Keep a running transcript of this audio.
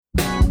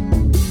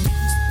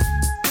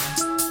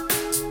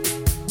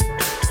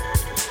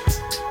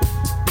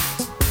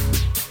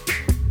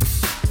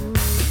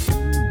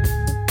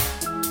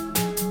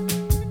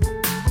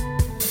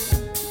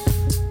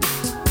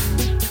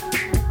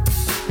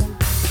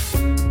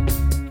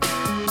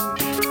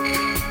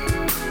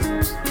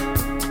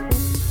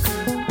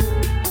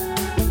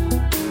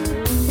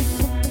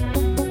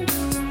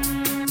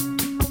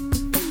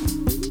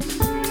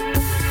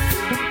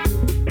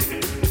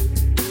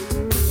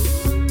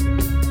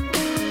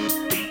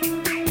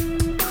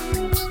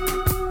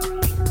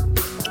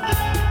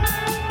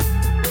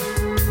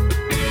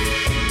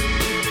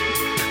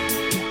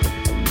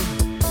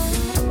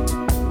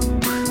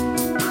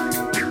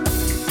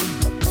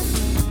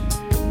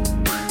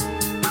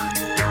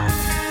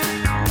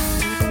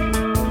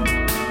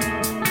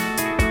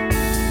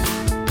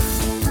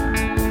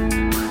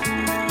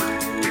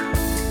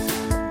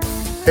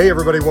Hey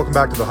everybody, welcome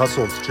back to The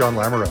Hustle. It's John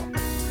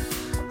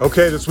Lamoureux.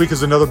 Okay, this week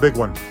is another big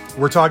one.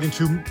 We're talking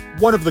to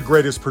one of the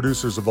greatest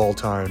producers of all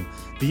time,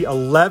 the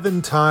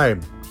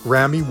 11-time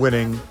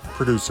Grammy-winning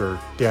producer,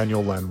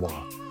 Daniel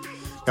Lanois.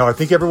 Now, I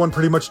think everyone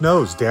pretty much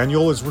knows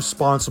Daniel is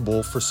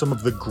responsible for some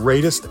of the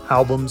greatest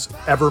albums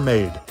ever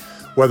made,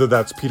 whether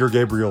that's Peter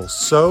Gabriel's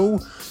So,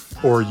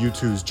 or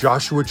U2's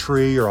Joshua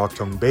Tree, or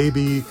Octung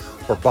Baby,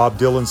 or Bob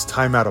Dylan's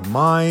Time Out of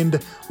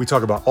Mind. We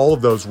talk about all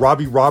of those.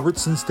 Robbie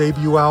Robertson's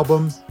debut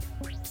album,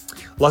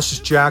 Luscious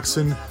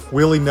Jackson,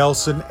 Willie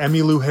Nelson,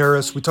 Emmylou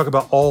Harris. We talk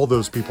about all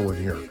those people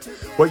in here.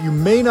 What you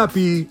may not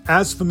be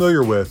as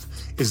familiar with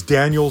is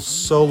Daniel's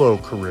solo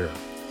career.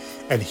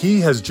 And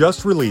he has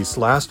just released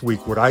last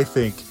week what I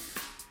think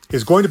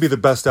is going to be the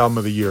best album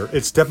of the year.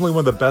 It's definitely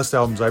one of the best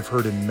albums I've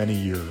heard in many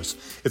years.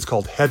 It's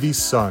called Heavy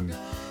Sun.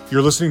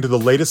 You're listening to the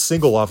latest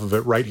single off of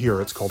it right here.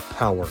 It's called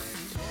Power.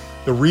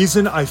 The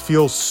reason I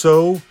feel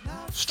so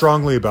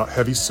strongly about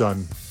Heavy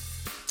Sun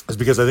is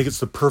because I think it's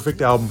the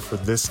perfect album for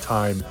this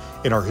time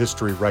in our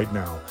history right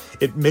now.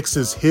 It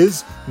mixes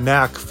his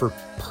knack for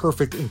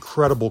perfect,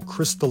 incredible,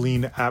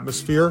 crystalline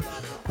atmosphere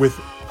with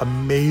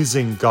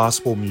amazing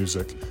gospel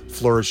music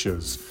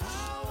flourishes.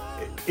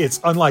 It's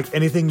unlike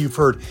anything you've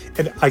heard.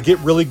 And I get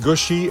really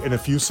gushy and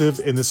effusive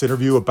in this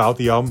interview about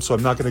the album, so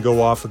I'm not going to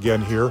go off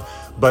again here.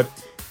 But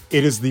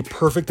it is the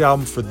perfect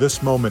album for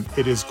this moment.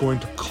 It is going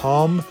to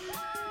calm.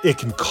 It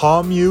can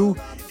calm you.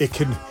 It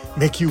can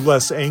make you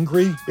less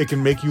angry. It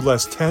can make you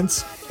less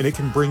tense. And it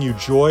can bring you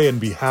joy and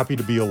be happy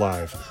to be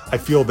alive. I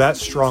feel that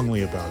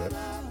strongly about it.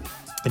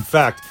 In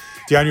fact,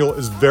 Daniel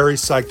is very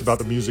psyched about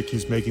the music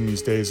he's making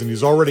these days, and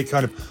he's already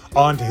kind of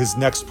on to his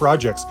next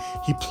projects.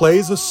 He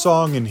plays a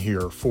song in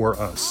here for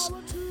us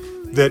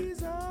that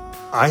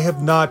I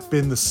have not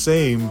been the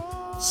same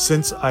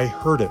since I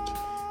heard it.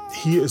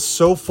 He is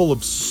so full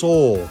of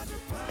soul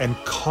and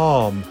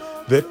calm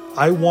that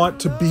I want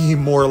to be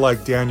more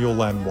like Daniel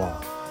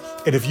Lanois.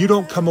 And if you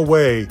don't come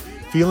away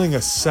feeling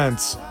a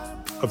sense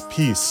of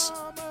peace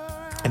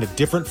and a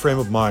different frame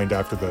of mind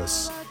after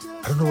this,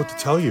 I don't know what to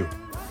tell you.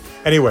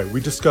 Anyway, we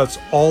discuss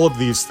all of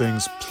these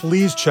things.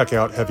 Please check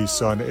out Heavy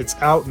Sun. It's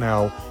out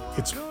now.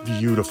 It's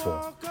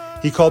beautiful.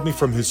 He called me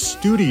from his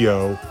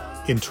studio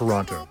in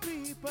Toronto.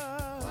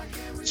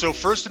 So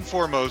first and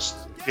foremost,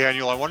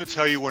 Daniel, I want to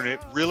tell you when I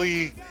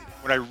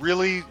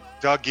really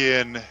dug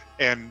in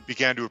and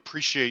began to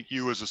appreciate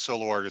you as a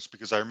solo artist,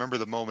 because I remember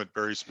the moment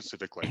very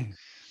specifically.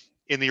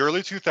 In the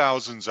early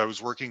 2000s, I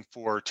was working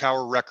for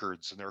Tower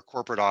Records in their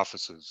corporate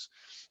offices,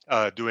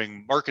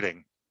 doing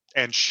marketing,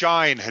 and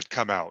Shine had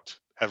come out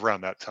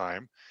around that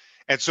time.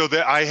 And so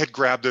that I had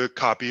grabbed a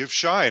copy of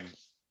Shine.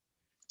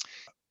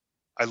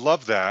 I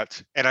love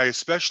that. And I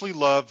especially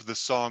love the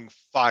song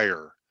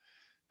Fire.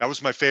 That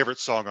was my favorite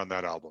song on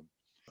that album.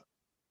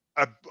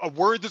 A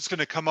word that's going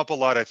to come up a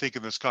lot, I think,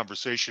 in this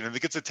conversation, and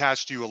it gets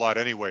attached to you a lot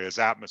anyway, is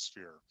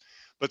atmosphere.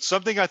 But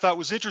something I thought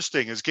was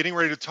interesting is getting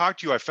ready to talk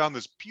to you, I found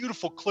this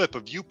beautiful clip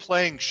of you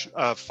playing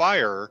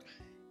Fire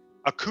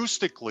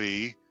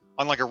acoustically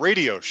on like a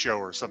radio show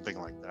or something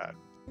like that.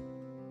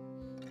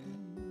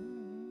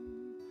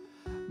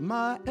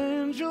 My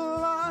angel,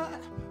 I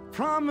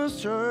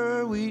promised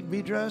her we'd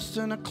be dressed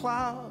in a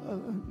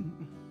cloud,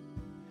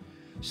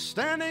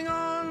 standing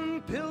on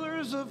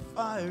pillars of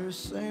fire,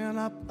 saying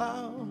up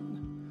loud,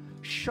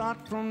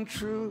 shot from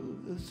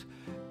truth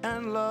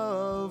and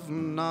love,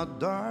 not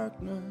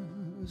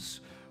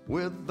darkness,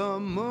 with the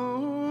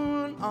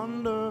moon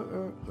under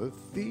her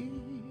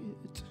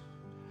feet,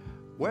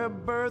 where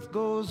birth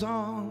goes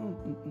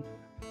on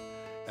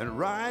and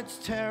rides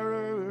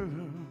terror.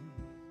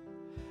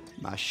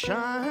 My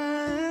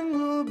shine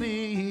will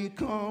be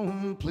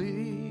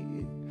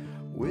complete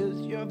with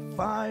your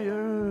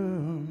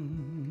fire.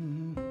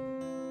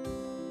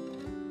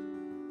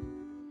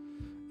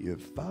 Your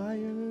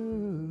fire.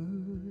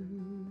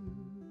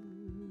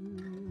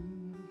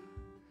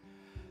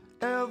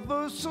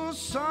 Ever so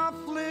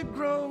softly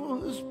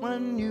grows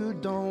when you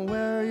don't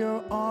wear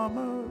your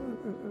armor,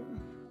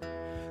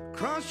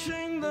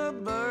 crushing the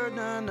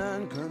burden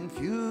and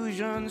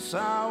confusion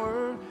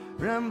sour,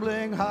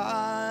 trembling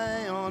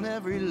high on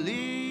every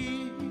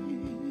leaf,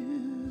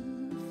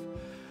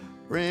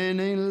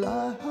 raining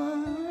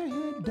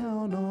light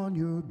down on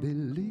your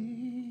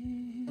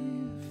belief.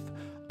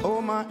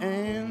 Oh, my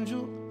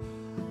angel,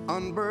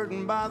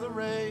 unburdened by the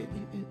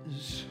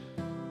rays,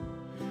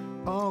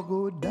 I'll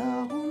go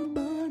down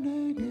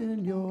burning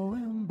in your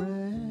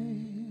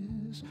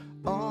embrace,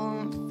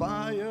 on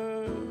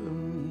fire,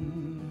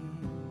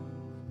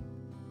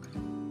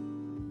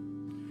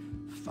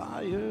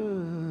 fire.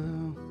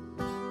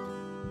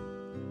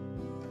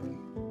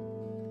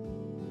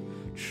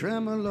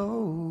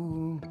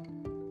 Tremolo,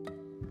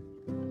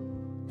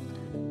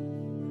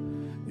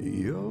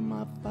 you're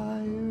my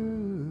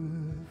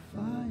fire,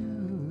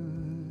 fire.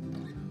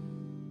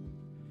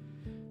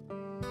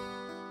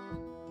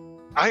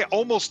 I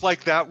almost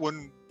like that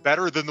one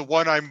better than the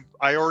one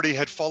I already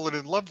had fallen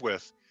in love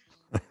with.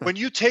 When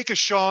you take a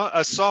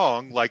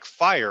song like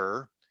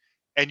Fire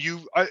And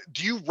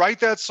do you write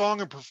that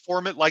song and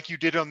perform it like you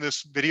did on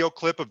this video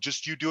clip of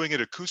just you doing it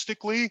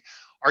acoustically?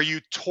 Are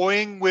you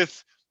toying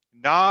with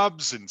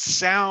knobs and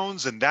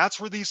sounds, and that's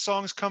where these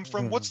songs come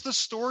from? Yeah. What's the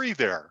story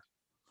there?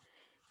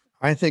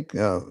 I think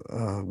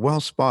well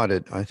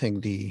spotted. I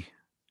think the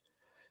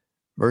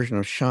version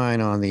of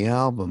Shine on the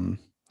album,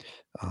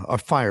 or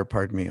Fire,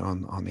 pardon me,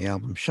 on the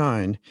album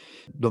Shine,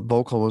 the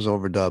vocal was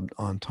overdubbed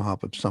on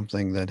top of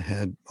something that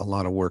had a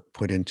lot of work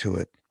put into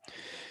it.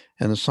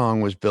 And the song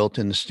was built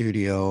in the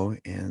studio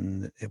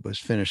and it was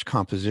finished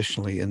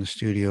compositionally in the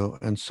studio.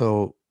 And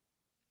so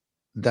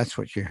that's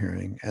what you're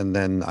hearing. And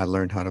then I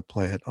learned how to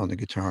play it on the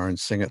guitar and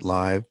sing it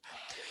live.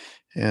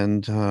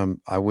 And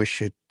I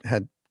wish it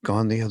had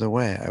gone the other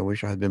way. I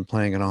wish I had been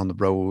playing it on the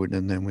road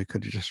and then we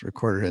could have just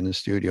recorded it in the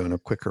studio in a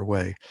quicker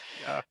way.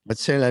 Yeah. But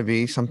c'est la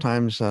vie.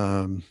 Sometimes,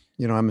 I'm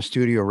a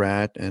studio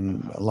rat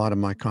and a lot of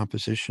my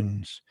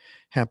compositions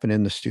happen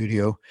in the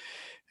studio.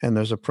 And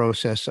there's a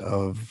process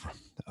of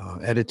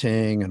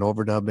editing and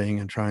overdubbing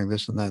and trying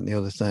this and that and the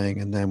other thing.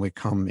 And then we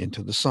come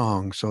into the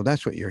song. So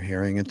that's what you're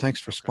hearing. And thanks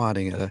for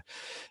spotting it.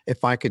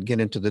 If I could get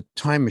into the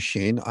time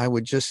machine, I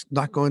would just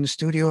not go in the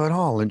studio at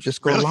all and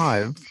just go Really?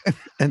 live.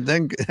 and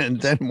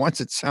then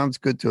once it sounds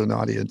good to an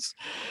audience,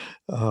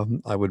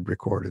 I would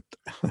record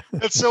it.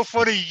 That's so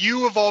funny.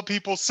 You of all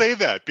people say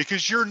that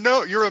because you're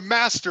a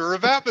master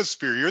of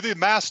atmosphere. You're the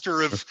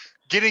master of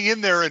getting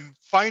in there and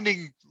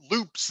finding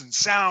loops and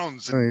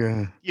sounds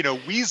and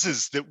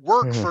wheezes that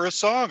work for a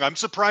song. I'm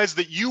surprised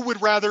that you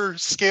would rather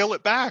scale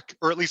it back,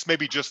 or at least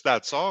maybe just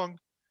that song.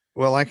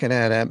 Well, I can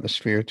add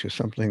atmosphere to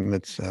something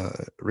that's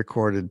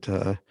recorded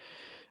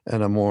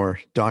in a more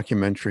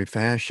documentary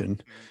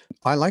fashion.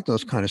 I like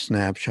those kind of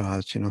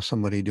snapshots,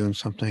 somebody doing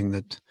something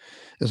that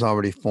is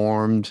already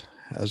formed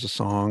as a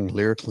song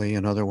lyrically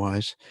and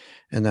otherwise.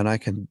 And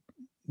then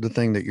the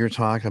thing that you're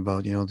talking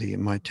about,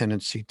 my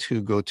tendency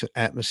to go to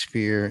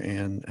atmosphere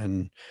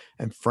and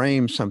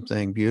frame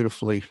something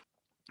beautifully.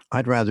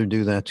 I'd rather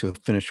do that to a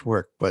finished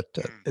work, but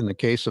in the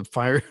case of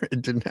Fire,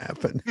 it didn't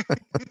happen.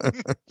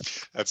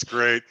 That's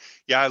great.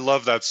 Yeah, I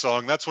love that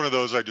song. That's one of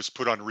those I just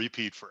put on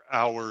repeat for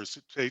hours.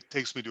 It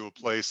takes me to a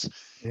place.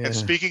 Yeah. And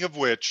speaking of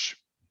which,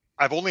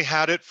 I've only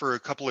had it for a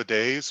couple of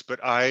days, but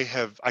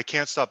I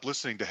can't stop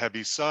listening to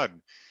Heavy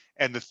Sun.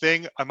 And the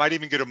thing, I might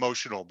even get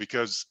emotional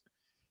because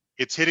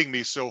it's hitting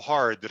me so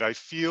hard that I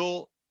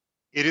feel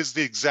it is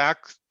the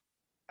exact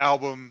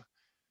album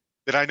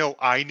that I know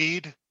I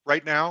need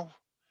right now.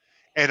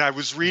 And I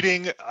was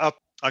reading up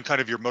on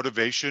kind of your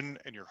motivation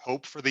and your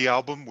hope for the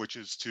album, which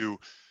is to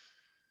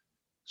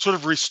sort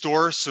of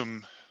restore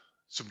some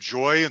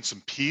joy and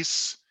some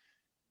peace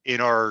in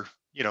our,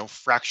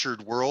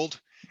 fractured world.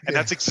 And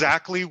that's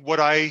exactly what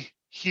I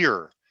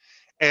hear.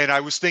 And I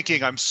was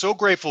thinking, I'm so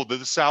grateful that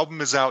this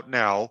album is out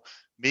now.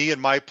 Me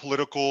and my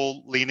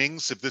political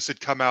leanings, if this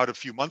had come out a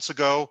few months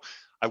ago,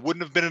 I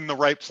wouldn't have been in the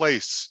right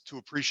place to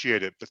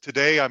appreciate it. But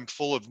today I'm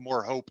full of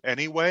more hope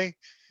anyway.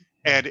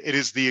 And it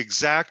is the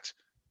exact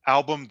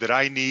album that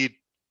I need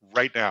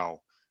right now.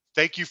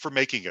 Thank you for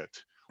making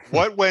it.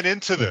 What went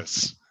into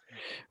this?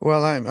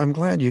 Well, I'm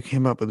glad you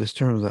came up with this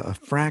term, a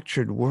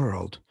fractured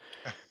world.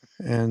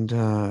 And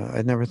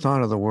I'd never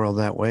thought of the world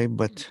that way,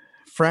 but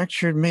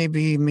fractured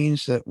maybe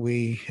means that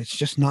it's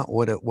just not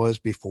what it was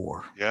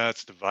before. Yeah,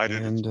 it's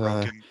divided, and it's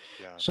broken.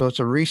 Yeah. So it's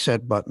a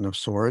reset button of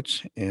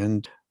sorts.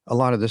 And a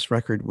lot of this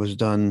record was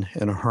done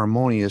in a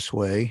harmonious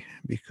way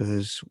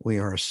because we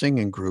are a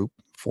singing group,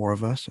 4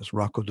 of us, as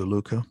Rocco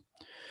DeLuca,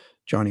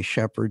 Johnny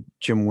Shepard,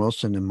 Jim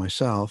Wilson, and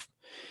myself.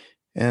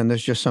 And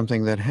there's just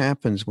something that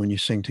happens when you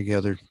sing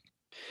together.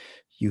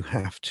 You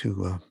have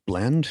to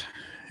blend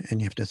and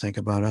you have to think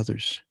about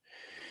others.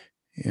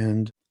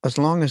 And as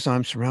long as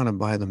I'm surrounded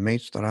by the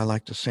mates that I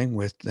like to sing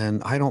with,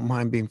 then I don't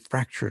mind being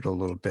fractured a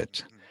little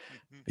bit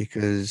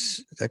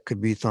because that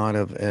could be thought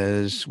of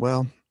as,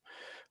 well,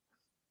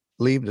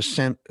 leave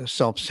the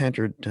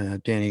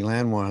self-centered Danny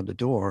Lanois at the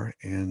door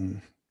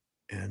and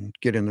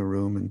get in the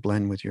room and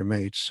blend with your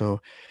mates.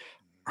 So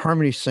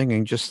harmony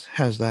singing just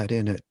has that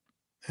in it.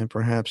 And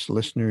perhaps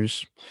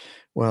listeners,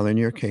 well, in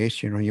your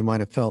case, you might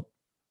have felt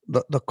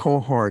the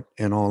cohort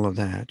and all of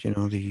that,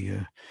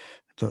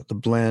 the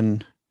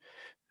blend,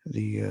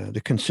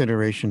 the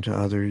consideration to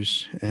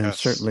others. And Yes.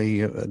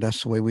 certainly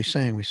that's the way we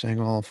sang. We sang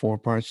all 4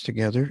 parts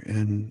together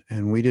and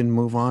we didn't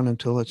move on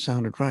until it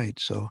sounded right.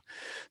 So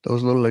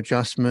those little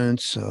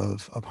adjustments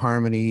of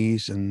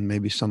harmonies and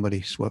maybe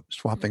somebody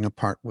swapping a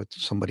part with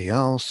somebody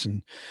else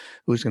and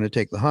who's going to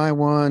take the high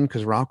one,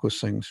 because Rocco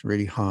sings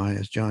really high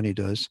as Johnny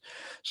does.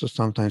 So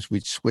sometimes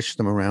we'd switch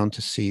them around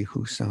to see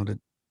who sounded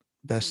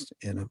best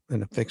in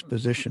a fixed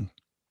position.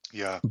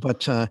 Yeah.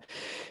 But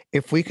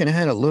if we can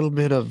add a little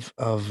bit of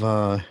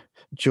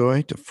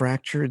joy to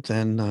fractured,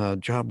 then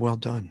job well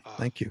done.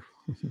 Thank you.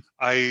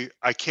 I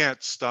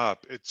can't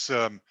stop. It's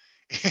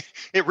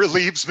it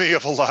relieves me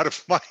of a lot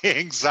of my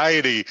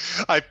anxiety.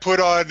 I put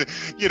on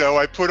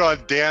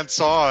Dance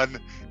On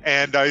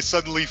and I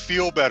suddenly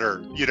feel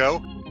better,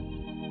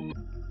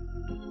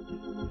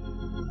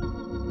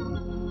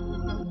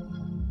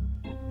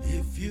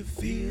 If you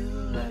feel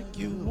like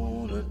you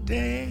want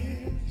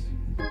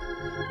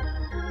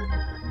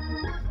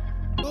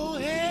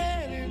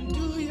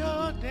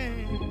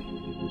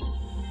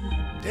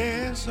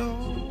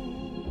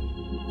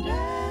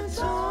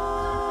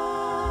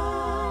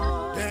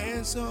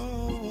Dance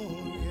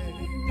on,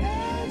 yeah.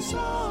 Dance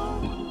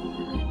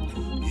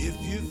on.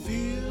 If you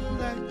feel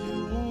like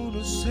you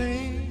wanna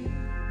sing,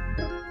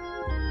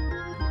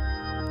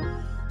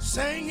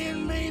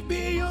 singing may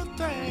be your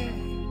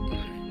thing.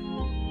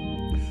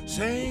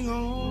 Sing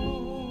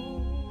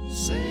on,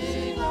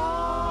 sing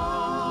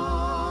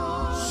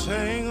on,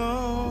 sing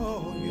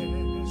on,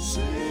 yeah.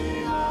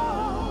 Sing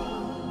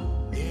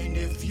on. And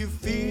if you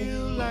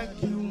feel like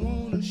you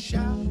wanna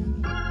shout,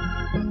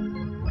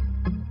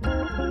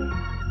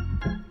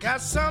 got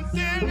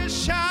something to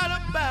shout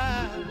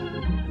about.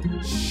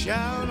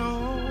 Shout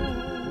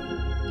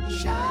on,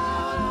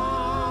 shout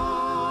on,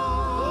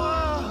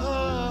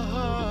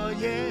 oh,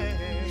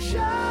 yeah.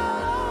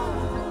 Shout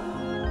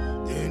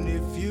on. And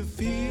if you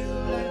feel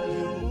like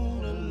you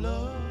wanna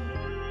love.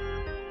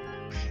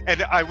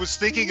 And I was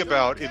thinking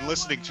about, in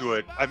listening to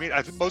it, I mean,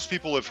 I think most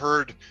people have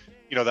heard,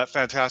 that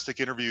fantastic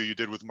interview you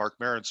did with Mark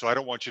Maron, so I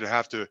don't want you to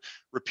have to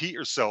repeat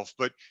yourself,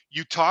 but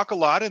you talk a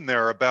lot in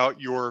there about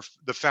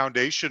the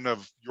foundation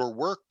of your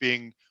work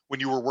being when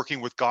you were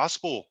working with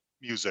gospel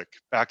music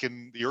back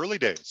in the early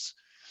days.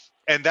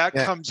 And that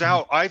comes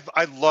out, I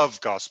love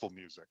gospel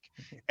music,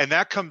 and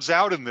that comes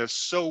out in this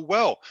so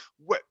well.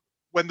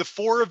 When the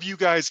four of you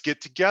guys get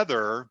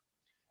together,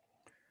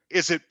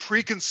 is it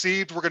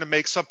preconceived, we're going to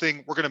mix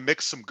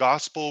some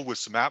gospel with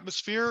some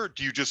atmosphere?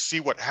 Do you just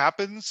see what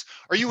happens?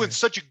 Are you in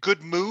such a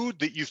good mood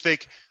that you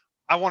think,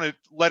 I want to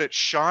let it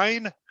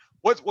shine?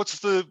 What's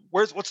the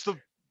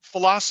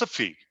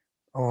philosophy?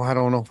 Oh, I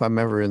don't know if I'm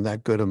ever in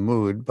that good a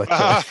mood, but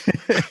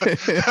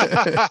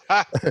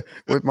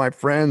with my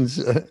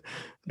friends,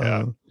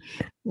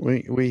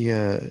 we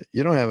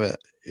you don't have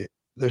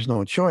there's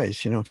no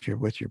choice, if you're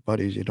with your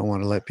buddies, you don't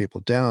want to let people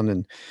down.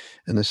 And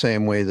in the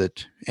same way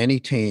that any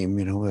team,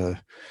 if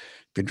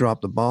you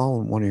drop the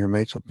ball, one of your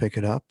mates will pick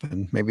it up,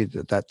 and maybe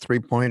that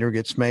 3-pointer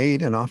gets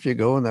made and off you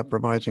go, and that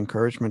provides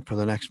encouragement for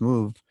the next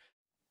move.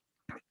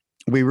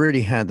 We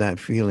really had that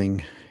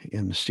feeling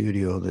in the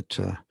studio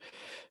that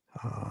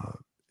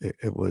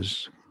it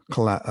was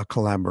a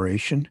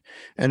collaboration.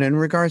 And in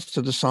regards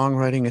to the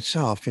songwriting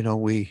itself,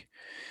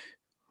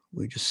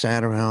 we just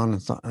sat around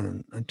and thought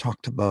and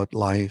talked about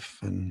life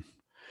and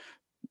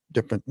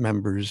different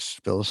members'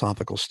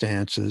 philosophical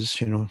stances.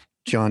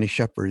 Johnny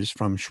Shepard is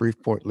from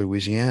Shreveport,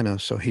 Louisiana,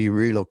 so he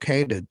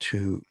relocated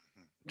to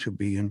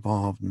be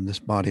involved in this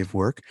body of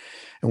work,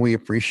 and we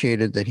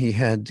appreciated that he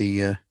had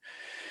the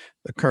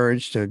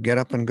courage to get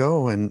up and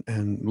go and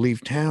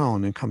leave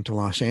town and come to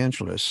Los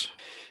Angeles.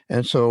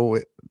 And so,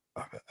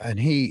 and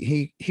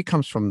he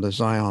comes from the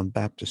Zion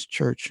Baptist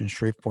Church in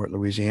Shreveport,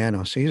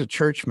 Louisiana. So he's a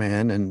church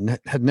man and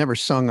had never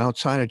sung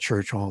outside of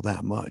church all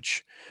that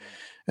much.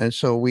 And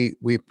so we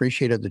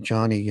appreciated that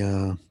Johnny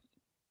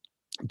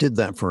did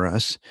that for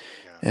us.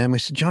 Yeah. And we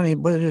said, Johnny,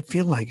 what did it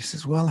feel like? He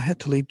says, well, I had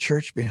to leave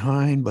church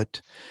behind,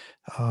 but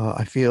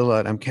I feel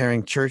that I'm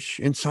carrying church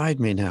inside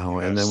me now.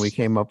 Yes. And then we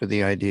came up with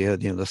the idea,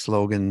 the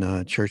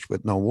slogan, Church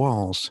with No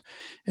Walls.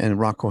 And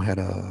Rocco had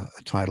a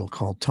title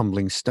called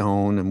Tumbling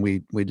Stone. And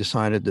we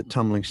decided that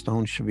Tumbling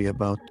Stone should be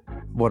about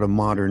what a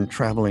modern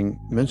traveling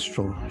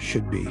minstrel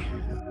should be.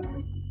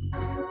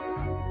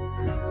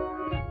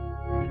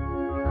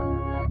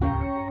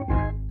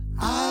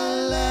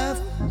 I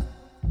left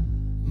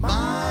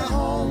my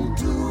home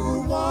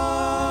to wander.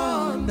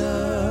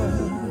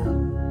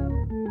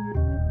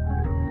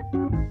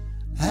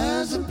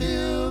 As a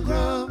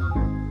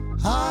pilgrim,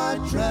 I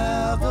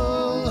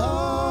travel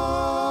on.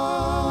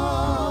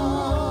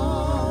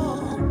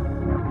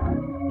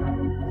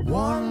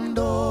 One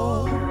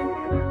door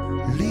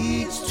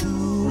leads to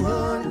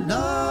another.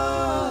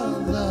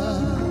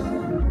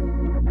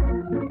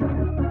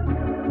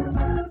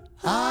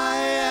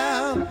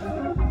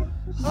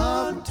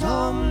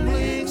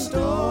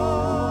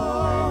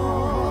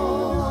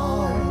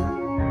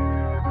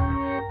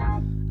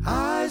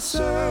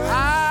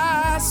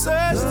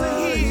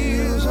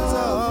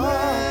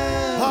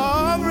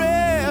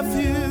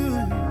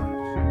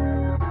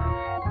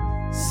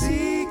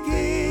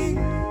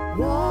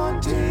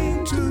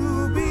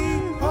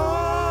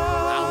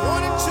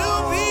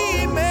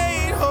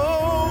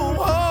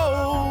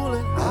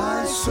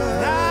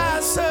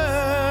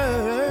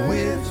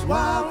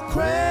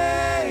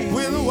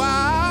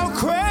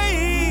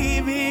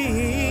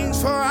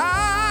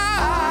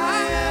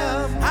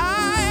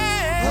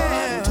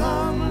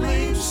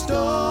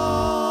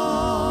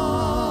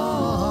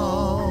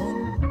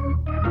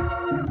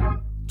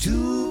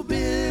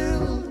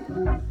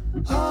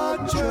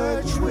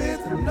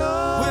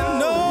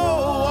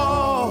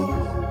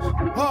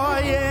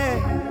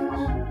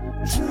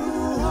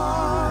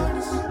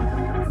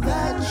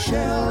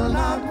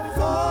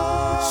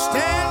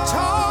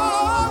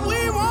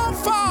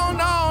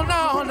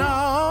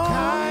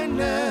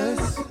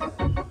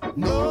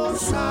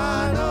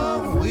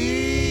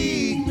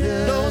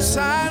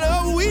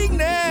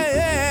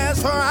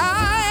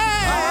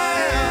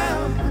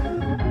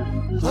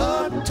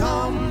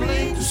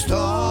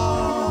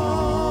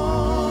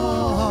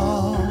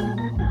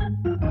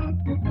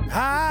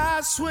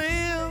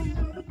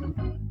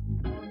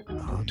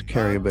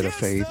 carry a bit of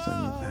faith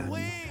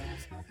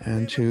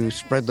and to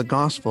spread the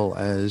gospel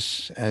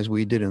as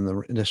we did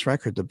in this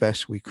record the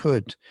best we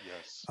could.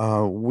 Yes.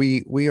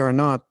 We are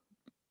not,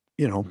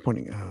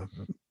 putting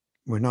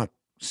we're not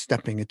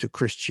stepping into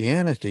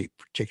Christianity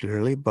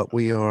particularly, but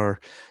we are,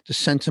 the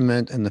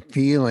sentiment and the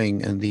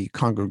feeling and the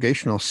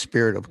congregational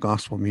spirit of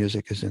gospel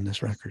music is in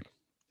this record.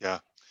 Yeah,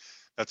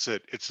 that's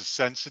it. It's a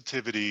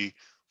sensitivity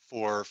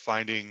for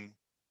finding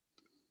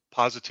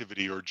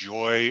positivity or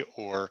joy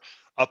or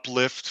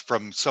uplift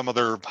from some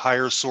other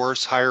higher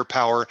source, higher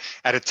power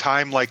at a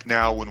time like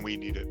now when we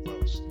need it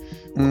most.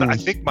 I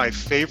think my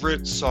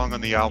favorite song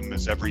on the album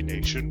is Every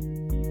Nation.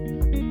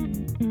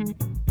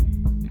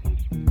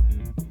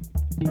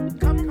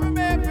 Come from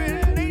every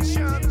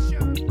nation,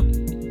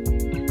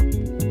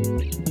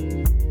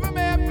 from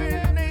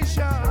every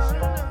nation.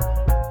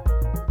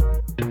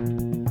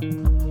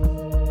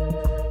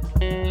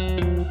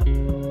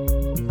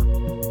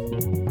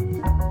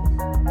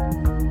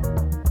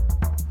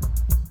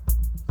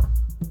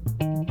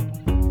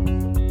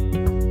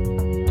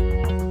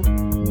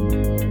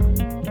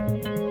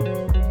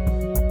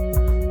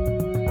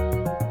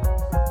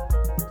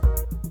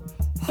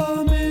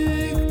 I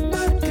make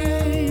my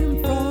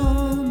claim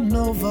from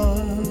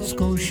Nova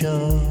Scotia.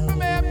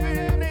 From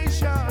every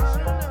nation.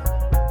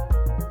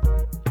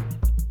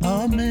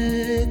 I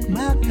make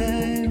my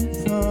claim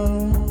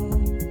from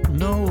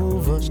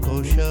Nova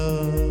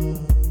Scotia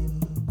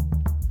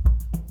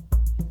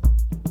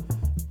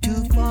to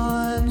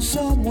find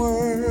some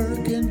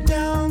work in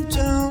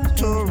downtown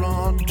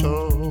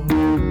Toronto.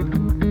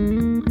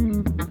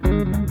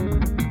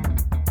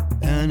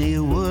 And he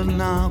would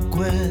not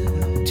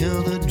quit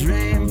till the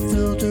dream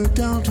filtered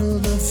down to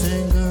the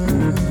finger.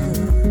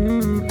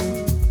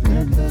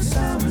 Let the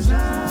sound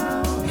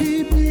resound.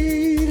 He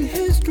beat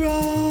his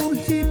drum,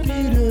 he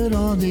beat it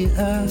on the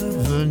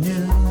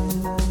avenue.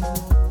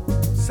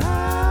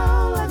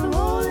 Sound like a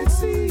rolling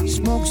sea.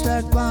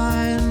 Smokestack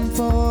line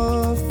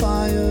for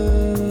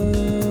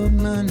fire,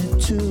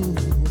 Manitou.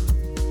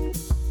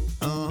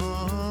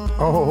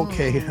 Oh,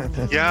 okay.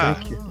 Yeah.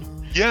 Thank you.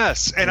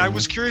 Yes, and I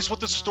was curious what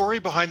the story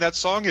behind that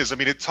song is. I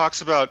mean, it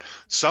talks about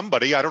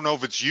somebody, I don't know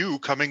if it's you,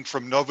 coming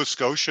from Nova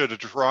Scotia to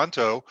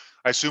Toronto,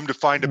 I assume to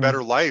find a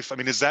better life. I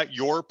mean, is that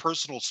your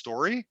personal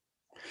story?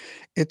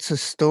 It's a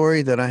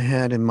story that I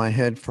had in my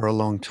head for a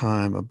long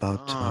time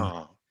about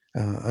Oh,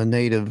 a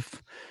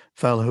native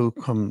fellow who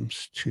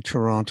comes to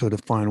Toronto to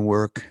find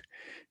work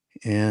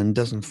and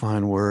doesn't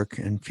find work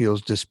and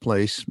feels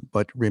displaced,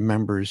 but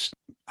remembers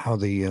how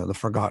the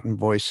forgotten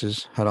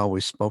voices had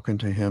always spoken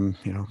to him.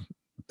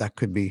 That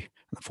could be in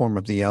the form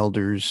of the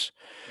elders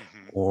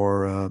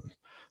or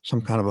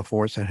some kind of a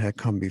force that had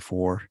come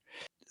before.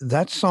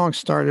 That song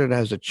started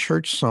as a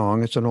church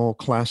song. It's an old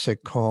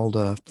classic called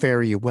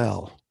Fare You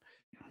Well.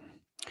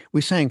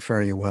 We sang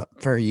Fare You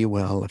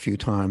Well a few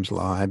times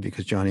live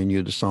because Johnny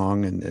knew the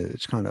song, and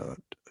it's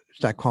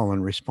that call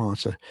and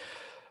response.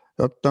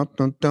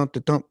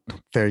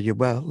 Fare you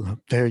well,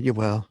 fare you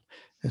well.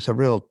 It's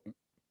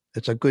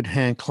a good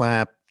hand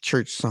clap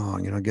church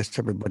song, gets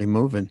everybody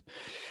moving.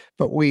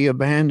 But we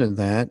abandoned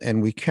that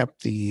and we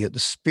kept the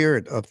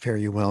spirit of Fare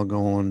You Well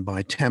going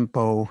by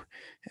tempo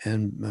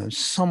and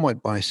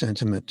somewhat by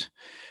sentiment.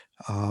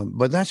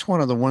 But that's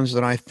one of the ones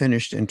that I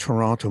finished in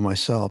Toronto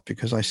myself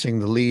because I sing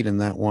the lead in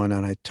that one,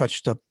 and I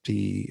touched up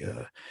the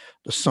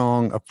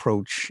song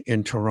approach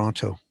in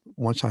Toronto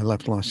once I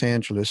left Los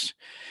Angeles,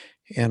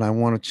 and I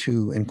wanted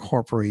to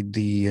incorporate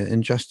the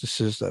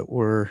injustices that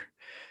were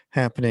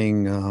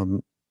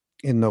happening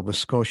in Nova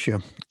Scotia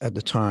at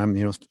the time.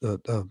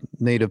 The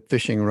native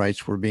fishing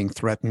rights were being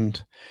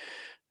threatened,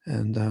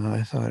 and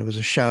I thought it was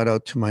a shout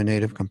out to my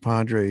native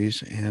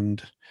compadres,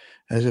 and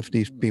as if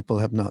these people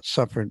have not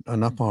suffered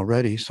enough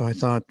already. So I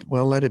thought,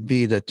 well, let it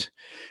be that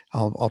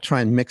I'll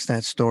try and mix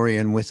that story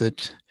in with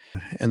it.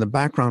 And the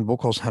background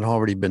vocals had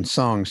already been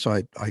sung, so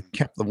I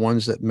kept the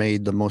ones that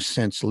made the most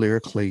sense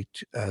lyrically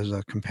as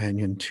a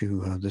companion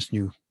to this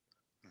new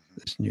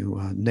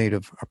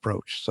native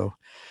approach. So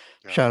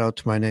shout out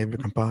to my native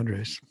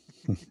compadres.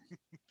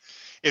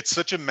 it's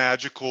such a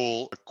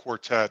magical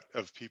quartet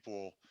of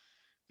people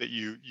that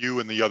you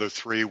and the other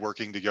three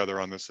working together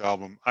on this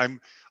album.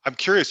 I'm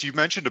curious, you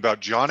mentioned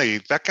about Johnny.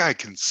 That guy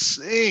can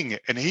sing,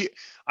 and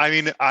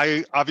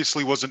I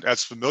obviously wasn't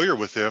as familiar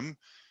with him,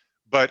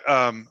 but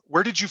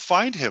where did you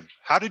find him?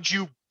 How did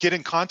you get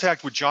in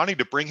contact with Johnny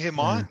to bring him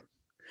on?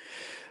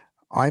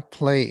 I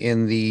play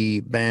in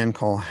the band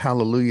called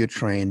Hallelujah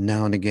Train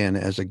now and again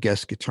as a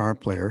guest guitar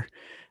player,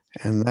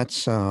 and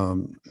that's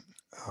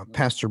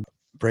Pastor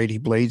Brady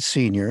Blade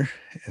Sr.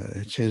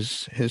 It's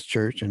his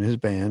church and his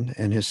band,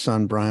 and his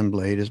son Brian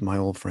Blade is my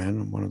old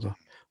friend, one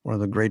of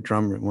the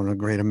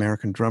great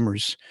American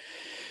drummers.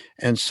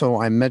 And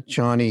so I met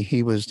Johnny.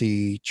 He was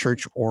the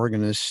church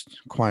organist,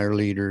 choir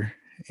leader,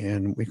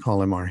 and we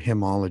call him our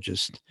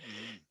hymnologist.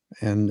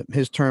 And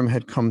his term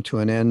had come to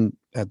an end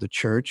at the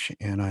church,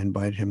 and I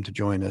invited him to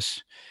join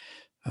us.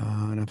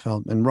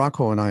 And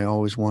Rocco and I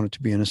always wanted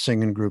to be in a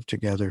singing group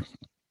together.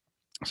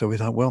 So we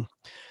thought, well,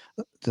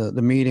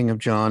 the meeting of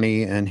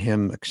Johnny and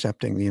him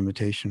accepting the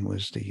invitation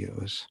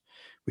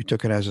we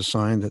took it as a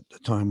sign that the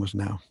time was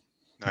now.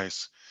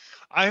 Nice.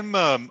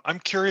 I'm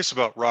curious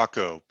about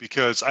Rocco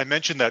because I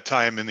mentioned that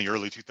time in the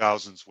early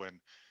 2000s when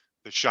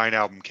the Shine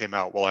album came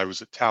out while I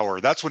was at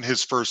Tower. That's when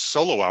his first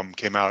solo album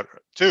came out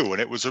too, and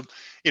it was it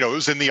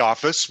was in the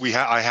office.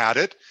 I had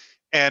it,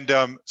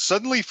 and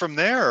suddenly from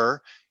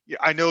there,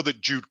 I know that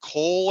Jude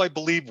Cole, I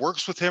believe,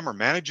 works with him or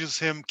manages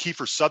him.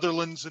 Kiefer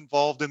Sutherland's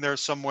involved in there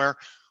somewhere.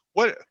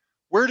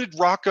 Where did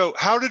Rocco?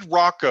 How did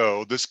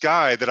Rocco, this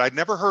guy that I'd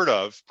never heard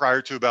of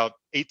prior to about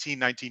 18,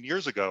 19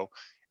 years ago,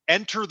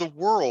 enter the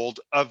world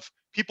of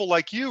people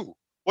like you?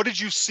 What did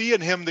you see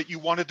in him that you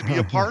wanted to be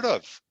a part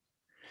of?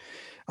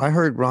 I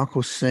heard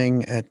Rocco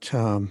sing at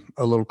a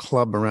little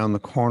club around the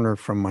corner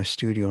from my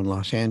studio in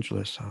Los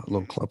Angeles, a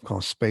little club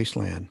called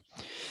Spaceland.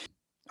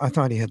 I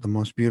thought he had the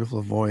most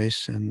beautiful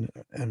voice, and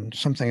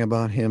something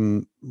about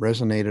him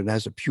resonated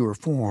as a pure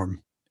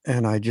form.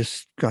 And I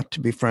just got to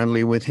be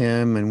friendly with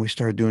him, and we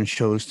started doing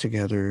shows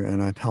together,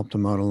 and I've helped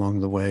him out along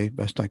the way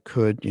best I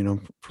could,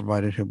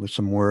 provided him with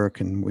some work,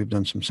 and we've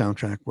done some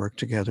soundtrack work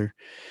together.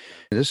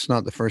 This is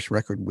not the first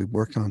record we've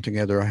worked on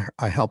together.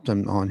 I helped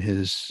him on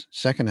his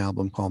second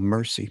album called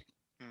Mercy,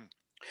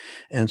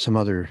 and some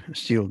other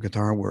steel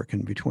guitar work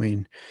in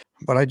between.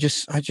 But I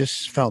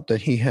just felt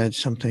that he had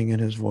something in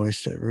his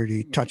voice that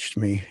really touched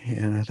me,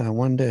 and I thought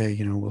one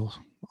day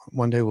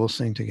we'll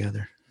sing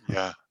together.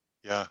 Yeah.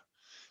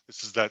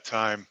 This is that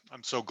time.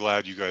 I'm so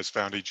glad you guys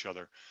found each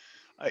other.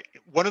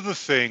 One of the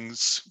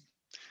things,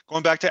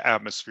 going back to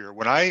Atmosphere,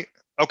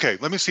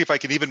 let me see if I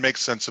can even make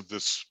sense of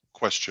this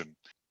question.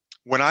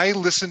 When I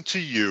listen to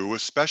you,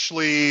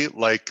 especially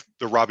like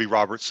the Robbie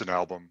Robertson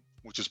album,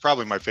 which is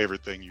probably my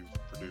favorite thing you've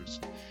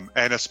produced,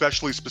 and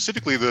especially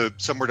specifically the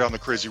Somewhere Down the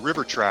Crazy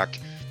River track.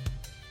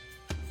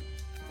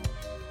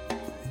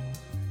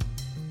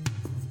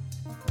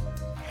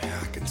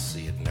 I can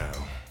see it now.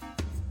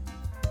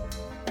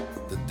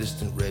 The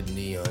distant red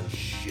neon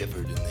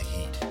shivered in the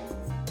heat.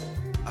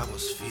 I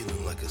was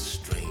feeling like a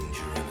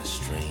stranger in a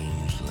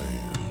strange land.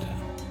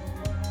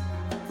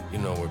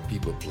 Where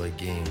people play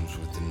games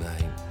with the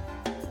night.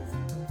 God,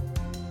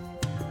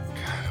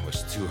 it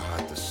was too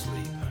hot to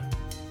sleep.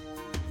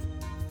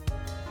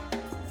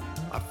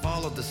 I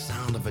followed the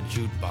sound of a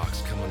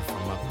jukebox coming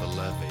from up the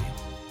levee.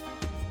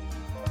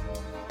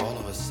 All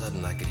of a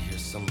sudden, I could hear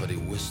somebody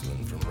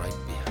whistling from right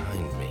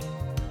behind me.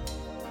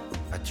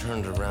 I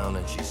turned around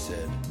and she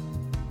said,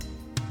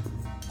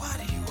 "Why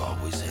do you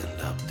always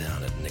end up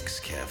down at Nick's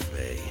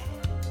Cafe?"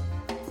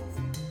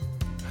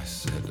 I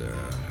said,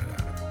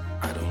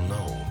 I don't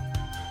know.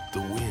 The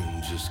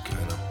wind just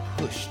kind of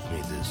pushed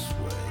me this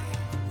way.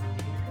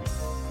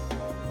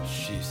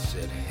 She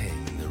said,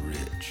 "Hang the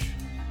rich."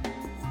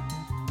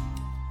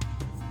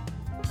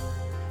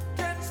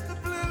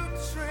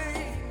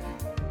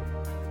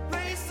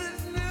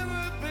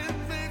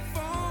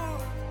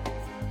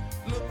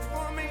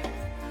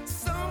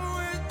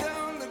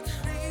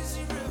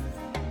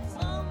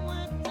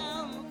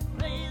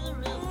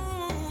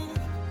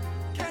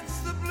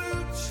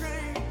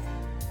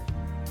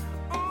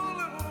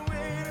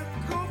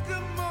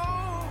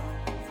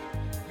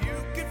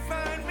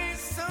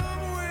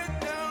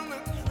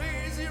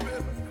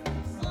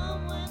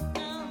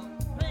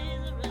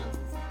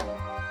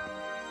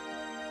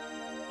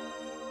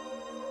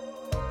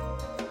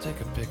 Take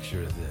a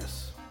picture of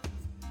this.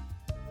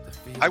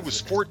 I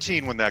was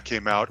 14 when that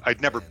came out.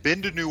 I'd never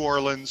been to New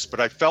Orleans, but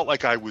I felt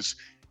like I was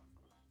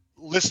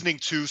listening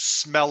to,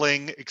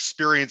 smelling,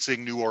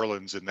 experiencing New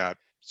Orleans in that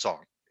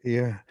song.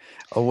 Yeah.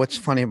 Oh, what's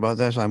funny about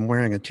that is I'm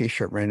wearing a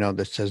T-shirt right now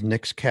that says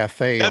Nick's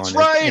Cafe That's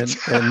on right. it.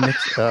 And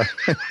Nick's, that's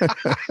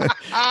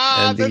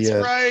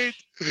right.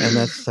 And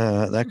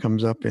that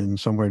comes up in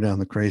Somewhere Down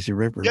the Crazy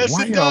River. Yes,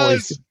 it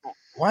does.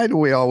 Why do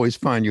we always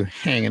find you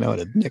hanging out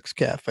at Nick's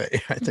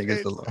Cafe? I think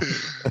it's the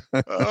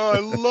line. Oh, I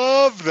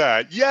love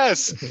that.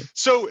 Yes.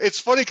 So it's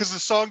funny because the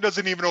song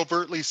doesn't even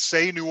overtly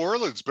say New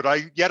Orleans, but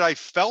I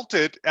felt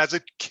it as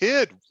a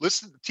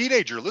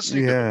teenager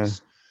listening to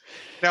this.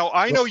 Now,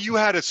 I know you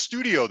had a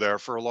studio there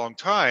for a long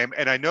time,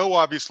 and I know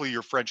obviously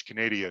you're French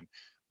Canadian,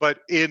 but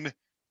in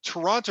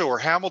Toronto or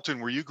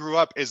Hamilton, where you grew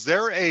up, is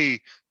there a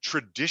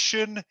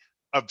tradition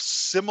of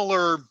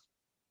similar,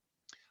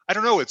 I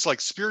don't know, it's like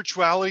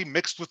spirituality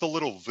mixed with a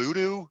little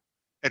voodoo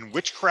and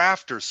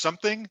witchcraft or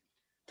something?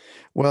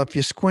 Well, if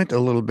you squint a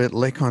little bit,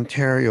 Lake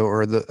Ontario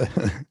or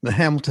the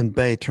Hamilton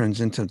Bay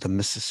turns into the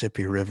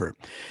Mississippi River.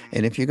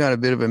 And if you got a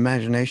bit of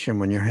imagination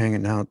when you're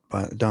hanging out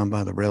down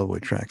by the railway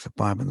tracks at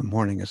 5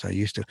 a.m, as I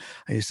used to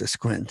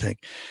squint and think,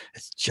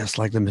 it's just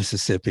like the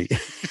Mississippi.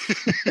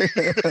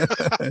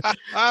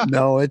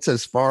 No, it's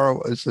as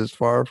far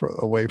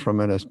away from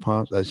it as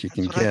you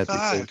can get.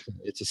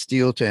 It's a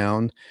steel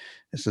town.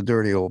 It's a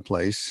dirty old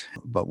place,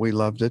 but we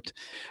loved it.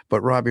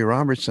 But Robbie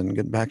Robertson,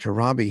 getting back to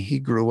Robbie, he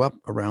grew up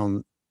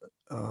around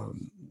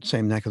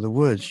same neck of the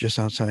woods, just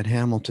outside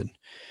Hamilton,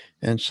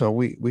 and so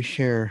we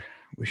share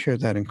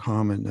that in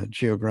common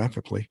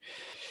geographically.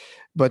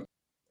 But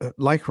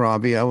like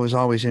Robbie, I was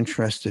always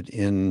interested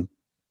in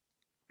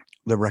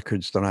the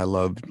records that I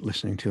loved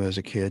listening to as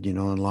a kid, and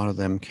a lot of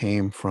them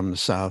came from the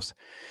South.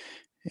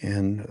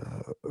 And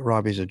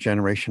Robbie's a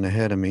generation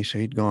ahead of me, so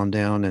he'd gone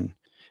down and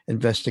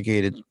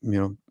investigated,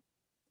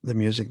 the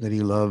music that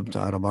he loved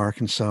out of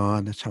Arkansas,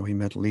 and that's how he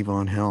met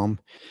Levon Helm.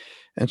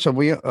 And so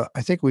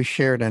I think we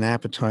shared an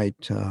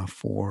appetite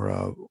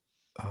for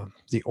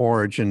the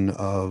origin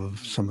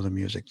of some of the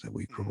music that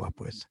we grew up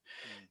with.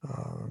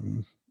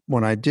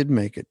 When I did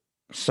make it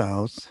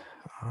south,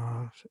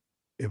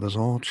 it was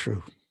all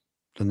true.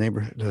 The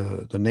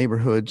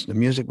neighborhoods, the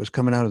music was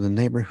coming out of the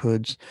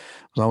neighborhoods.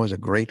 There was always a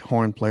great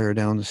horn player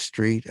down the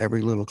street.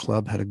 Every little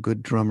club had a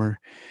good drummer,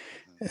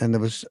 and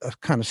there was a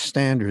kind of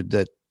standard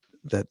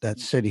that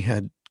city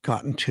had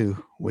gotten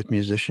to with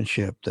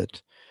musicianship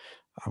that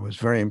I was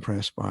very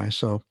impressed by.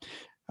 So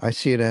I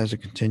see it as a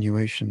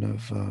continuation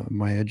of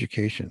my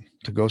education.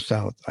 To go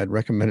south, I'd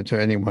recommend it to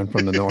anyone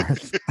from the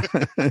north.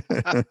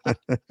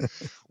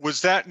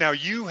 Was that, now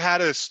you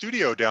had a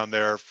studio down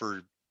there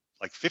for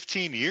like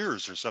 15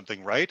 years or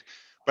something, right?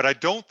 But I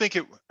don't think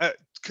it,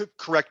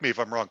 correct me if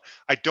I'm wrong,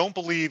 I don't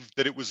believe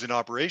that it was in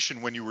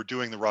operation when you were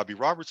doing the Robbie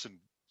Robertson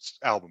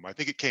album. I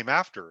think it came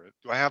after it.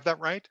 Do I have that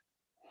right?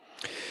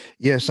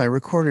 Yes, I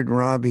recorded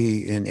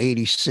Robbie in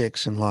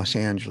 '86 in Los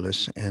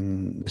Angeles,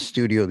 and the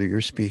studio that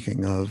you're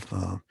speaking of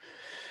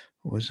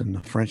was in the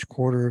French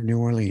Quarter of New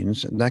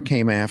Orleans, and that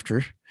came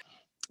after.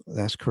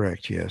 That's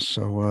correct. Yes.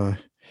 So,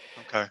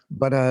 okay.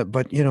 But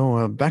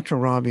back to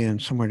Robbie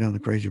and Somewhere Down the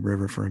Crazy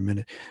River for a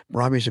minute.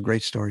 Robbie's a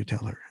great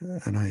storyteller,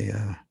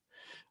 and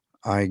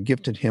I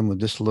gifted him with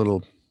this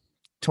little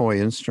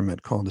toy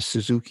instrument called the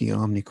Suzuki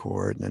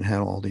Omnichord, and it had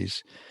all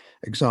these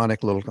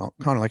exotic little,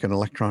 kind of like an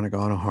electronic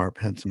auto harp,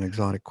 had some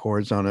exotic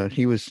chords on it.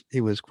 He was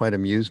quite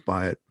amused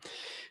by it,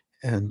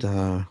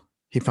 and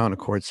he found a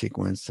chord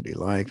sequence that he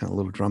liked, a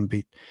little drum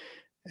beat.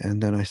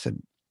 And then I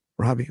said,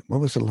 Robbie, what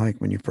was it like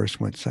when you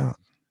first went south?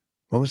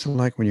 What was it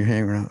like when you're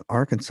hanging around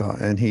Arkansas?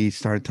 And he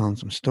started telling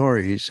some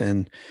stories,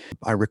 and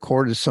I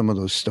recorded some of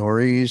those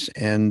stories,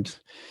 and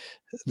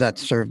that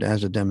served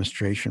as a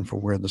demonstration for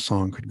where the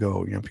song could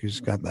go, because it's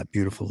got that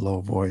beautiful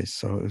low voice.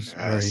 So it was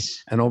very,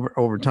 and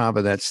over top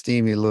of that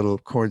steamy little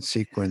chord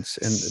sequence.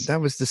 And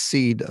that was the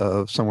seed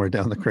of Somewhere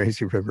Down the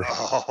Crazy River.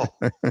 Oh,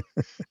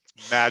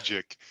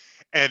 magic.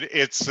 And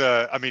it's,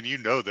 I mean,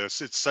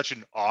 this, it's such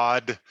an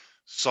odd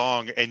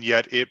song, and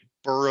yet it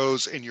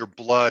burrows in your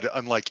blood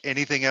unlike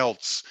anything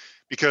else,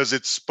 because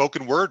it's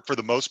spoken word for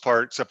the most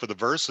part, except for the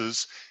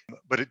verses,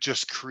 but it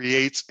just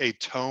creates a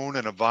tone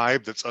and a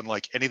vibe that's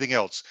unlike anything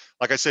else.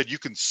 Like I said, you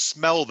can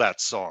smell that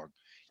song.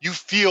 You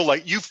feel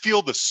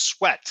the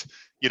sweat,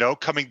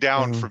 coming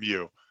down from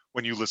you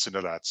when you listen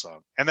to that song.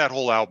 And that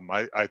whole album,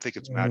 I think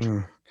it's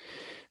magical.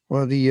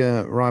 Well,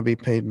 Robbie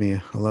paid me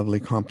a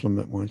lovely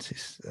compliment once.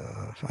 He's,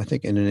 I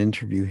think in an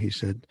interview, he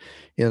said,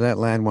 yeah, that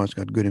Lanois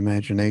got good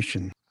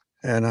imagination.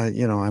 And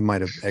I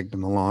might have egged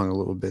him along a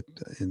little bit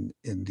in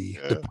the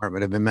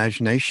department of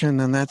imagination,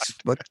 and that's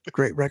what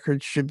great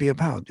records should be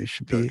about. They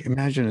should be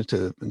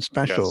imaginative and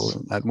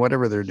special at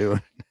whatever they're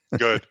doing.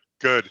 Good.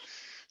 Do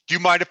you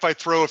mind if I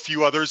throw a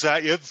few others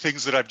at you?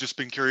 Things that I've just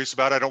been curious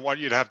about. I don't want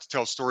you to have to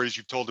tell stories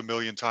you've told a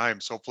million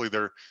times. Hopefully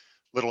they're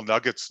little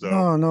nuggets,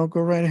 though. No, go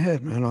right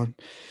ahead, man.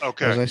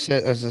 Okay.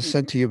 As I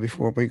said to you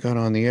before we got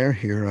on the air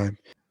here,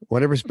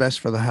 whatever's best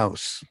for the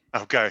house.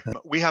 Okay.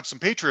 We have some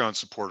Patreon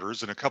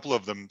supporters, and a couple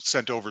of them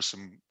sent over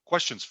some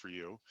questions for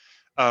you.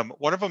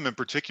 One of them in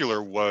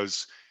particular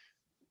was,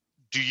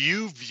 do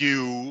you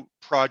view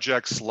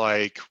projects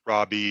like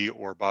Robbie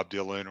or Bob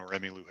Dylan or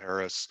Emmylou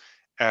Harris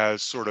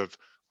as sort of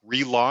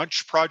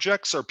relaunch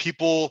projects?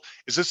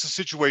 Is this a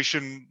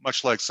situation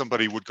much like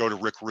somebody would go to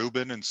Rick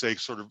Rubin and say,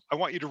 sort of, I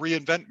want you to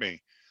reinvent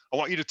me. I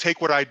want you to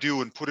take what I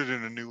do and put it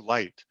in a new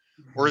light.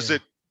 Or is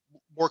it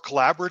more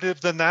collaborative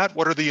than that?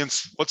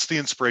 What's the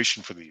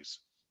inspiration for these?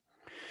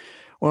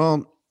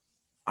 Well,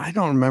 I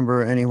don't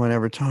remember anyone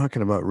ever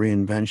talking about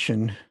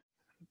reinvention.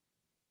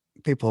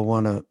 People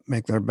want to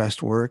make their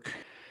best work.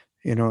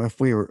 If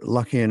we were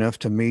lucky enough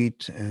to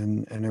meet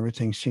and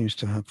everything seems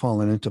to have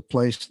fallen into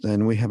place,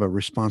 then we have a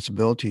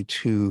responsibility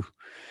to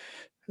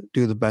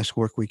do the best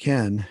work we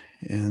can.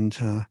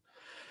 And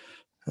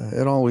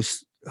it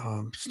always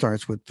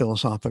starts with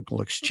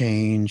philosophical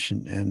exchange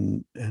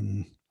and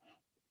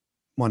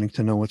wanting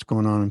to know what's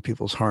going on in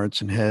people's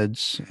hearts and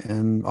heads,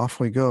 and off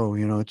we go.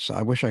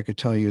 I wish I could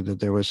tell you that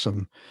there was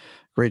some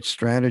great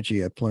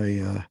strategy at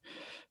play.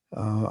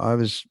 I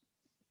was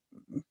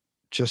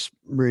just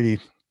really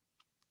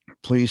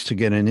pleased to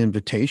get an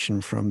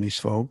invitation from these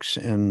folks,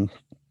 and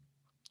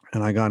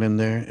I got in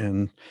there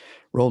and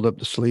rolled up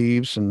the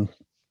sleeves and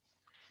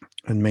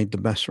made the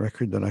best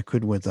record that I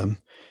could with them.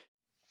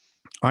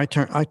 I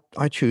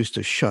choose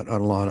to shut a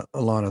lot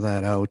of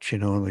that out,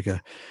 like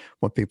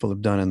what people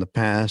have done in the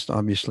past.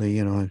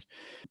 Obviously,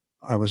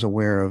 I was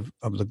aware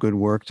of the good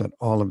work that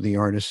all of the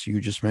artists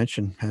you just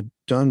mentioned had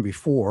done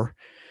before,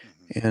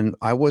 and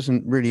I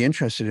wasn't really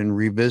interested in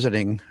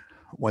revisiting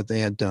what they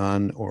had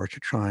done or to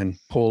try and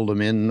pull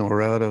them in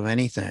or out of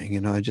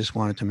anything. I just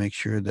wanted to make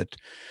sure that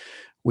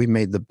we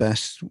made the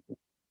best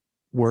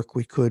work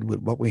we could with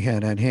what we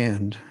had at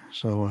hand.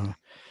 So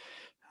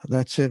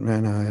that's it,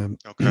 man.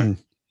 Okay.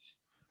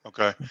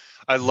 Okay.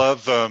 I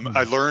love,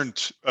 I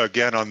learned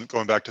again on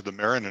going back to the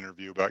Marin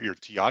interview about your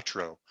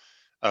teatro,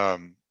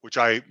 which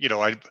I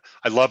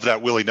love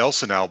that Willie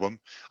Nelson album.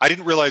 I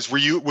didn't realize,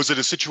 was it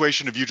a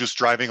situation of you just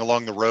driving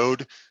along the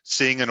road,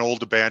 seeing an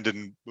old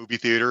abandoned movie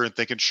theater and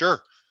thinking,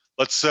 sure,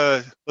 let's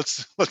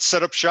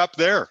set up shop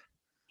there.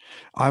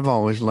 I've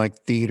always liked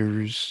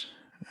theaters,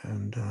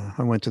 and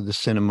I went to the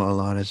cinema a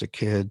lot as a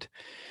kid.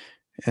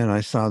 And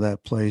I saw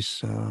that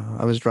place.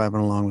 I was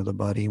driving along with a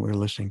buddy. We were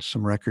listening to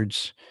some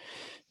records,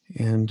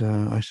 and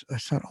I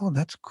thought, oh,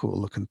 that's a cool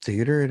looking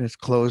theater, and it's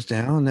closed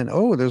down. And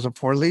oh, there's a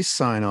for lease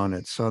sign on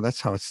it. So that's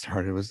how it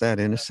started. It was that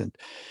innocent.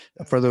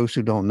 For those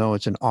who don't know,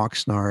 it's in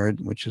Oxnard,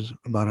 which is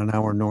about an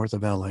hour north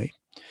of LA.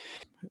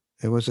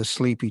 It was a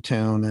sleepy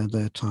town at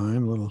that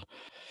time.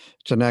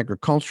 It's an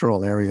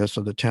agricultural area,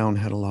 so the town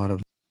had a lot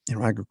of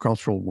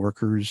agricultural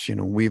workers,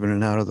 weaving in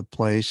and out of the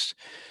place.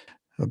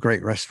 A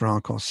great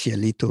restaurant called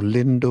Cielito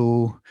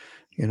Lindo,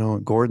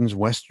 Gordon's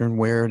Western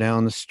Wear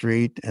down the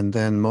street, and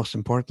then most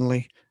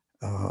importantly,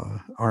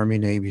 Army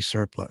Navy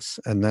surplus,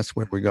 and that's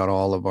where we got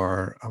all of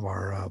our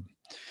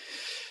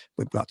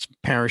we've got some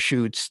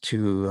parachutes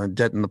to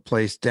deaden the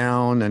place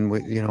down, and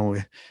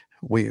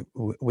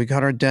we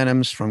got our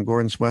denims from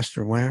Gordon's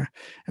Western Wear,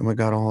 and we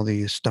got all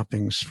the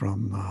stuffings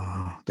from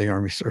the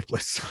Army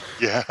surplus.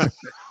 Yeah,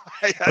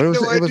 I had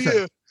no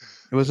idea.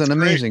 It was an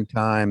amazing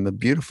time. The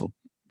beautiful,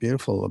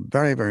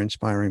 very, very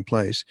inspiring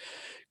place,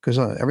 because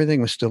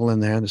everything was still in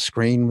there. The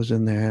screen was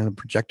in there. The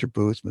projector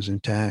booth was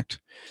intact.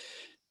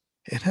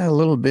 It had a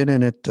little bit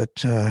in it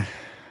that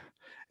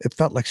it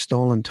felt like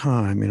stolen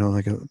time,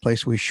 like a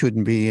place we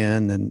shouldn't be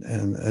in,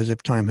 and as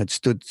if time had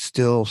stood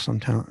still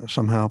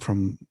somehow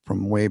from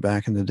way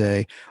back in the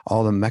day.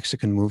 All the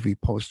Mexican movie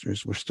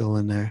posters were still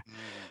in there.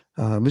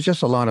 It was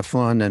just a lot of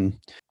fun, and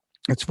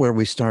it's where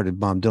we started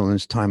Bob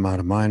Dylan's Time Out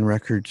of Mind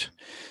records.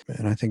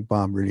 And I think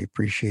Bob really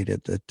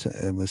appreciated that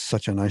it was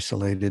such an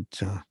isolated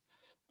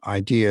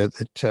idea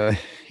that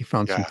he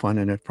found some fun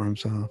in it for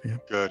himself. Yeah.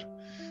 Good.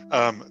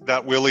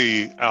 That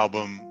Willie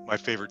album, my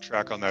favorite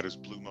track on that is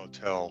Blue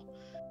Motel.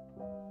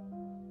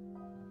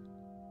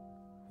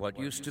 What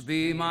used to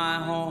be my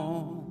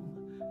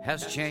home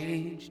has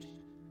changed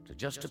to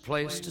just a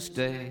place to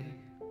stay.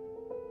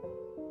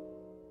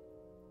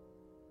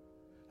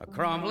 A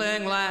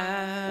crumbling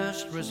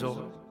last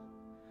resort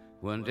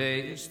when day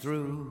is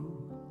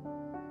through.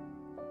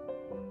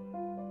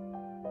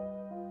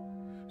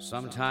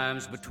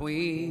 Sometimes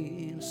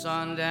between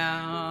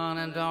sundown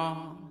and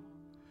dawn,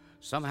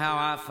 somehow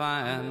I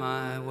find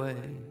my way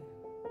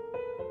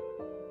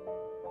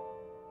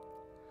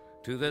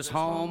to this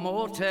home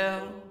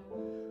motel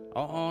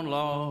on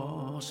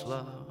Lost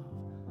Love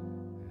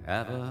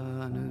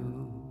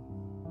Avenue.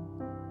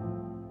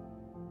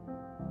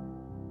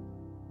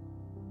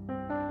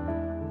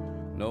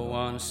 No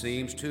one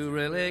seems to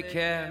really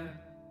care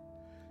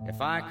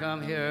if I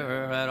come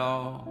here at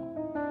all.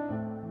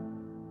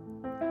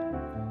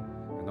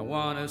 And the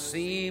one who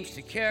seems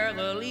to care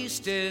the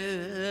least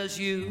is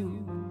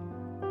you.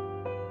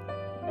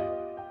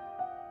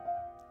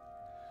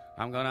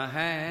 I'm gonna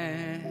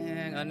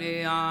hang a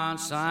neon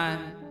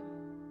sign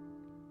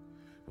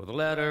with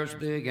letters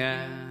big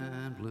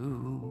and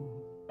blue.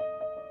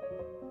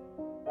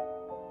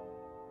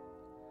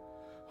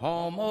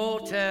 Home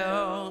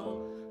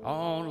motel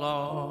on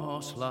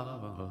Lost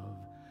Love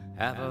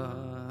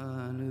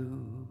Avenue.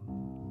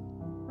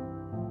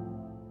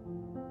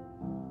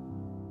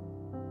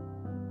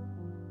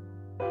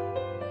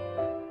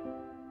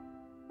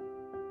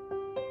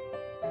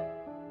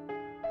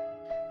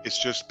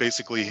 It's just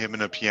basically him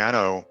and a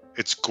piano.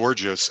 It's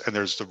gorgeous, and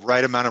there's the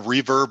right amount of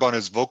reverb on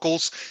his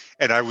vocals.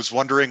 And I was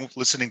wondering,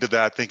 listening to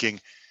that,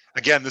 thinking,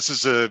 again, this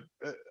is a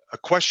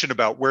question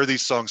about where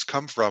these songs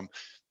come from.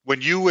 When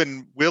you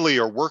and Willie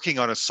are working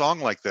on a song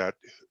like that,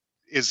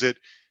 does it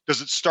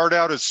start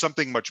out as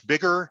something much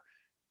bigger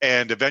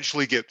and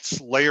eventually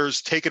gets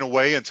layers taken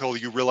away until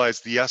you realize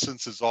the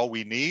essence is all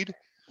we need?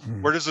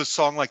 Where does a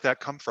song like that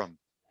come from?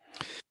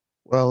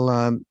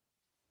 Well,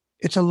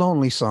 it's a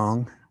lonely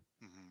song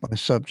by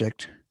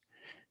subject,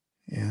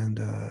 and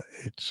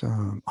it's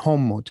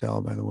Home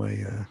Motel, by the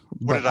way.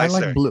 What did I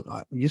say? Like Blue.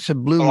 You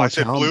said Blue Motel, I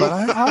said Blue? But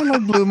I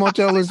like Blue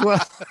Motel as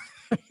well.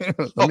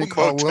 Let me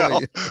call Motel.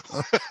 Willie.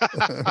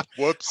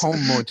 Whoops.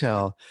 Home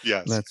Motel.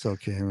 Yes. That's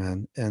okay,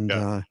 man.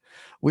 And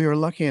we were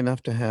lucky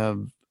enough to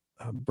have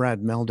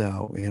Brad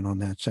Meldau in on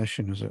that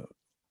session, as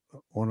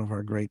one of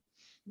our great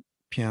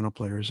piano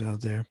players out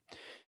there.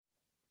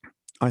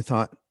 I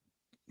thought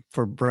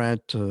for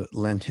Brad to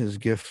lend his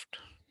gift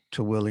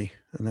to Willie,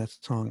 and that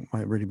song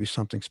might really be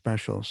something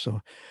special.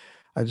 So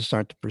I just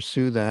started to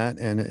pursue that,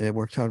 and it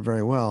worked out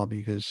very well,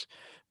 because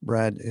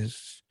Brad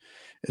is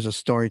a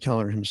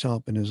storyteller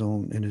himself in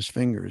his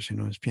fingers,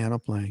 his piano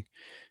playing.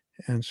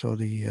 And so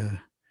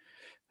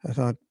I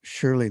thought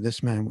surely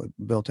this man would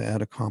be able to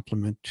add a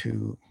compliment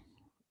to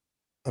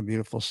a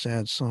beautiful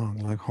sad song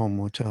like Home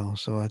Motel.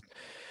 So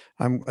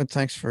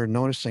Thanks for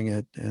noticing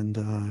it,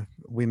 and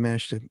we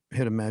managed to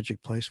hit a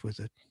magic place with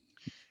it.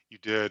 You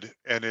did,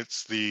 and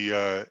it's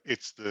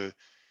the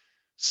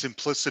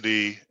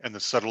simplicity and the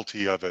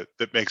subtlety of it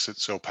that makes it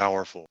so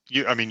powerful.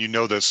 I mean, you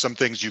know this. Some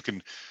things you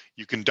can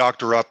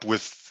doctor up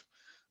with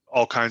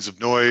all kinds of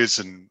noise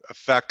and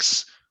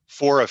effects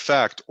for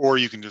effect, or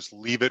you can just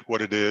leave it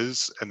what it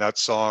is. And that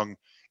song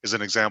is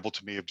an example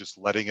to me of just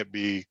letting it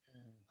be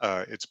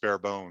its bare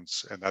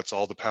bones, and that's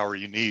all the power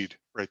you need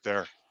right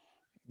there.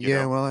 You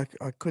Yeah, know, well,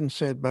 I couldn't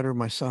say it better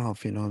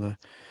myself.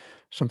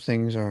 Some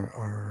things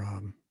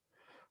are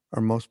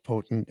most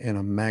potent in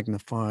a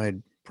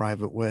magnified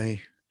private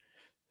way,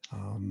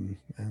 and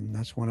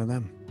that's one of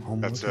them. Home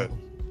that's it. Motel.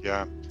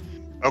 Yeah.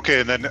 Okay,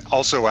 and then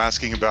also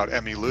asking about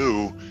Emmy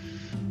Lou.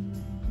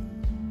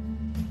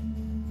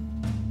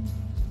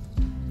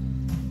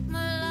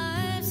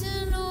 My life's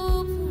an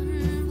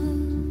open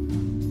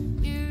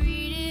book. You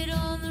read it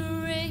on the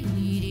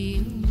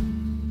radio.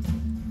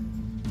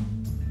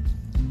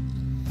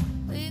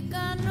 We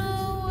got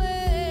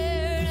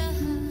nowhere to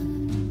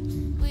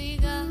hide. We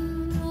got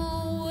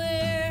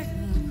nowhere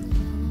to go.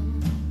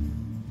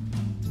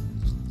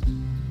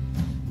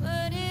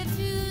 But if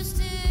you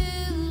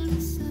still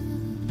decide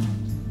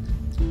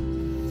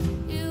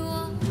you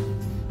want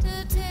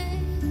to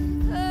take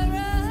a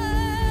ride,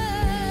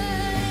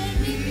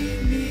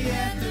 meet me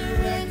at the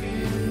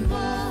wrecking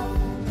ball.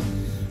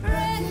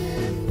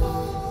 Wrecking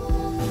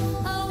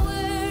ball. I'll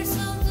wear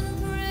something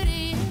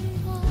pretty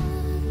and white,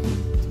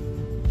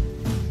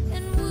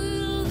 and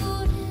we'll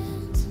go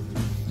dance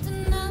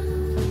tonight.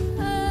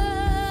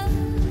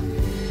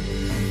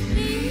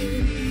 Meet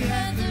me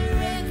at the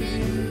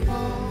wrecking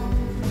ball.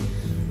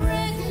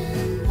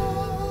 Wrecking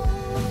ball.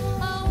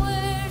 I'll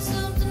wear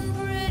something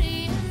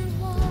pretty and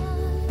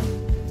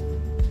white,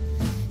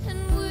 and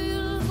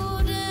we'll go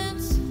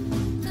dance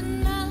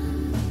tonight.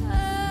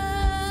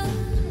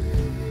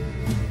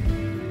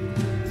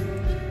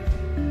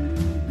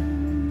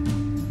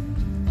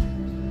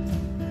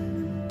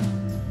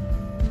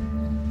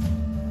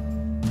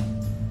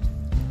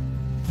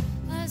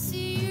 I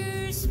see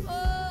your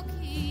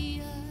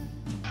smoky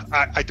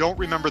I don't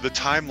remember the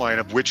timeline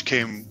of which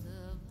came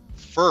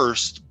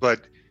first,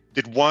 but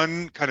did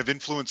one kind of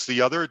influence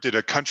the other? Did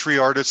a country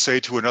artist say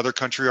to another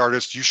country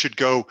artist, you should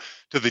go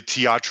to the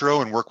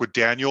teatro and work with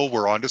Daniel?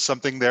 We're onto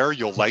something there.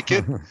 You'll like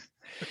it.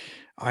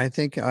 I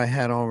think I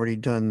had already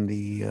done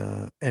the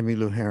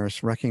Emmylou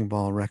Harris Wrecking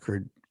Ball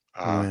record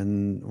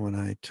when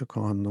I took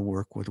on the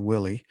work with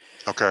Willie.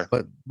 Okay.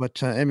 But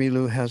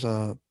Emmylou has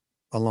a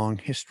long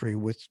history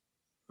with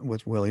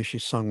Willie. She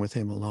sung with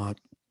him a lot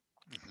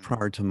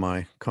prior to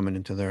my coming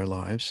into their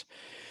lives,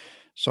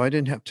 so I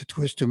didn't have to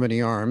twist too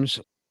many arms.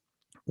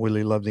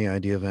 Willie loved the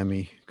idea of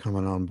Emmy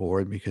coming on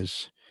board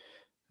because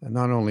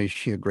not only is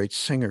she a great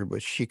singer,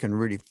 but she can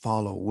really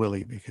follow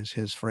Willie because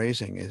his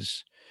phrasing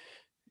is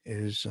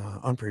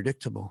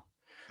unpredictable.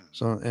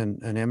 So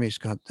and Emmy's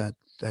got that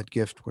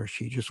gift where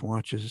she just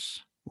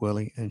watches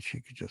Willie and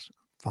she could just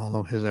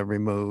follow his every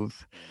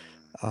move.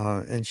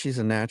 And she's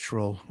a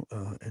natural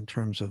in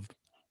terms of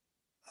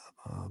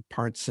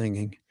part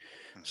singing.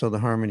 So the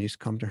harmonies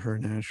come to her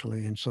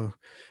naturally. And so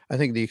I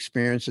think the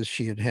experiences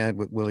she had had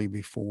with Willie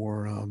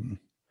before,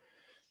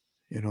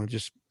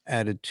 just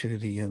added to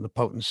the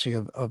potency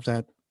of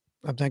that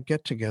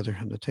get together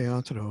in the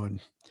teatro.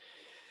 And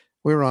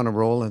we were on a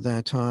roll at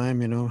that time.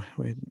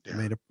 We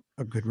made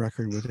a good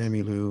record with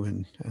Emmylou,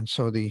 and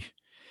so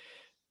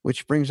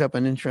which brings up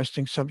an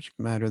interesting subject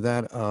matter,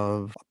 that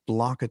of a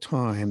block of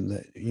time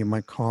that you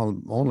might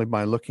call, only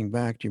by looking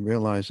back do you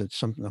realize that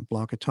a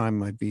block of time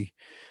might be,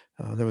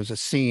 there was a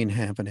scene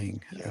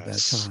happening at that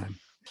time.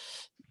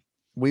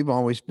 We've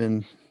always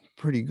been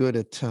pretty good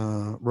at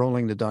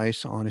rolling the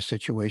dice on a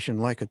situation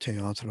like a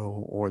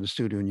teatro or the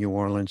studio in New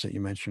Orleans that you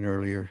mentioned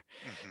earlier.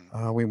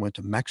 We went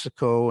to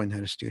Mexico and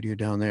had a studio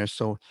down there.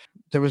 So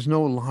there was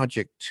no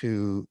logic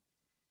to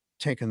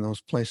taking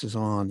those places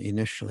on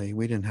initially.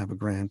 We didn't have a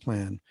grand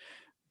plan,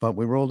 but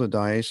we rolled the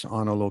dice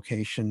on a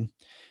location,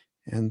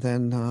 and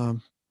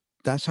then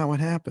that's how it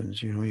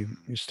happens. You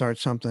start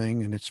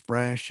something and it's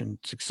fresh and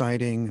it's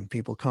exciting and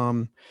people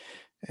come,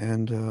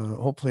 and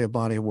hopefully a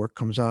body of work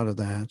comes out of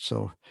that.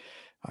 So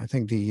I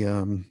think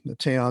the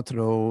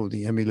teatro,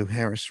 the Emmylou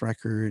Harris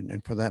record,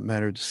 and for that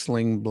matter, the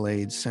Sling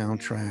Blade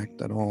soundtrack,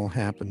 that all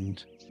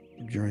happened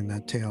during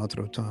that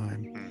teatro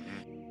time.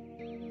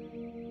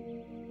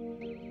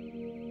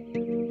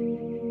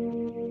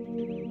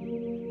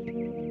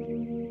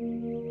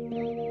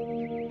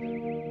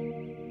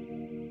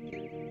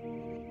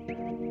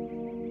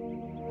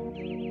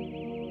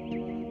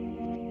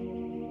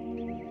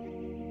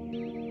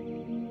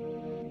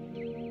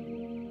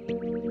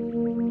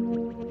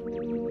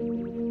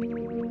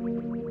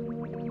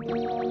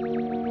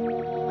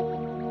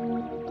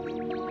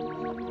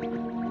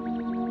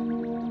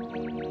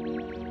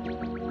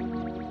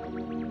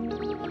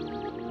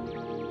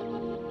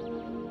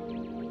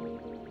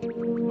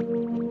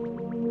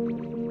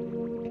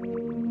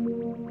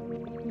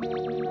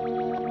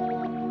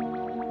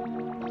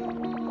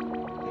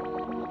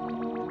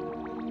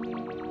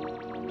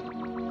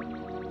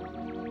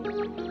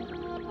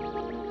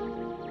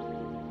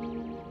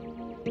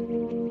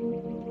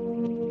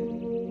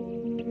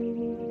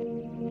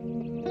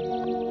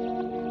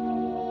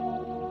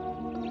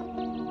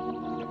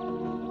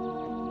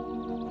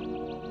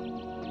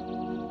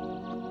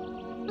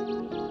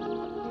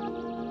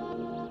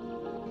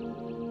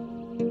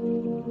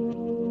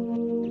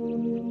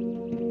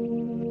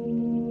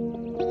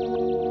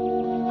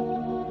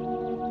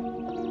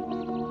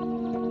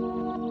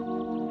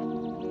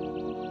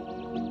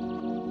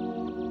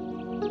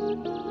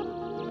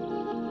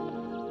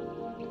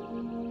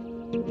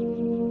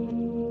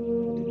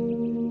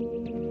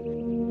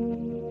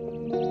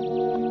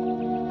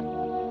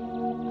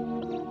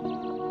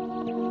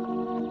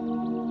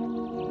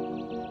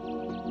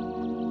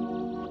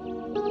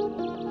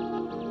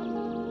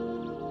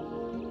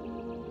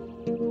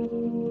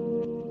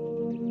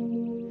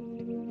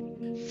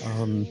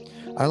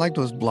 I like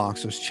those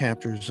blocks, those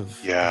chapters of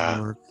Yeah.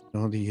 work.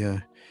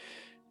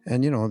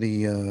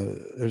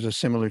 There's a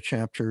similar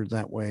chapter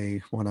that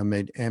way when I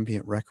made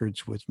ambient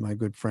records with my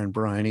good friend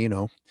Brian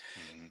Eno.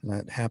 Hmm.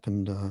 That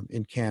happened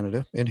in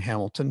Canada, in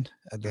Hamilton,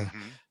 at Hmm.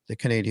 the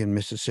Canadian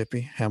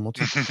Mississippi,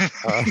 Hamilton.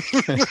 Uh,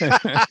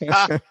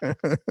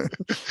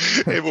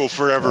 It will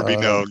forever be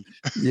uh, known.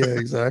 yeah,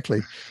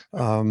 exactly.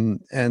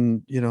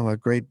 And a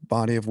great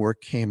body of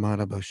work came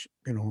out of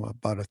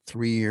about a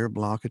 3-year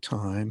block of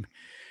time.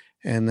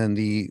 And then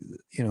the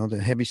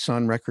Heavy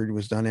Sun record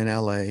was done in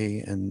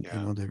LA, and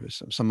Yeah. there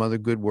was some other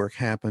good work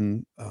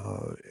happened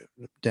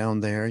down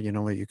there.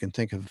 You can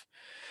think of,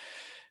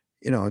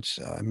 it's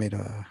I made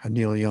a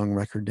Neil Young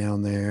record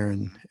down there,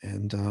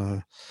 and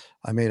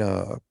I made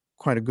a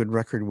quite a good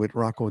record with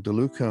Rocco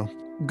DeLuca.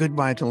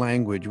 Goodbye to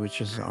Language,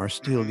 which is our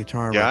steel Mhm.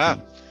 guitar Yeah,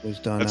 record, was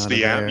done that's out of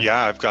the there.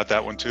 yeah, I've got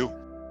that one too.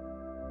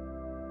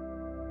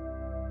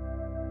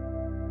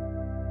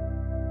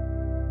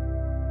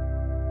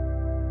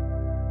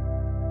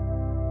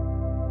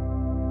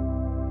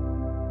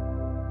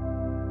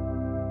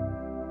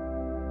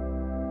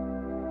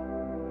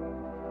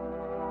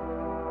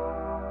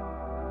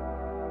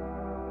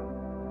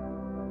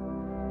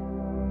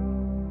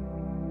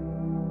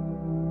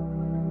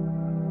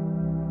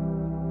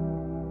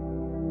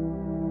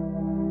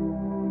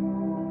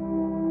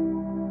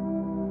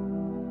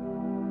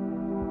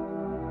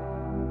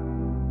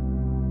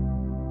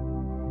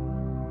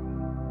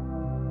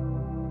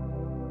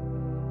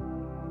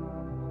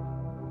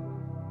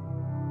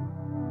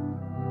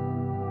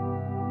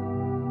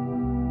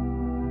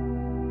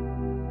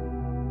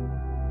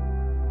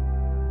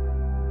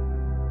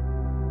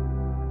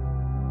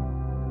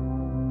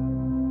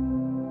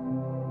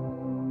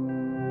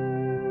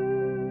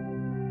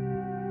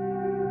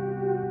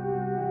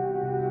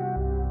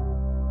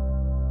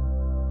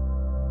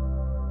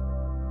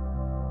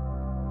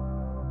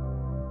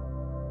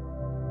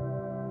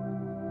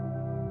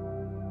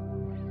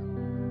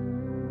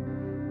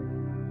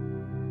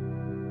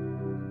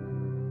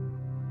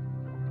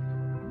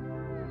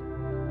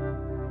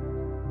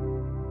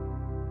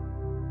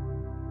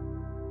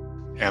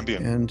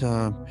 Ambient.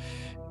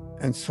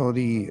 And so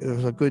there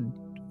was a good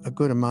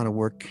amount of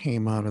work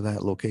came out of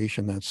that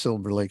location, that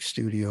Silver Lake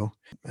studio,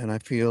 and I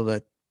feel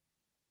that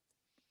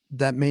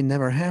may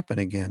never happen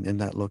again in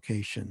that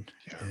location.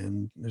 Yeah.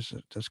 And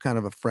there's kind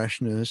of a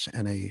freshness,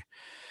 and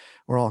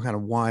we're all kind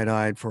of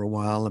wide-eyed for a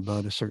while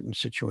about a certain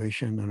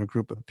situation and a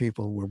group of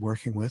people we're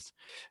working with.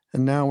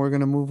 And now we're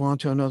going to move on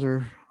to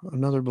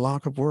another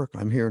block of work.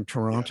 I'm here in Yeah.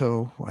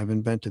 Toronto. I've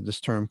invented this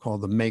term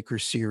called the Maker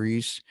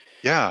Series.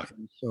 Yeah.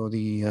 So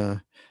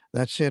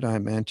that's it.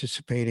 I'm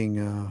anticipating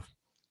a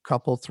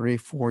couple, 3,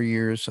 4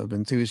 years of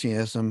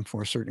enthusiasm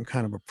for a certain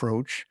kind of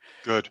approach.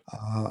 Good.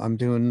 I'm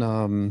doing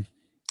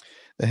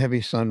the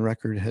Heavy Sun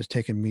record has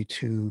taken me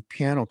to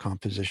piano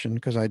composition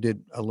because I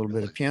did a little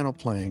bit of piano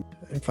playing.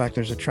 In fact,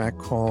 there's a track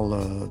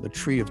called "The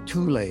Tree of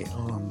Thule"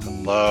 on I the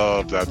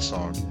love that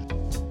song.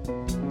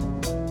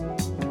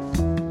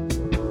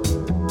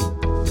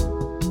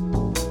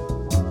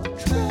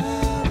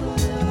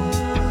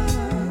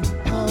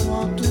 I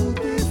want to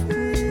be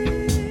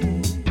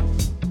free.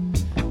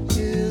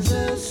 Is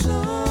there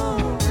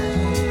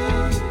something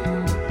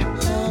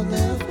out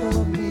there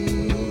for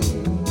me?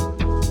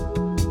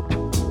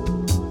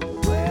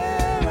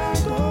 Where I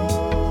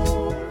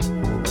go,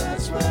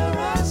 that's where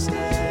I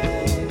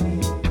stay.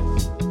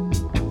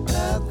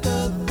 At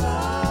the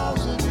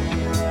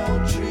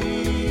 1,000-year-old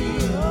tree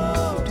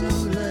of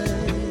Thule.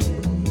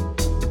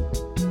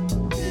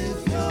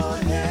 If your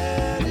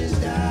head is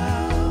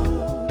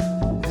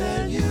down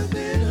and you've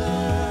been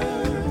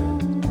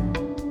hurt,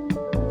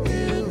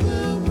 it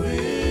will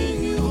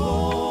bring you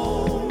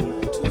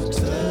home to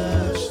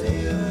touch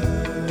the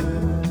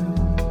earth.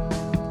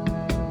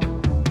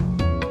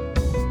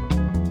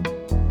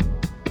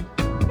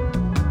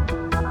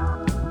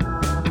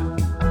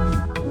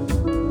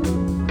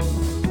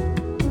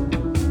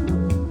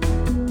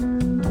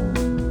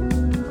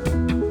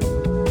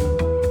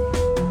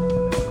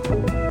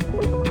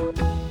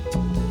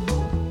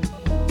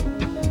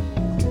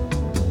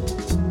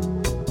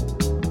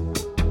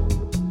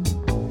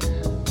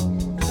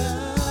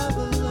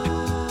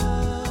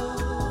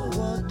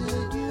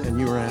 and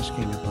you were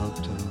asking about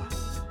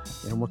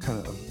what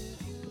kind of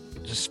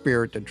the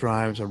spirit that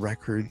drives a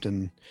record,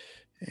 and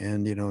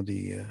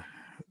the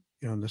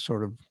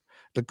sort of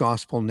the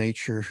gospel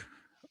nature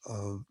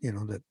of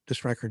that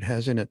this record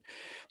has in it.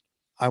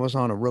 I was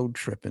on a road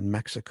trip in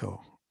Mexico,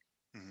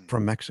 Mhm.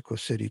 from Mexico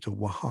City to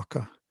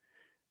Oaxaca,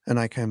 and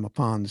I came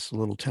upon this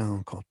little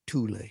town called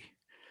Tule.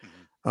 Mhm.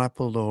 I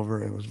pulled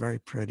over. It was very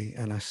pretty,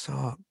 and I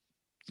saw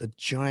a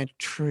giant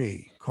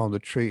tree called the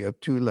Tree of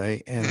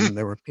Thule, and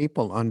there were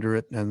people under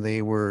it, and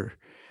they were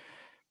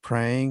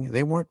praying.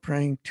 They weren't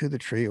praying to the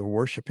tree or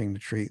worshiping the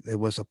tree. It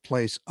was a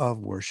place of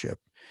worship,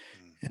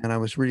 Mhm. and I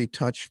was really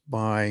touched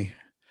by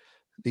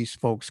these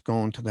folks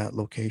going to that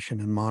location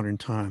in modern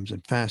times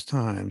and fast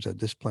times, that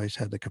this place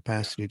had the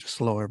capacity to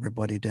slow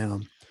everybody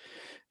down.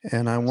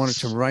 And I wanted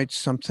to Yes. write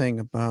something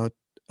about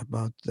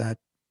about that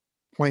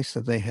place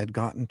that they had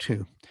gotten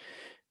to,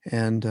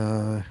 and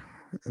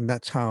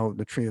that's how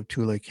the Trio of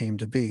Tule came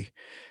to be.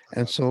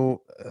 And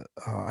so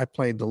I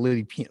played the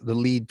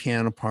lead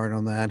piano part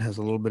on that. Has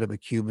a little bit of a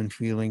Cuban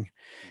feeling,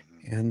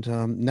 Mhm.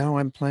 and now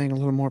I'm playing a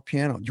little more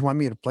piano. Do you want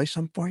me to play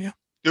some for you?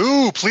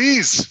 Ooh,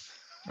 please,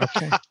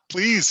 Okay,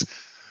 please.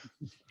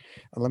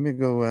 let me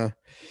go.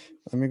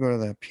 Let me go to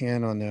that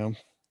piano now,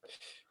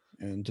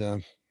 and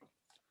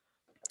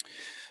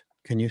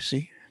can you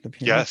see the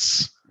piano?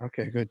 Yes.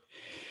 Okay, good.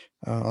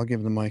 I'll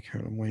give the mic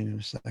here. I'm waiting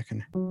a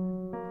second.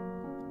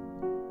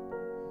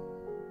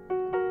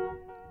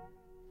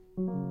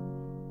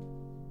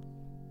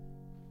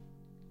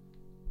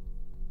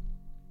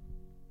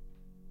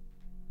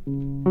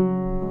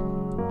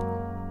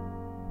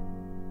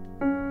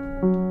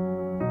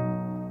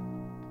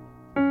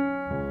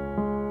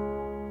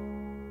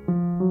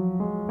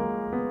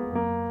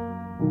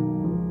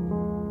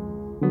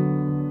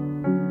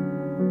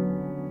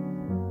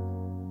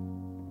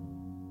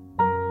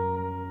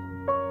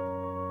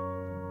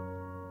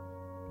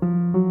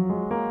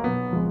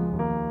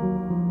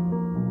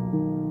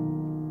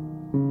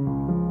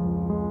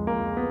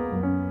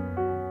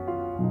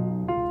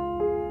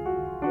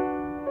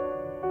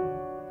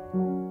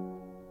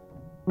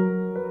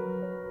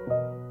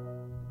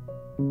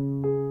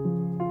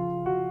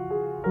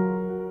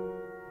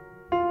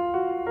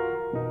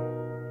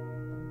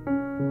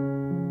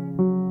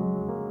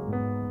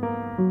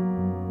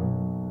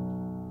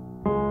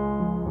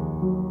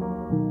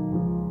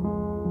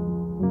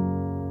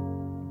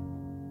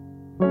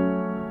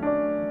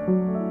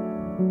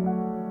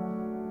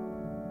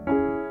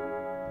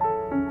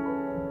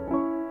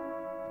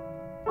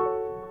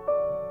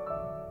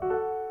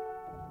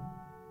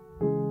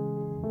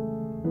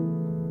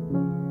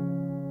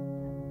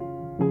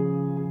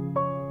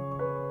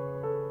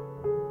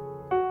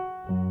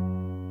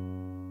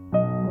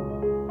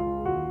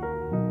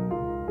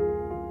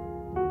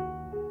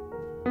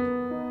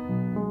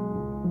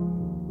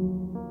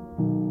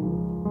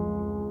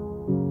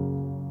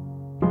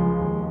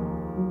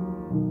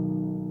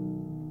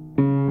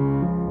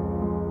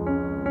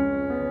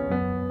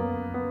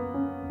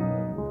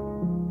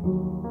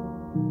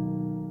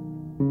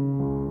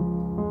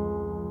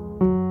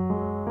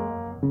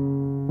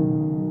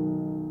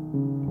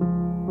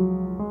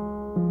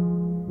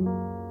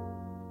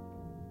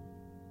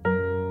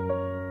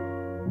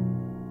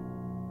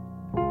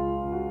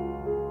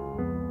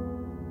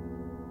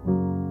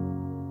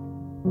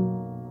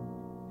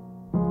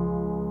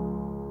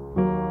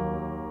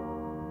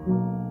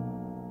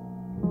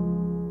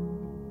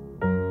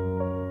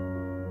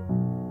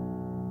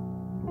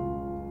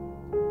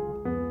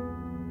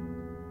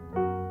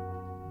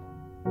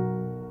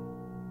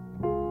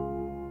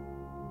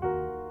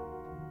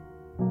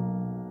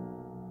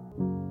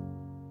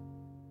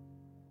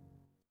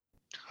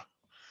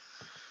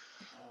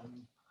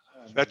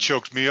 That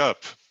choked me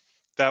up.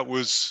 That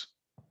was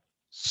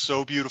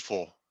so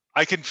beautiful.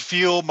 I can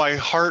feel my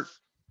heart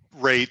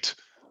rate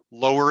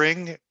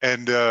lowering,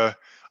 and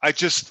I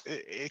just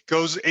it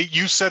goes.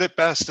 You said it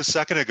best a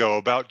second ago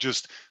about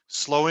just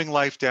slowing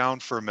life down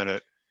for a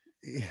minute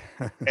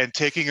Yeah. and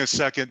taking a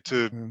second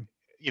to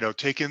Mm,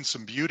 take in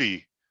some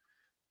beauty.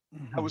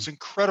 That mhm. was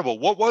incredible.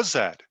 What was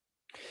that?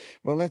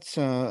 Well, that's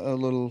a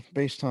little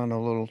based on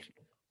a little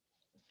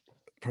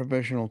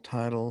provisional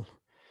title,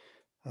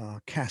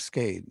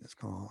 Cascade. It's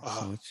called.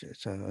 Uh, So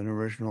it's an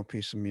original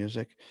piece of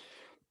music.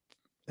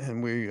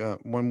 And we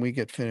when we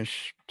get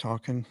finished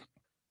talking,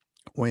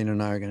 Wayne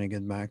and I are going to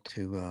get back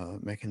to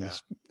making yeah.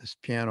 this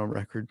piano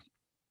record.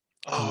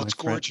 And Oh, it's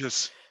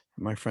gorgeous.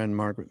 my friend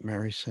Margaret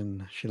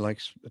Marison, she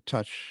likes the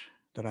touch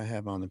that I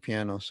have on the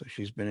piano, so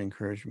she's been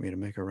encouraging me to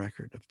make a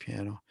record of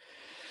piano.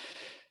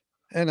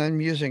 And I'm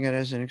using it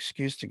as an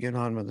excuse to get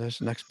on with this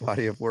next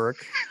body of work,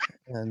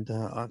 and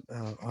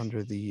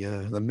under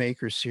the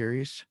Maker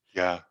series.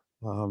 Yeah.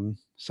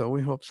 So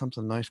we hope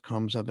something nice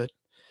comes of it.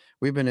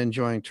 We've been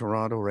enjoying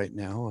Toronto right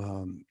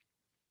now.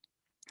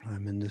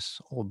 I'm in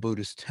this old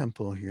Buddhist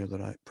temple here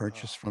that I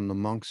purchased Oh, from the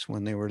monks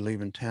when they were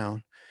leaving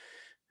town,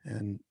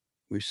 and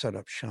we set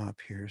up shop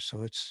here.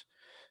 So it's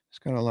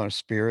got a lot of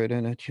spirit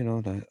in it.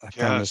 I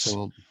found yes.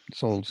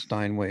 this old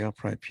Steinway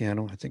upright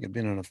piano. I think it'd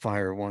been in a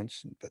fire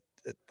once,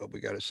 but we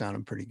got it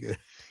sounding pretty good.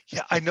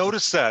 Yeah, I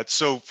noticed that.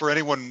 So for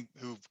anyone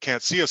who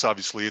can't see us,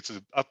 obviously, it's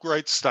an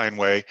upright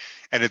Steinway,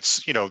 and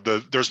it's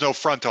there's no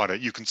front on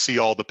it. You can see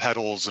all the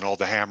pedals and all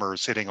the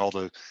hammers hitting all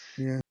the.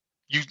 Yeah.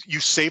 You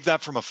saved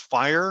that from a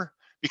fire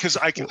because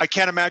Well, I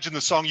can't imagine the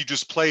song you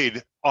just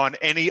played on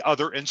any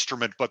other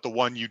instrument but the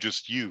one you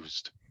just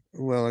used.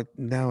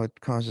 now it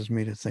causes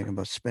me to think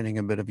about spinning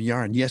a bit of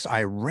yarn. Yes,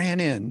 I ran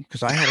in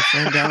because I had a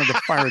friend down at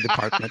the fire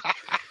department,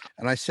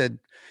 and I said,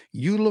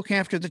 "You look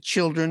after the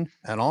children,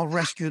 and I'll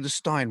rescue the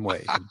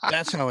Steinway." And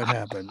that's how it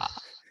happened.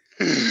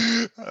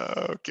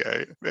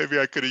 Okay, maybe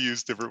I could have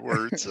used different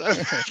words.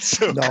 That's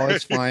No, okay.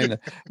 it's fine.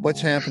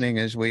 What's happening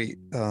is we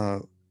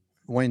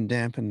Wayne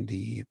dampened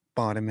the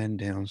bottom end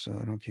down. So I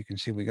don't know if you can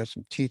see, we got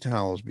some tea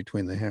towels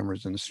between the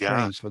hammers and the Yeah.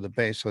 strings for the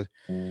bass. So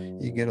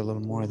you get a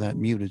little more of that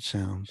muted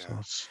sound. So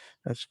Yes.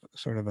 that's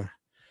sort of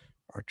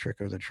our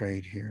trick of the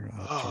trade here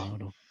out of Oh,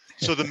 Toronto.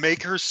 so the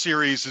Maker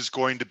series is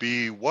going to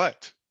be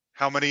what?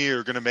 How many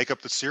are going to make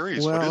up the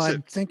series? What Well, is it?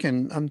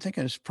 I'm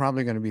thinking it's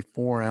probably going to be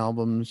 4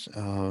 albums.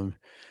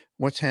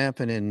 What's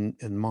happened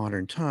in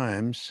modern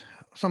times,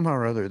 somehow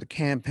or other, the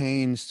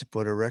campaigns to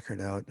put a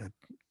record out,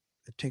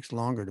 it takes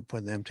longer to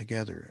put them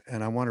together.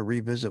 And I want to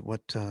revisit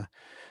what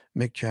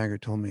Mick Jagger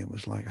told me it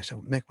was like. I said,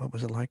 Mick, what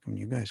was it like when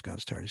you guys got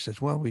started? He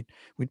says, well, we'd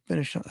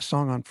finish a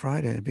song on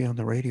Friday and it'd be on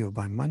the radio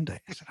by Monday.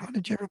 I said, how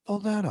did you ever pull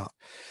that off?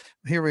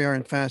 Here we are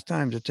in fast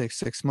times. It takes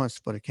 6 months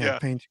to put a Yeah.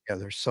 campaign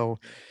together. So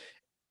Yeah.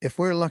 if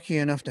we're lucky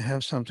enough to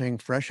have something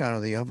fresh out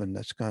of the oven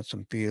that's got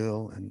some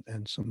feel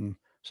and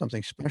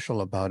something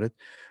special about it,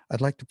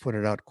 I'd like to put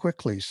it out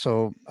quickly.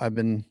 So I've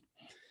been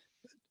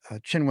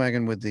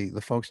chinwagging with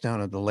the folks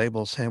down at the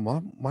label saying,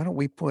 well, why don't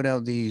we put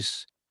out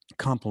these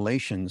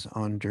compilations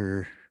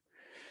under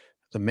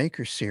the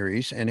Maker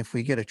series? And if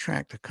we get a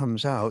track that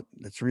comes out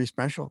that's really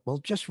special, we'll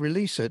just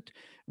release it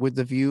with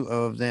the view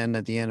of then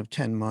at the end of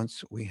 10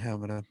 months, we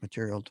have enough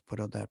material to put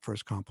out that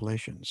first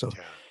compilation. So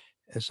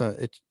Yeah.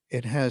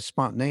 it has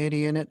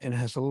spontaneity in it and it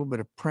has a little bit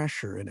of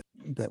pressure in it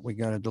that we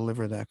got to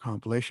deliver that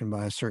compilation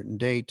by a certain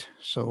date.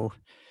 So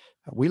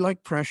we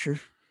like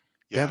pressure.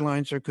 Yeah.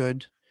 Deadlines are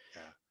good.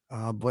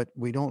 Yeah. But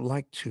we don't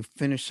like to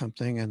finish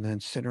something and then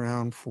sit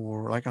around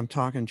for, like I'm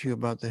talking to you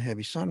about the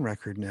Heavy Sun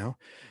record now,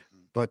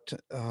 Mhm. but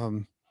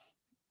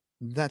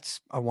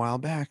that's a while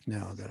back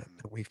now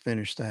that we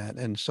finished that.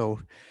 And so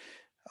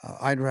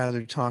I'd rather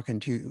be talking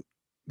to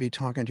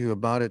you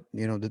about it,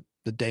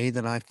 the day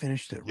that I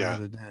finished it Yeah.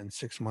 rather than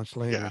 6 months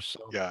Yeah. later.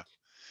 So Yeah.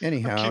 I'm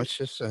anyhow, cu- it's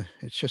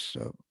just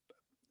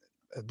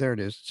there it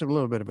is. It's a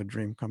little bit of a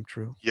dream come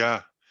true.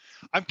 yeah.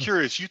 I'm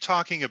curious, you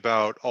talking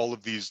about all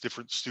of these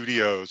different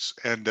studios,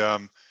 and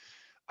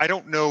I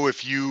don't know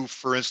if you,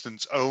 for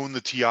instance, own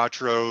the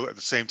Teatro at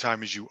the same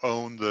time as you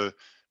own the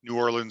New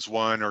Orleans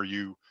one, or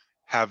you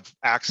have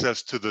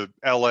access to the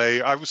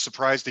LA. I was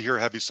surprised to hear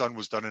Heavy Sun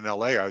was done in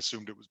LA. I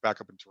assumed it was back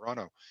up in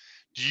Toronto.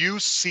 Do you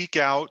seek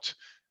out,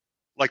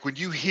 like when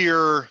you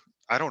hear,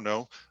 I don't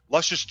know,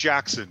 Luscious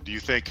Jackson, do you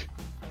think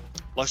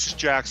Luscious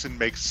Jackson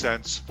makes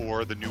sense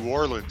for the New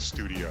Orleans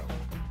studio?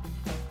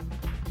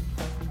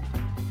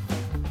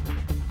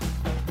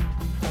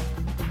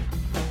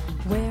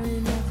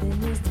 Wearing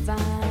nothing is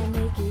divine,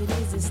 naked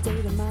is a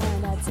state of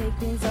mind. I take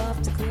things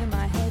off to clear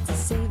my head, to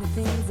say the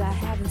things I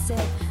haven't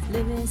said.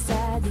 Live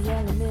inside the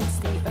elements,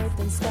 the earth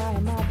and sky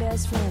are my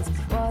best friends.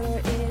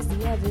 Water is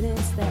the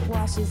evidence that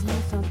washes me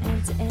from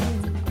end to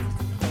end.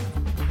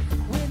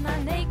 With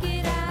my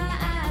naked eye,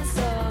 I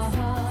saw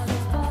the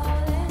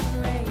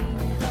falling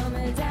rain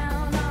coming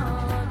down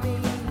on me.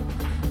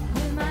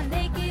 With my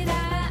naked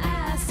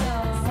eye, I saw,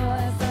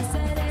 if I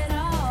said it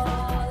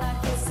all, I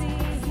could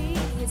see.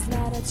 It's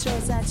not a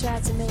choice I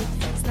tried to make,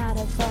 it's not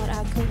a thought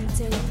I couldn't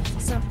take.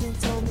 Something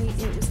told me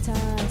it was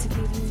time to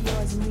give you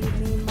yours and leave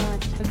me mine.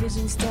 A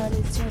vision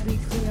started to be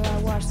clear, I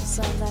watched the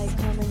sunlight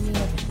coming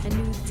near. A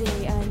new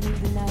day, I knew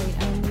the night,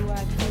 I knew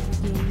I could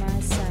regain my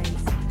sight.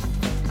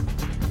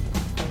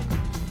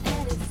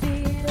 And it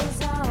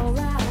feels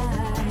alright.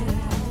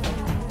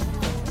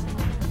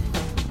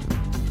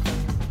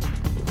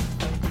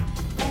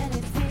 And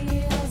it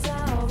feels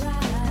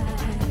alright.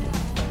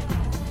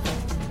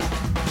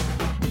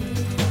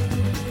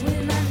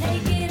 With my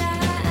naked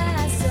eye,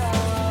 I saw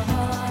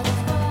the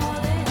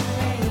falling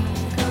rain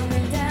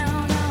coming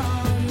down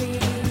on me.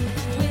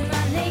 With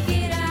my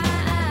naked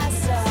eye, I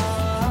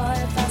saw,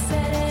 if I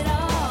said it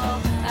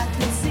all, I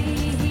could see.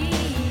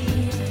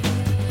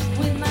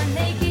 With my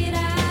naked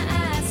eye,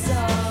 I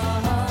saw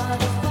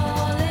the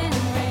falling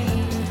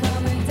rain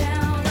coming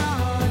down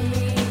on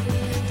me.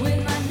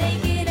 With my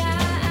naked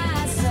eye,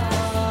 I saw,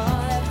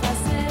 if I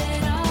said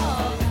it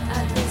all,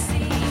 I could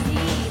see.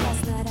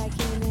 Last night I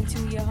came into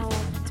your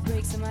home to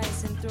break some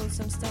ice and throw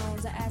some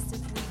stones. I asked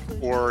if we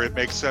could. Or it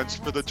makes sense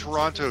for the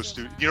Toronto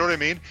studio. You know what I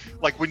mean?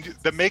 Like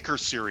the Maker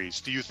series,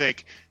 do you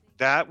think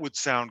that would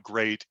sound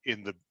great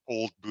in the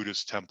old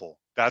Buddhist temple?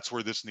 That's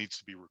where this needs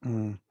to be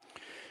recorded. Mm.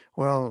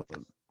 Well,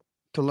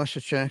 to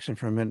Luscious Jackson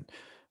for a minute,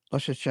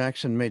 Luscious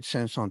Jackson made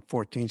sense on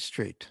 14th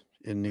Street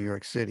in New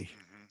York City.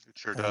 It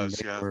sure And does.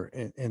 they Yeah. were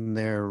in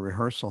their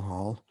rehearsal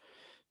hall.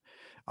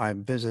 I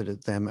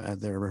visited them at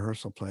their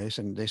rehearsal place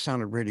and they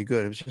sounded really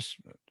good. It was just,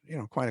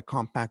 quite a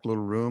compact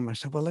little room. I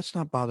said, well, let's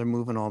not bother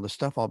moving all the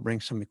stuff. I'll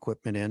bring some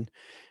equipment in.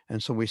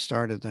 And so we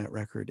started that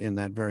record in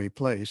that very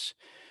place.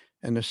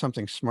 And there's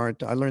something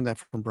smart. I learned that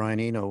from Brian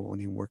Eno when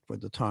he worked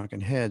with the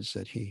Talking Heads,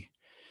 that he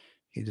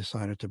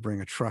decided to bring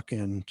a truck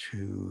in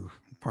to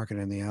park it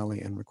in the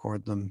alley and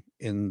record them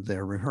in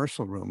their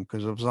rehearsal room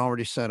because it was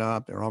already set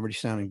up. They're already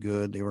sounding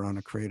good. They were on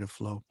a creative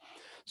flow.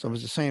 So it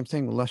was the same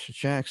thing with Luscious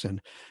Jackson.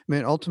 I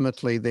mean,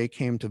 ultimately, they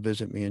came to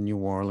visit me in New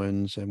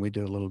Orleans, and we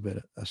did a little bit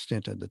a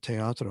stint at the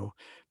Teatro,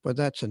 but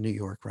that's a New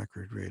York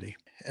record, really.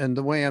 And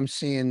the way I'm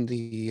seeing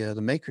the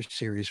Maker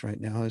series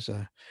right now is,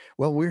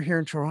 well, we're here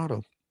in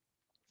Toronto.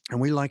 and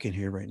we like it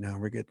here right now.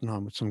 We're getting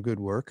on with some good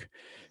work.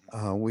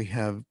 We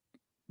have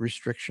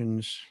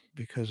restrictions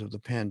because of the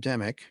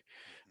pandemic,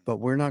 but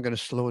we're not going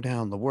to slow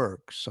down the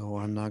work. So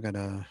I'm not going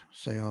to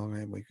say, oh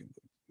man,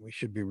 we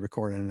should be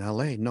recording in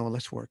LA. No,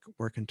 let's work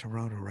in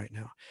Toronto right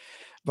now.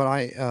 But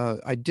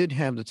I did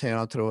have the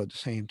teatro at the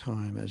same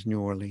time as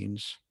New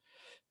Orleans.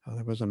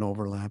 There was an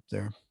overlap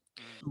there.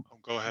 Oh,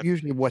 go ahead.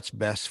 Usually what's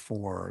best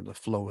for the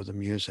flow of the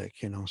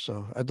music, you know.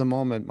 So at the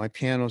moment, my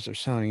pianos are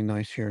sounding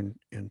nice here in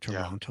Yeah,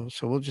 Toronto.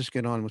 So we'll just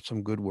get on with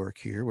some good work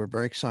here. We're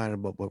very excited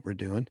about what we're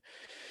doing.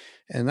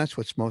 And that's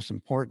what's most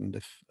important.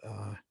 If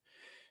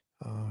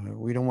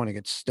we don't want to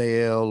get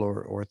stale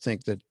or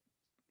think that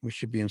we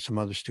should be in some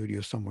other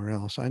studio somewhere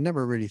else. I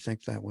never really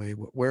think that way.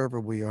 Wherever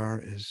we are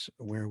is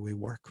where we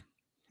work.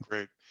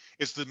 great.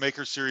 Is the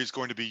Maker series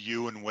going to be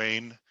you and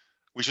Wayne?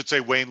 We should say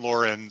Wayne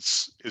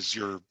Lawrence is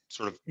your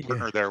sort of Yeah.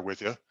 partner there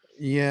with you.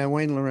 Yeah,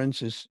 Wayne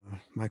Lorenz is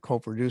my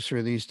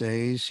co-producer these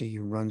days. He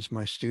runs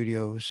my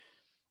studios.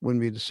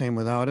 Wouldn't be the same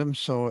without him.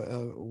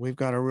 So we've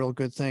got a real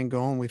good thing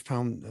going. We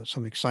found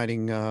some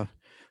exciting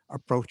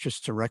approaches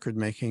to record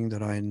making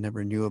that I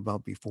never knew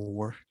about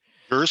before.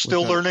 You're We've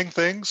still got, learning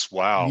things?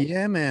 Wow.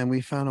 yeah, man, we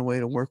found a way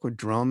to work with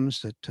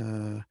drums that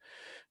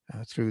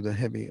through the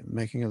heavy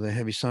making of the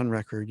Heavy Sun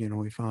record, you know,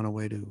 we found a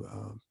way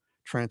to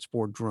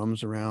transport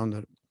drums around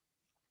that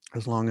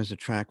as long as the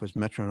track was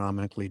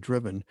metronomically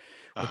driven,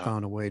 we Uh-huh.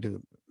 found a way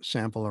to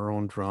sample our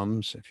own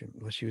drums, if you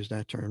let's use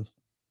that term,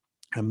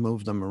 and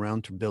move them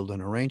around to build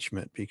an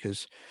arrangement.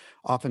 Because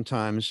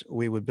oftentimes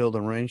we would build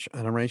an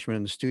arrangement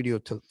in the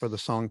studio for the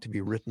song to be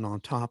written on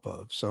top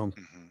of. So,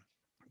 hmm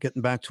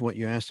getting back to what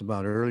you asked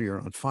about earlier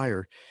on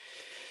Fire,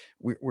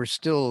 we're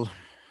still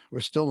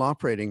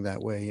operating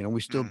that way. You know,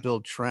 we still hmm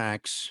build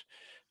tracks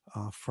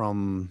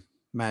from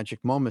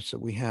magic moments that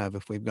we have.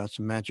 If we've got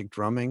some magic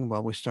drumming,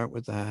 well, we start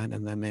with that,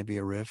 and then maybe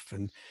a riff,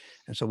 and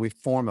so we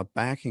form a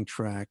backing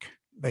track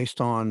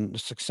based on the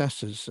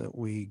successes that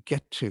we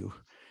get to.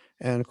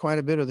 And quite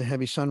a bit of the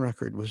Heavy Sun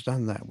record was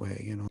done that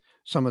way. You know,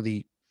 some of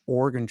the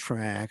organ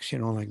tracks, you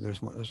know, like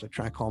there's a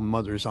track called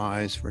Mother's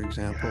Eyes, for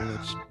example,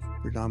 that's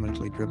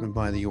predominantly driven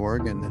by the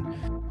organ. And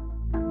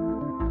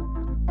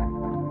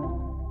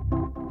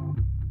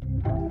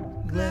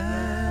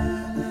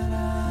Glad that I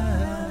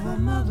have a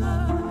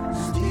mother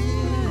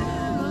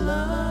still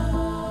alive.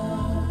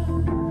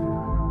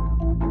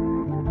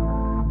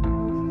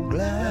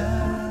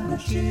 Glad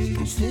that she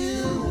can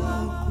still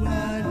walk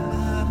right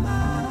by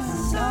my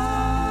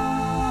side.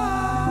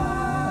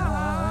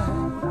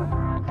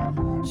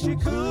 She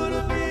could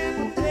have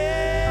been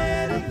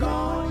dead and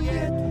gone,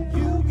 yet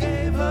you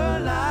gave her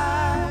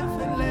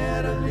life and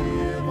let her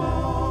live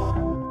on.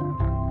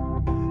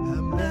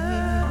 I'm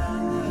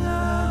glad that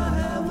I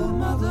have a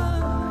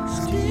mother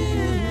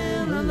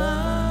still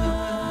alive.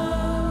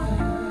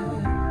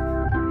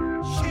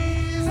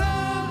 She's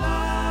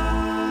alive.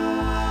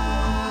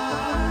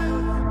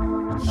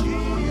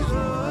 She's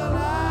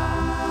alive.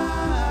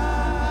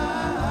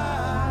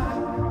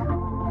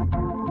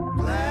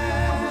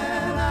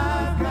 Glad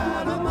I've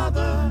got a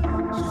mother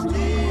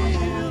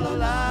still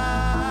alive.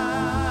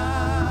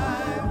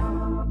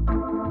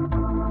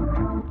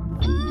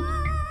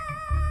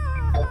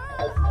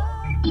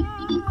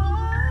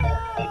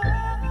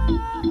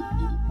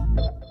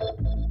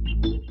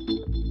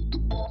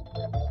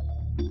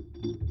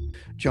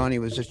 Johnny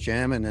was just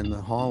jamming in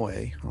the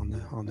hallway on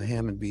the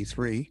Hammond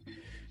B3.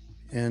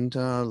 And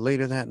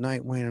later that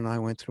night, Wayne and I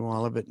went through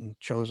all of it and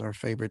chose our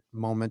favorite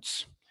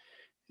moments,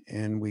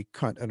 and we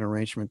cut an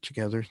arrangement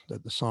together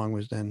that the song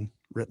was then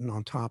written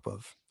on top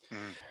of.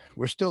 Mm.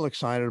 We're still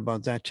excited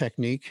about that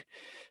technique.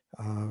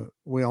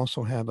 We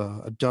also have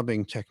a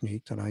dubbing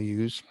technique that I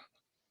use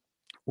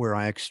where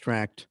I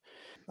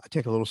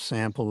take a little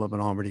sample of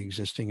an already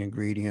existing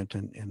ingredient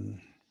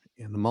in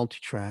the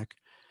multi-track,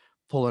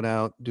 pull it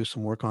out, do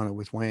some work on it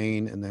with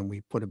Wayne, and then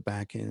we put it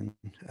back in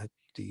at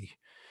the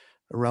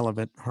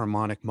relevant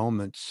harmonic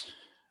moments.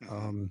 hmm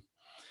Um,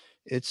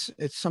 it's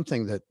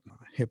something that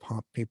hip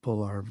hop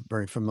people are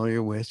very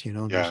familiar with. You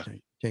know, Yeah. just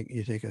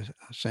take a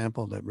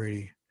sample that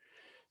really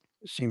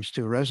seems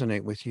to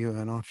resonate with you,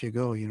 and off you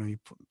go. You know, you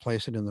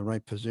place it in the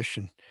right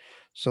position.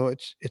 So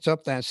it's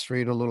up that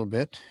street a little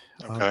bit,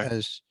 Okay.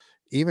 as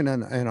even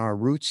in our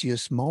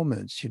rootsiest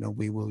moments, you know,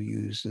 we will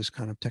use this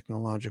kind of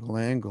technological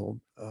angle,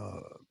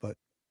 but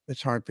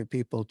it's hard for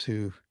people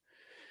to.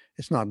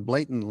 It's not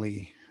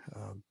blatantly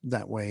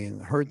that way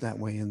and heard that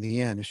hmm way in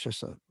the end. It's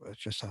just a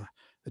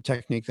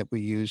technique that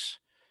we use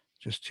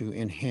just to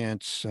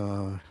enhance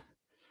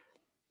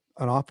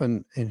and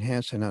often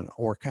enhance in an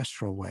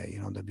orchestral way. You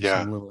know, there'd be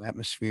Yeah. some little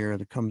atmosphere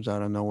that comes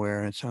out of nowhere,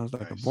 and it sounds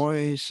like a Nice.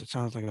 voice. It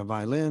sounds like a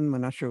violin.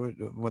 I'm not sure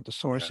what the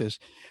source Yeah. is.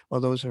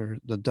 Well, those are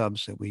the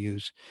dubs that we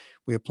use.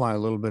 We apply a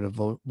little bit of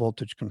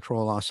voltage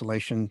control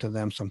oscillation to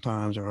them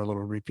sometimes, or a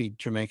little repeat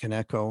Jamaican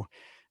echo,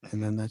 and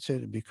hmm then that's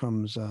it. It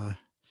becomes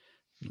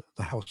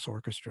the house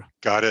orchestra.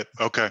 Got it.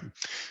 Okay.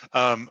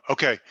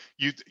 Okay.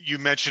 You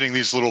mentioning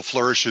these little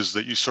flourishes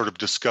that you sort of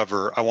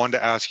discover. I wanted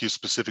to ask you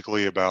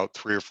specifically about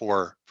 3 or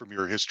 4 from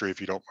your history,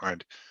 if you don't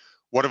mind.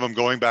 One of them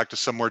going back to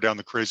Somewhere Down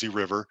the Crazy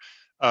River.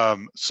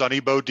 Sonny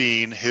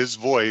Bodine, his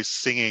voice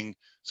singing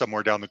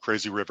Somewhere Down the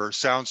Crazy River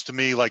sounds to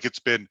me like it's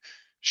been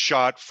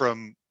shot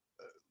from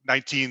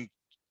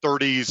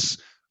 1930s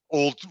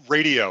old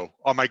radio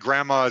on in my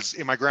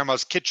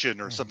grandma's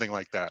kitchen or something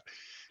like that.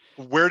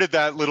 Where did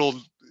that little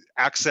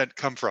accent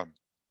come from?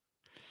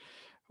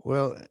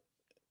 Well,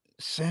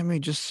 Sammy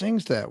just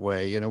sings that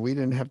way. We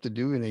didn't have to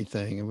do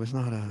anything. It was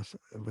not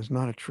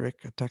a trick,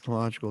 a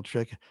technological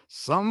trick.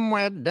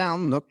 Somewhere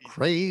down the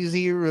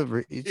crazy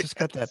river. He just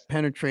got that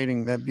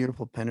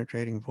beautiful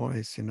penetrating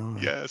voice.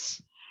 Yes.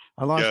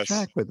 I lost Yes.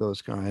 track with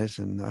those guys,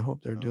 and I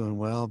hope they're doing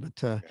well.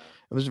 But it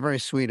was very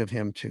sweet of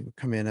him to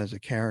come in as a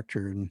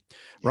character. And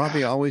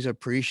Robbie always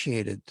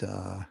appreciated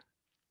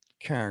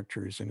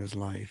characters in his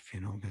life,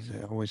 because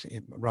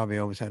Robbie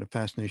always had a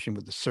fascination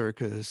with the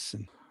circus,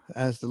 and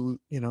as the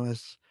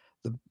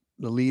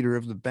leader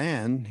of the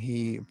band,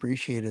 he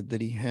appreciated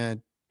that he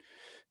had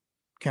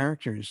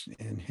characters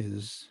in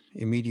his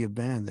immediate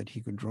band that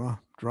he could draw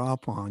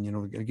upon,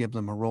 give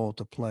them a role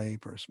to play,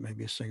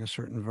 maybe sing a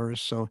certain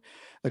verse. So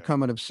the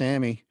coming of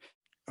Sammy,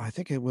 I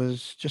think it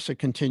was just a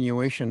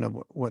continuation of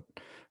what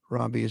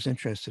Robbie is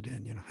interested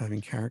in,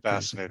 having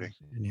characters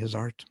in his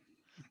art.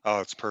 Oh,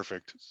 it's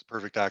perfect. It's a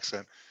perfect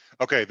accent.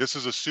 Okay, this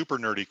is a super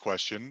nerdy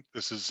question.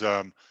 This is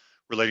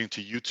relating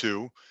to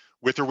U2.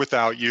 With or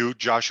Without You,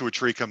 Joshua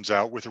Tree comes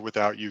out. With or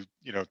Without You,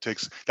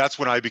 that's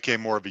when I became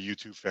more of a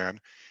U2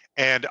 fan.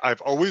 And I've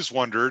always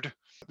wondered,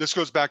 this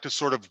goes back to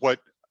sort of what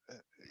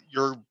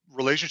your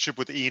relationship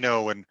with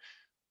Eno and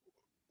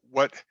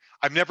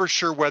I'm never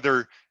sure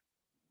whether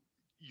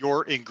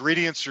your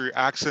ingredients or your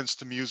accents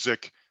to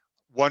music,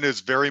 one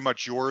is very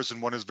much yours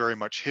and one is very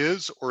much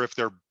his, or if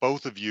they're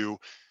both of you.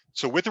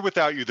 So With or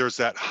Without You, there's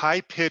that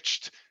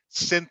high-pitched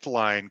synth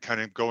line kind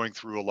of going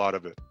through a lot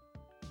of it.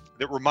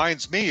 That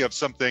reminds me of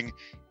something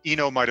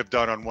Eno might have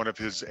done on one of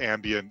his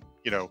ambient,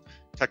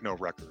 techno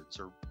records,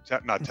 or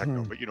not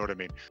techno, but you know what I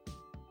mean.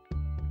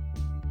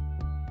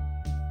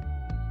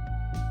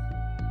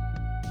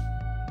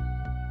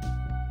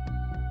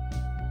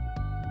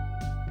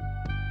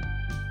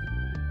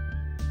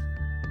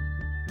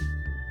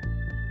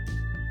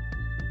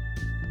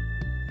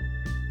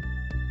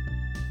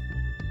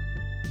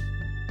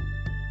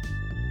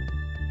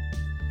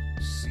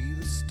 See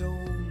the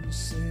stone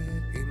set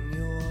in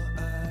your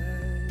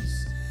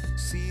eyes,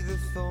 see the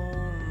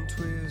thorn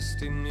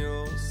twist in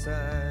your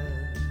side.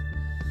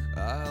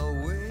 I'll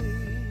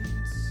wait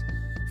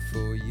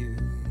for you.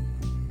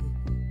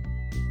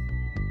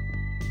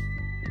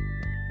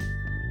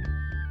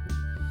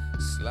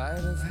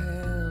 Sleight of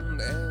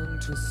hand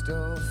and twist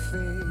of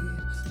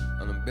fate,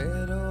 on a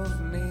bed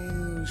of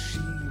nails she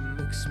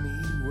makes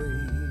me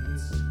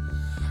wait,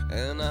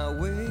 and I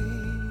wait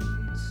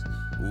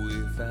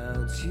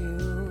without you,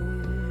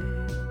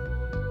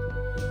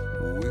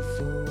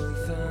 with or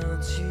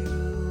without you,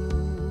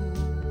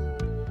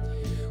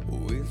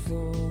 with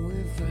or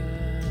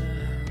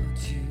without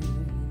you.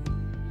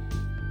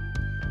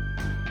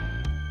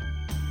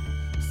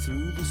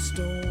 Through the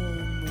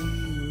storm we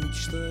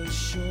reach the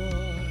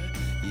shore.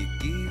 You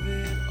gave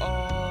it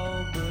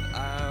all, but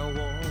I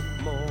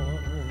want more,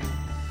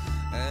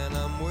 and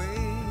I'm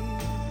waiting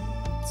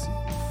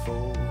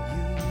for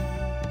you.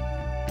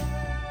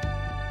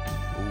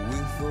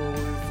 With or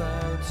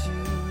without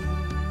you,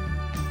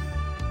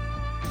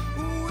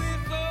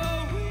 with or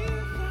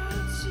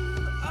without you,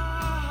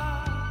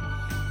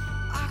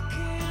 I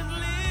can't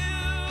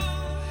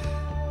live.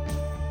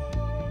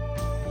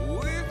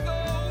 With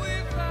or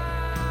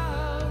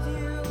without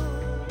you.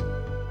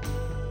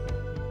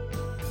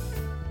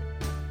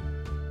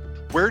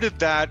 Where did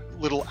that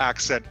little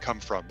accent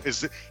come from?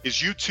 Is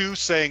U2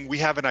 saying we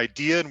have an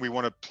idea and we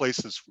want to place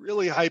this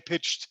really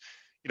high-pitched,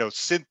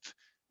 synth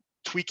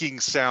tweaking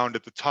sound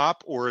at the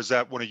top, or is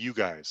that one of you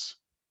guys?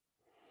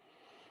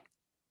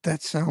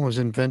 That sound was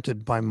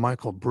invented by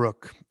Michael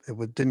Brook.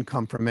 It didn't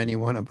come from any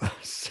one of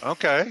us.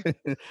 Okay.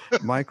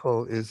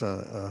 Michael is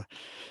a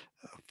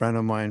friend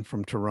of mine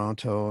from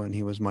Toronto, and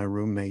he was my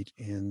roommate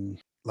in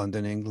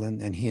London,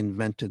 England, and he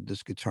invented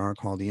this guitar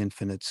called the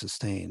Infinite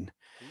Sustain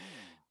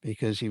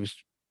because he was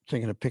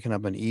thinking of picking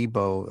up an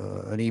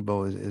EBow. An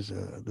EBow is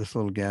this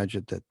little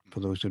gadget that, for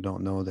those who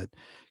don't know, that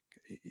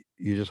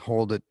you just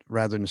hold it,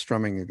 rather than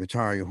strumming a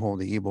guitar, you hold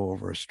the EBow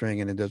over a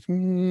string and it does,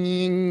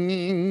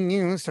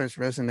 it starts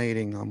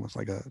resonating almost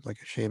like a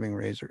shaving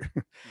razor.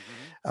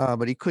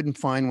 But he couldn't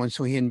find one,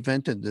 so he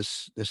invented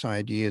this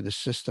idea, this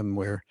system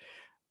where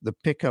the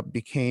pickup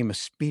became a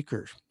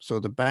speaker. So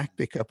the back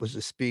pickup was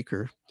a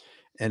speaker,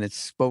 and it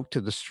spoke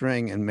to the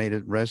string and made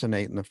it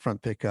resonate, and the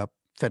front pickup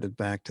fed it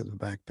back to the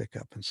back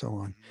pickup, and so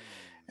on.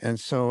 And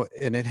so,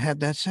 and it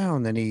had that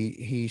sound. And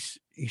he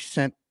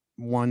sent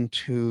one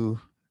to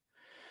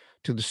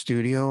the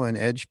studio, and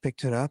Edge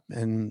picked it up,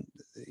 and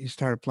he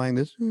started playing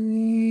this little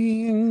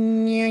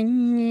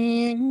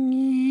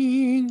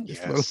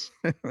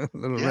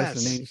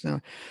resonating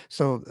sound.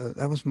 So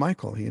that was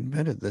Michael. He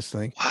invented this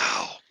thing.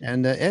 Wow.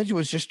 And Edge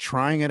was just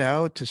trying it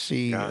out to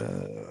see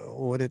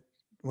what it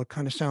what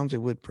kind of sounds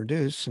it would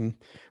produce. And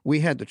we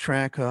had the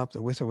track up,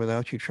 the With or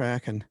Without You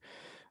track, and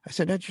I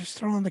said, Ed, just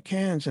throw on the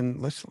cans and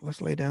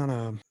let's lay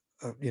down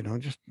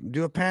just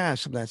do a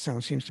pass if that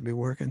sound seems to be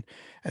working.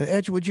 And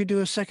Edge, would you do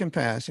a second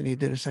pass? And he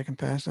did a second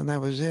pass, and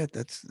that was it.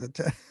 That's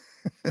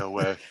No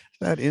way.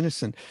 that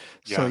innocent.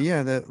 So Yeah.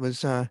 yeah, that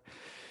was.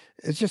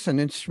 It's just an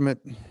instrument.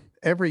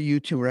 Every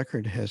U2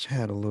 record has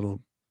had a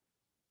little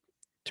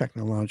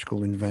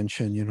technological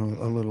invention.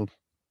 A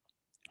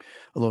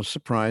little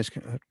surprise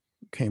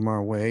came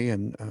our way,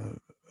 and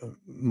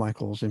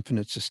Michael's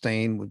Infinite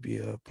Sustain would be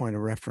a point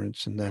of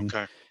reference, and then.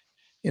 Okay.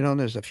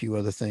 There's a few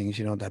other things,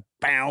 that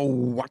bow,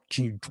 what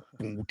you,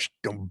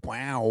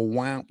 wow,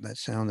 wow, that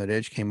sound that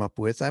Edge came up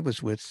with. That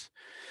was with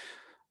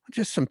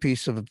just some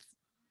piece of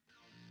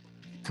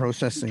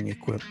processing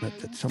equipment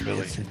that somebody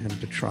had sent him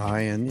to try.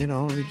 And,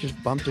 we just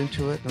bumped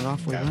into it and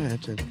off we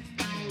went. And,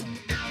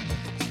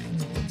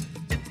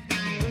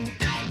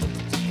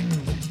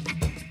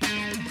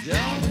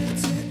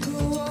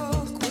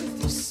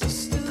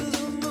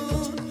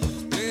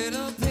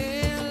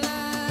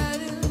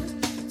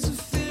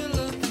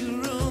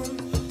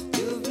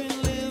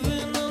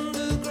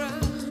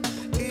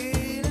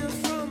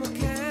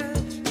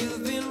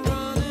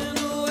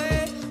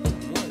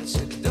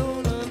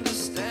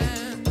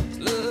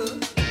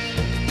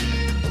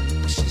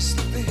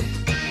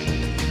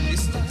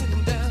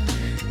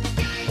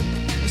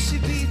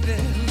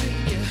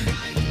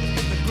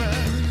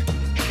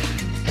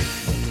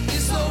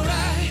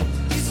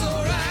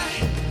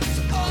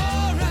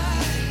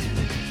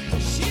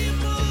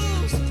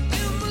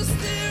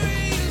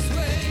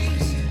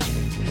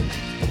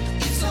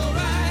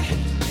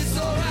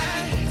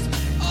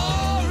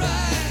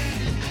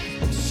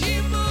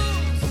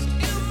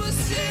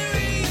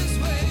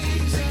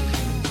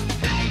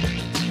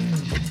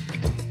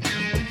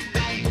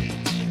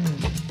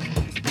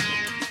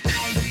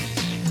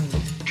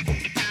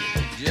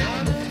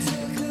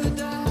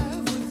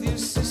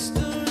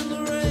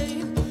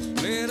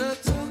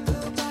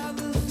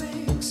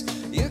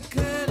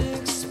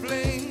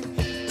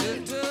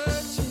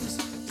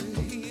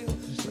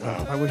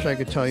 I wish I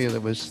could tell you that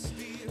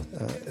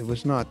it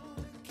was not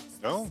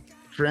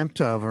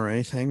dreamt of or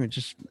anything. It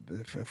just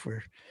if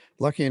we're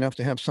lucky enough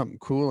to have something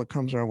cool that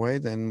comes our way,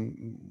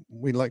 then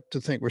we like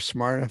to think we're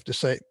smart enough to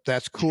say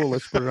that's cool.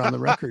 Let's put it on the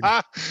record.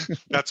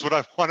 That's what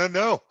I want to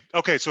know.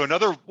 Okay, so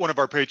another one of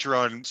our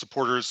Patreon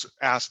supporters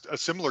asked a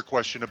similar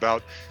question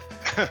about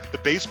the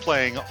bass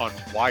playing on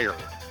Wire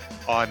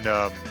on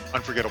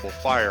Unforgettable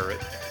Fire.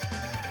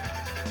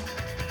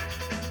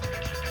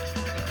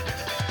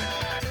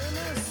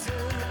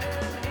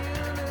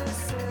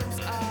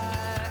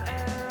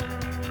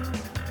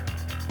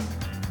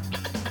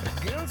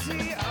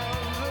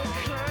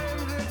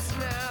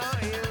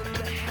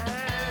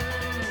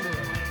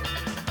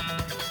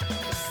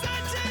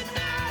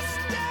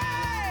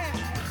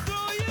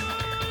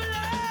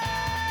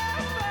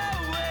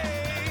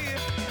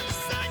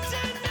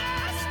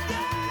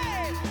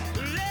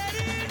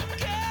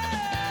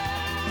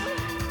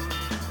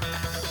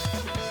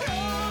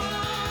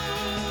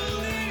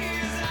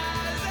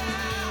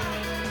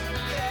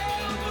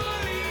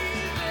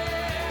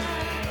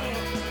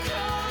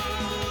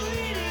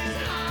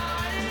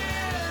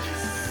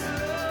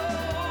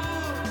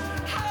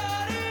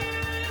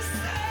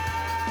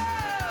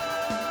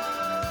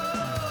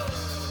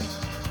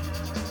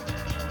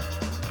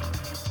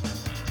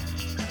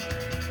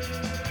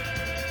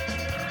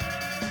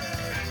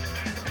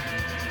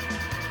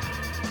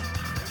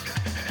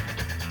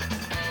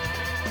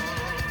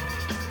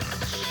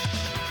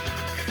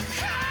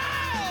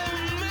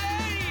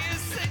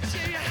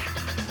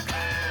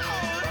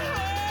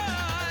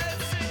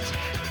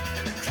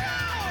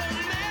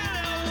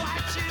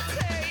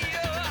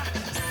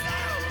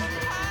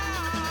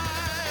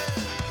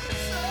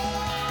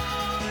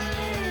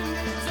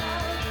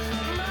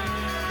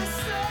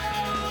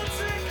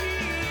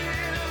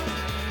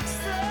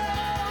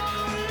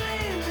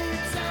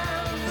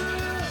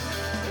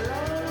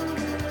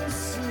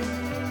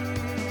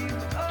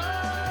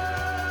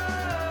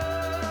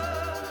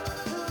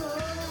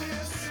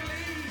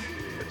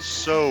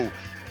 So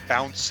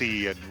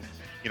bouncy and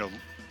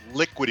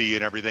liquidy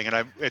and everything.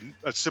 And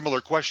a similar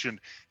question: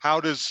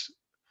 is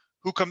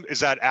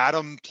that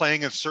Adam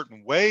playing a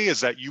certain way?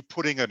 Is that you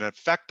putting an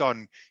effect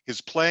on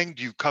his playing?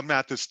 Do you come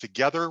at this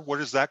together? Where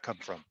does that come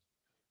from?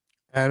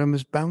 Adam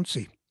is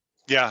bouncy.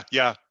 Yeah.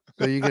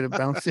 So you get a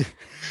bouncy.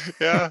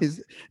 Yeah.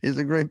 He's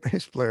a great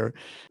bass player.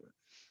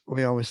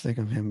 We always think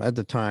of him at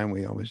the time.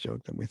 We always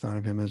joked that we thought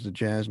of him as the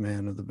jazz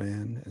man of the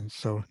band, and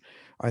so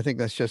I think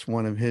that's just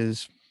one of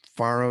his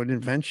far-out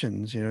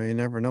inventions. You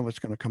never know what's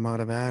going to come out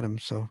of Adam.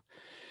 So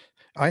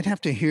I'd have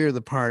to hear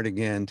the part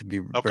again to be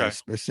very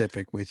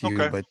specific with you.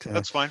 Okay, but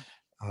that's fine.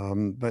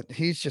 But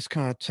he's just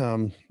got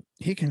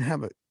he can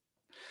have it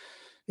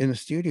in the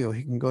studio.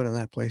 He can go to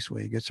that place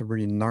where he gets a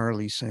really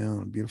gnarly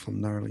sound, beautiful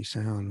gnarly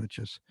sound, which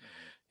is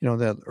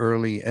that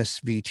early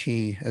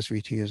SVT.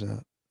 SVT is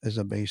a is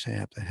a bass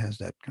amp that has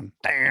that kind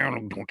of,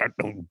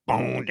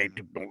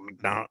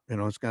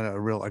 it's got a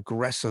real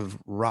aggressive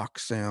rock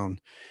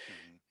sound.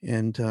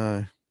 Mhm.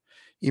 And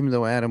even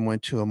though Adam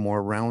went to a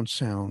more round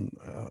sound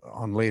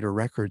on later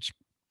records,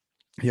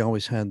 he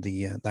always had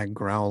the that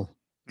growl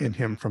in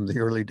him Mhm. from the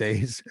early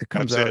days. It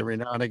comes That's out it. every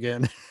now and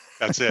again.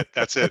 That's it.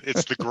 That's it.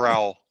 It's the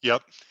growl.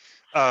 Yep.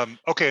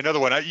 Okay, another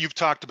one. You've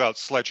talked about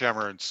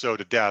Sledgehammer and So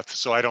to Death,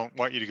 so I don't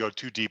want you to go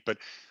too deep, but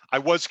I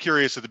was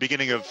curious at the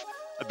beginning of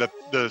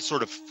the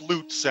sort of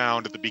flute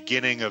sound at the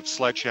beginning of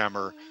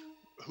Sledgehammer.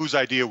 Whose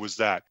idea was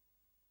that?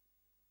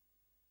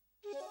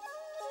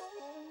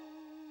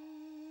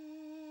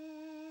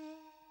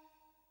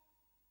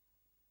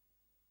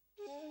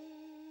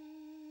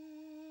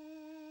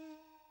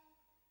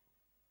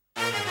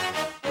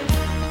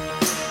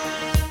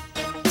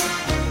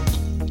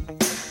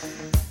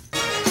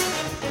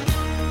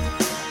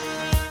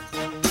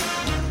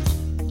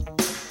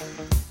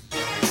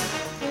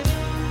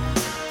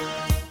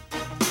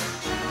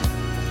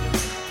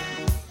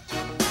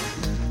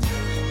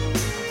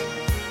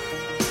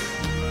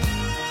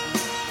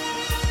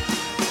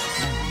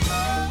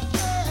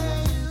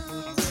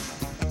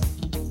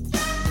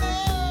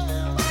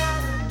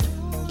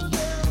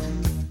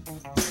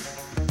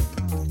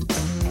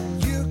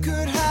 You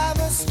could have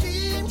a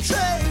steam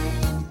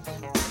train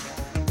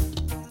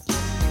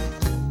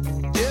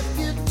if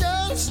you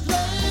just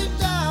lay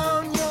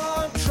down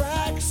your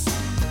tracks.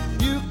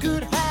 You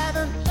could have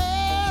an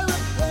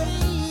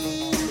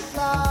aeroplane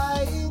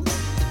flying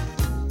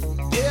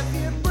if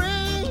you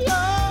bring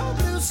your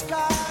blue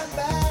sky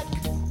back.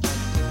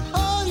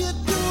 All you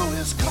do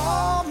is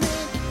call me.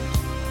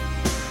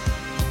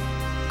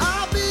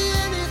 I'll be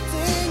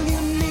anything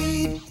you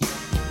need.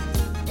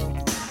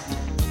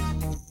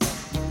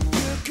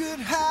 You could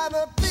have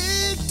a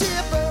big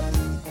dipper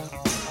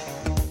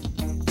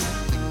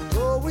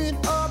going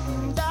up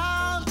and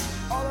down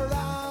all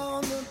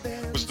around the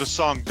bend. Was the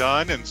song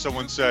done and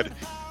someone said,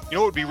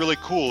 what would be really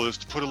cool is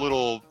to put a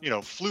little,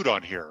 flute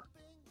on here?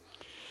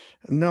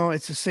 No,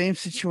 it's the same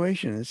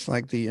situation. It's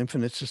like the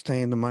Infinite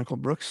Sustain, the Michael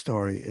Brooks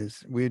story.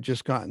 Is we had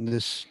just gotten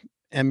this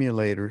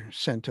emulator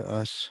sent to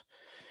us.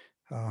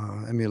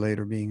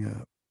 Emulator being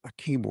a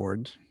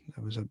keyboard.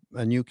 That was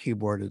a new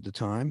keyboard at the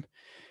time,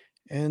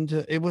 and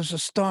it was a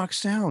stock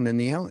sound in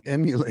the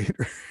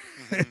emulator.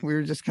 Mhm. We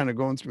were just kind of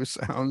going through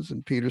sounds,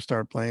 and Peter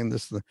started playing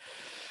this.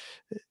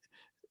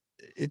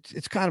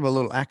 It's kind of a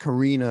little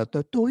ocarina,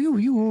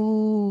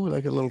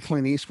 like a little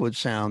Clint Eastwood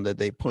sound that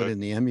they put Good. in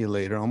the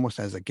emulator, almost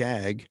as a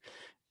gag.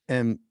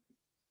 And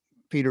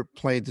Peter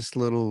played this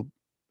little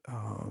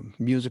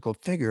musical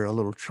figure, a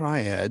little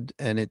triad,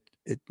 and it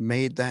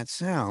made that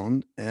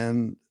sound.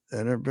 And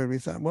everybody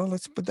thought, well,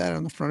 let's put that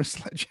on the front of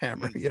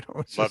Sledgehammer. Mhm.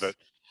 It's Love it.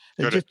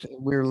 it Good. just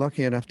we were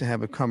lucky enough to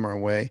have it come our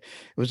way. It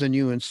was a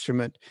new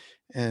instrument,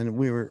 and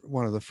we were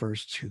one of the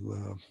first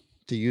to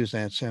use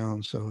that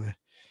sound. So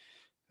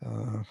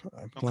uh,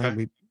 I'm glad Okay.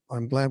 we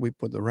I'm glad we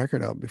put the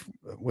record out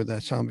with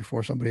that sound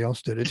before somebody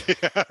else did it.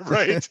 Yeah,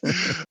 right.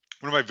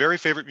 One of my very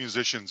favorite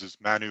musicians is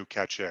Manu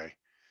Katché.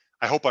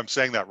 I hope I'm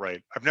saying that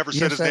right. I've never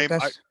said Yes, his name.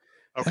 that's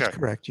Okay.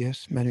 correct.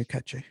 Yes, Manu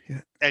Katché.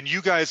 Yeah. And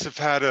you guys have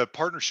had a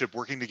partnership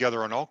working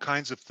together on all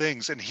kinds of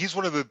things. And he's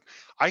one of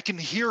I can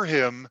hear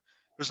him.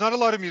 There's not a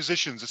lot of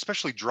musicians,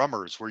 especially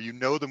drummers, where you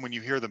know them when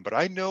you hear them, but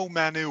I know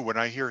Manu when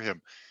I hear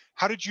him.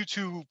 How did you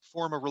two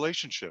form a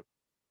relationship?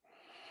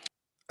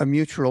 A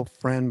mutual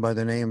friend by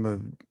the name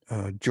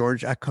of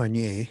George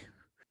Acognier.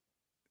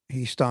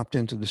 He stopped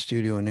into the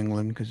studio in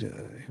England because he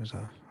was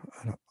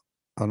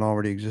an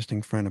already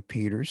existing friend of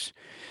Peter's,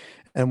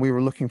 and we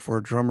were looking for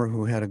a drummer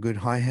who had a good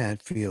hi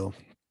hat feel.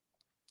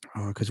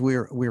 Because we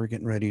were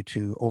getting ready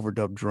to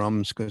overdub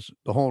drums because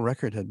the whole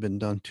record had been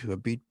done to a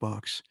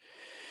beatbox,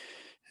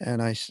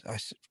 and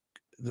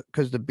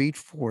because the beat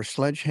for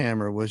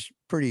Sledgehammer was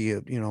pretty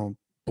boom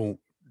boom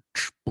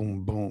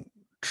boom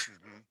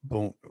Hmm.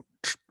 boom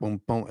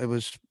boom boom. It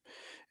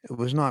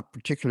was not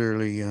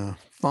particularly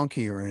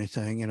funky or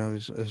anything. It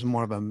was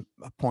more of a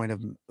point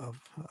of a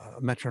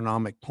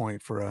metronomic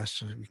point for us,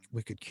 so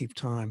we could keep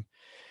time.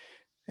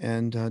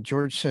 And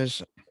George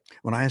says,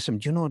 when I asked him,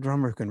 "Do you know a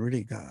drummer who can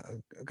really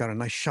got a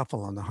nice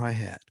shuffle on the hi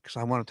hat?" Because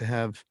I wanted to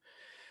have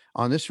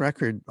on this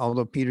record,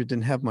 although Peter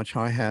didn't have much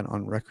hi hat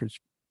on records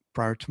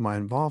prior to my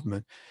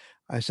involvement,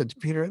 I said to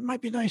Peter, "It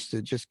might be nice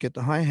to just get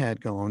the hi hat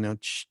going now."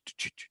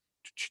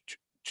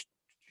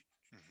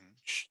 Hmm.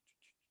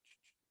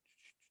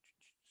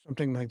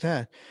 Something like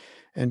that.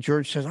 And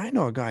George says, "I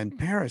know a guy in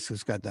Paris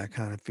who's got that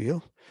kind of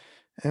feel."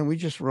 And we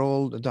just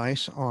rolled the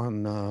dice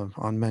on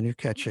Manu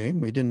Katché.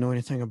 We didn't know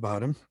anything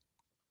about him.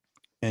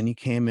 And he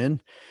came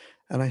in,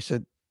 and I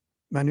said,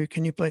 "Manu,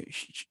 can you play?"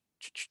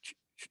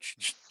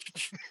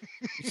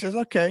 He says,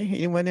 "Okay."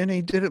 He went in,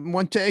 he did it in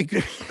one take.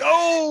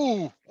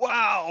 Oh,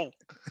 wow.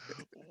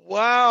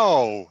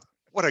 Wow.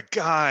 What a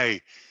guy.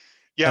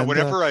 Yeah, And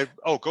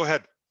go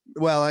ahead.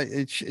 well,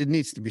 it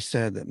needs to be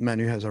said that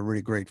Manu has a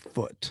really great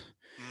foot,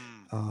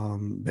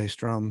 Mm, bass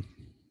drum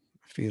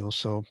feel.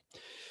 So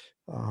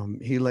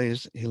he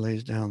lays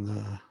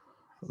down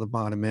the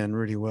bottom end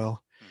really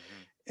well. mhm.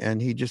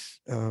 and he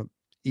just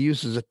he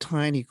uses a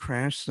tiny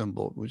crash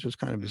cymbal, which is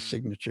kind of his Mm.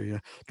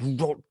 signature. Just a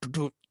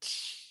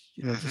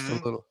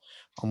Mhm. little,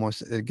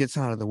 almost. It gets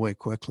out of the way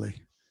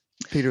quickly.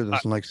 Peter I,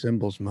 doesn't like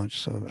cymbals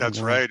much, so I'm that's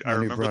glad right. I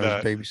Manu remember brought his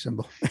that. baby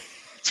cymbal.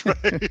 That's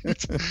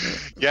right.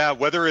 Yeah,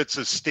 whether it's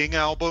a Sting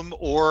album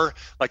or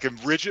like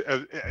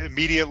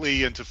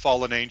immediately into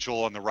Fallen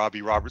Angel on the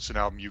Robbie Robertson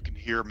album, you can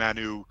hear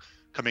Manu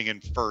coming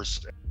in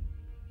first.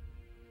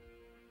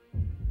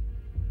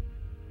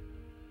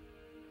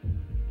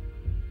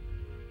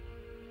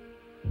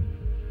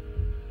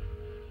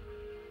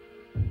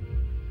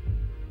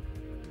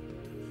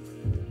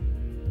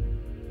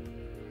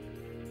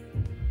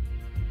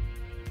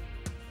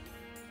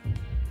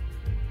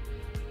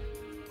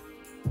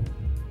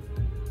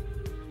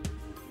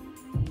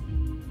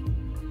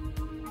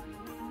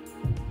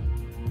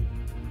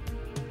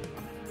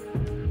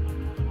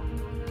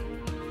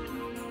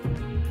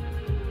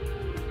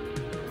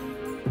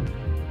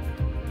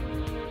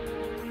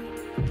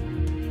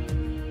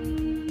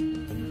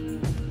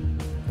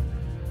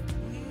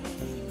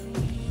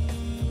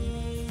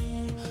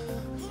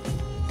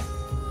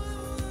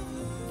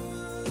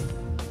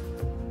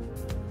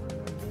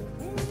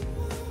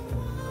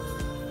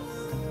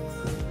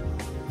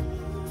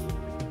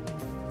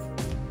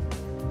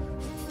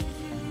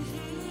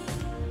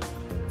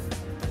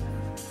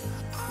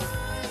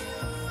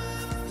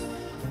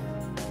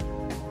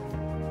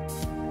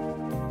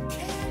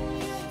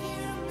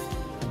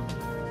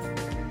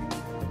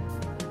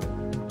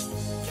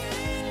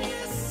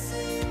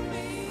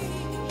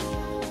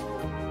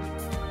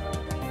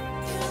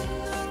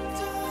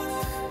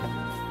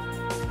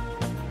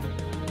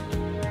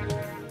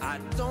 I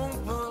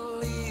don't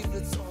believe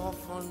it's all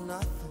for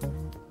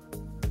nothing.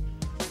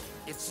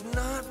 It's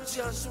not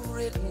just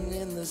written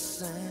in the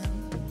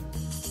sand.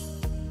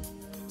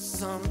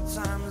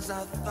 Sometimes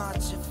I thought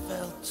you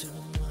felt too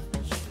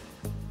much,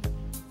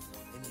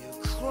 and you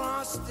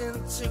crossed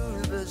into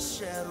the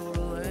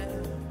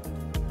shadowland,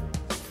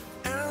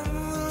 and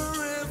the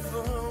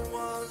river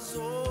was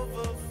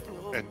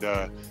overflowing. And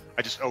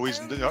I just always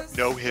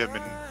know him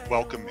and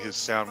welcome his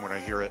sound when I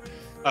hear it.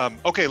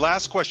 Okay,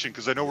 last question,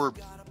 because I know we're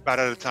about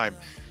out of time.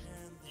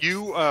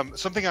 You,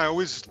 something I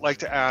always like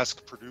to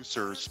ask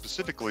producers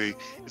specifically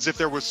is if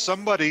there was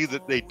somebody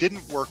that they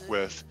didn't work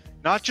with,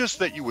 not just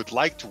that you would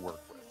like to work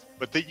with,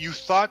 but that you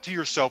thought to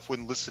yourself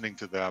when listening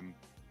to them,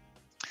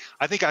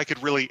 I think I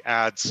could really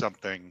add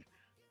something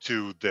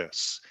to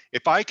this.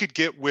 If I could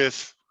get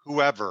with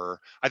whoever,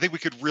 I think we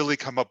could really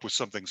come up with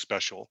something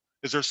special.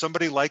 Is there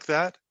somebody like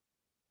that?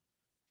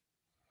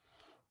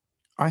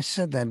 I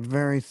said that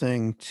very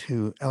thing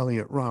to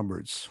Elliot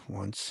Roberts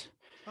once.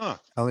 Huh.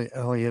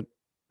 Elliot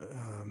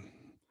um,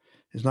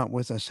 is not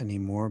with us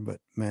anymore,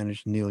 but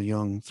managed Neil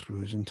Young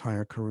through his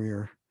entire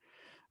career.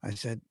 I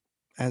said,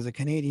 as a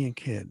Canadian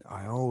kid,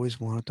 I always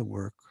wanted to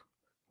work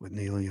with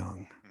Neil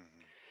Young. Mhm.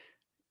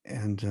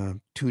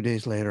 And 2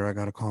 days later, I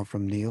got a call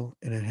from Neil,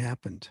 and it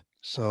happened.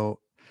 So,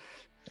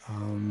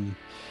 um,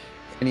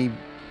 we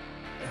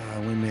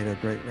made a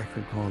great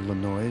record called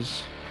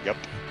Lanois. Yep.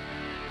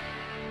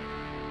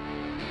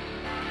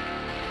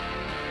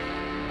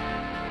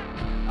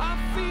 I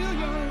feel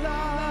your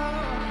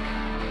love.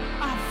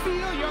 I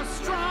feel your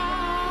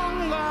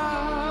strong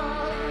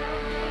love.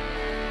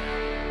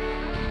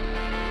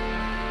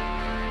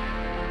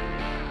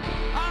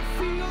 I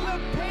feel the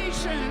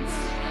patience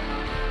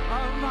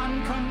of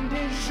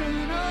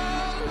unconditional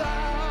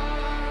love.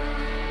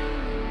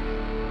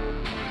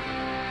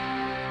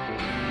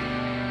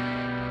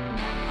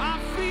 I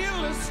feel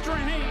the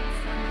strength.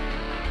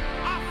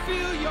 I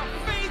feel your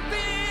faith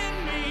in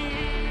me.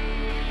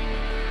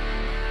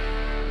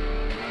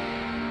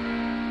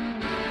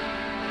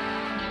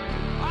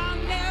 I'll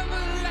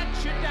never let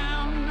you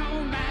down, no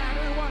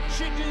matter what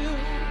you do.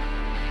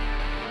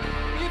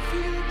 If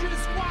you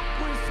just walk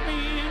with me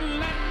and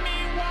let me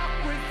walk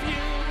with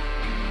you,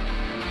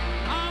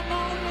 I'm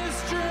on this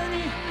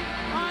journey.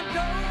 I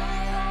don't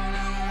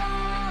wanna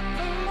walk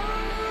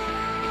alone.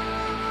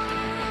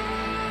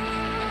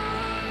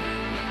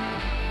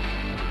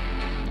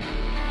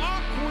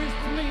 Walk with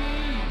me.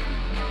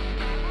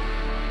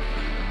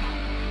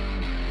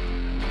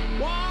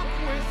 Walk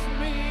with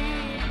me.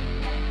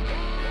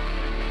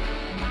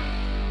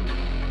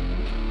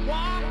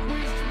 Walk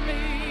with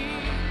me.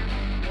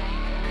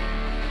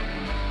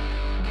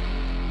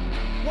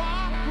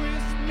 Walk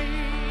with me.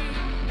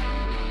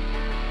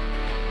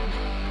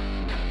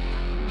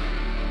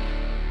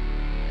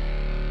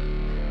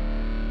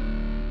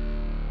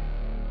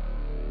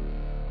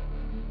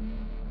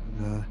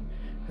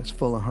 It's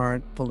full of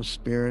heart, full of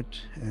spirit,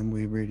 and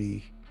we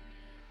really,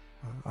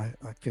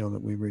 I feel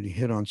that we really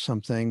hit on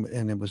something.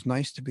 And it was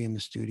nice to be in the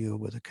studio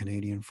with a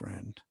Canadian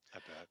friend. I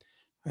bet.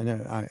 I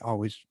know I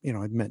always,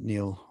 I'd met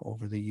Neil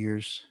over the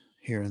years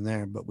here and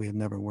there, but we had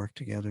never worked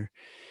together.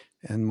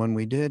 And when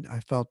we did,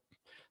 I felt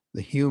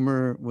the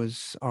humor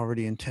was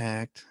already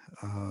intact,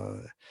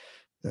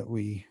 that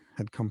we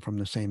had come from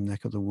the same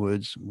neck of the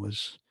woods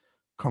was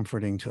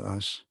comforting to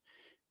us.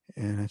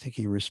 And I think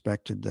he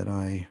respected that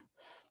I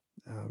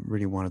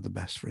really wanted the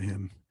best for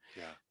him.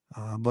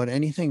 Yeah. But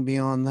anything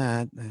beyond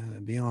that,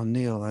 beyond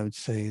Neil, I would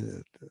say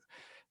that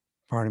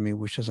part of me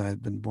wishes I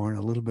had been born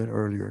a little bit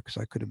earlier,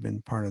 because I could have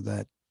been part of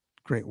that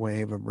great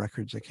wave of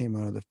records that came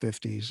out of the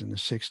 50s and the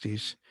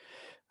 60s.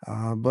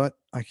 But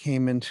I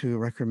came into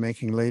record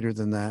making later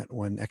than that,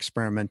 when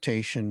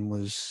experimentation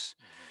was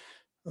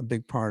a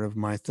big part of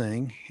my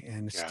thing,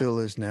 and it Yeah. still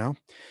is now.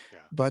 Yeah.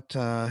 But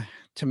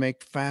to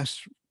make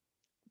fast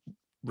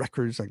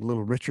records like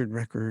Little Richard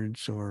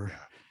records, or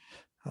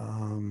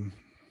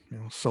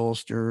Soul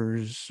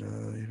Stirrers,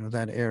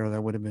 that era,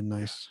 that would have been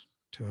nice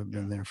to have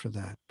been there for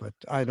that. But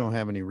I don't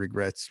have any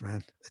regrets,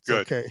 man. It's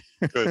Good. okay.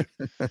 Good.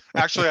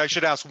 Actually, I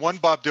should ask one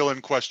Bob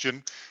Dylan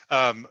question,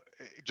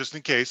 just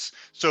in case.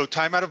 So,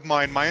 Time Out of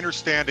Mind, my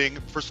understanding,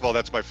 first of all,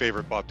 that's my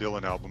favorite Bob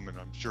Dylan album, and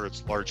I'm sure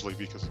it's largely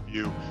because of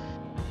you.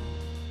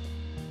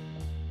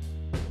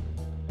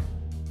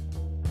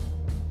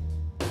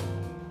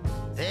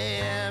 The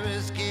air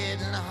is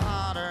getting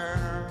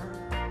hotter.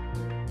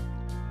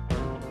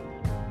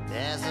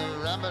 There's a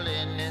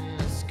rumbling in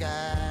the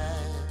skies.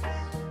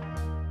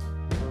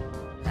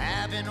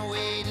 I've been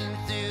wading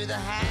through the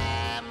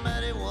high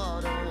muddy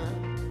water,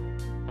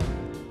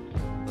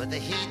 with the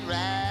heat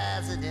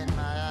rising in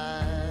my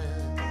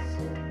eyes.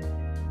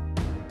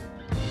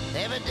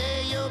 Every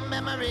day your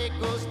memory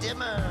grows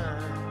dimmer.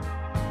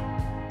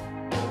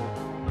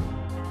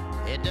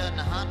 It doesn't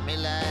haunt me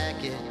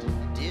like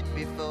it did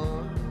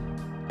before.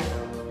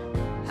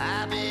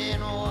 I've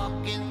been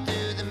walking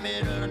through the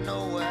middle of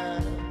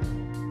nowhere,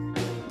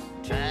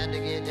 trying to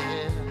get to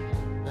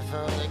heaven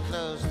before they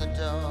close the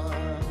door.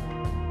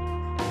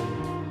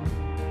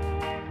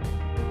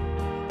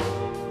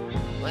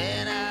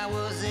 When I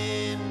was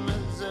in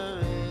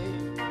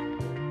Missouri,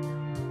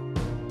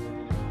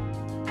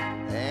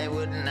 they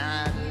would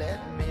not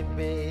let me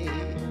be.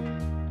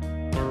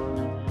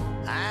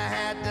 I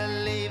had to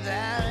leave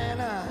there in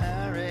a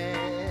hurry.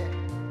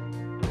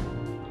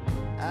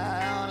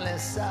 I only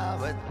saw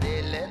what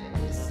they let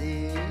me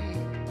see.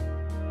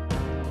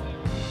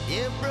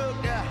 You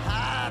broke a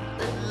heart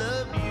that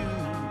loved you.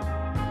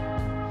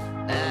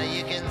 Now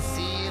you can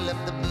seal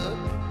up the book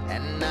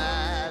and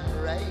not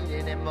write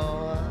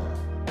anymore.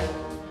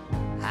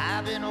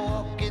 I've been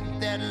walking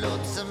that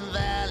lonesome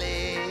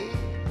valley,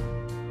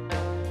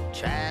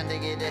 trying to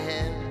get to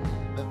heaven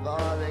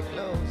before they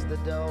close the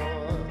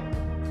door.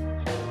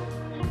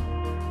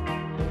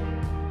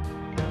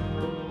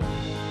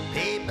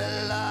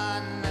 People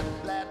on the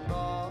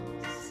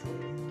platforms.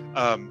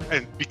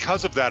 And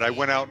because of that, I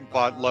went out and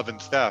bought Love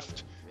and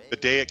Theft the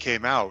day it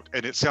came out,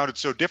 and it sounded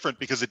so different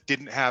because it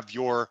didn't have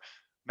your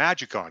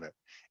magic on it.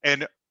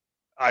 And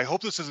I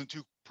hope this isn't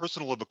too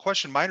personal of a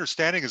question. My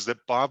understanding is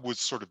that Bob was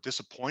sort of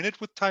disappointed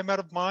with Time Out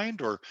of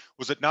Mind, or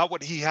was it not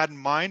what he had in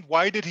mind?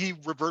 Why did he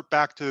revert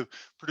back to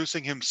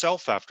producing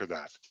himself after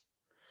that?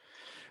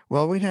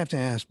 Well, we'd have to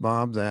ask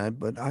Bob that,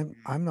 but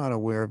I'm not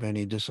aware of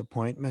any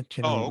disappointment.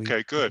 Oh,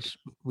 okay, good.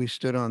 We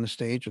stood on the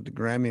stage at the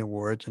Grammy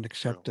Awards and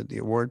accepted the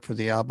award for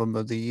the album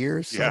of the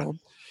year. So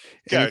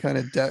any kind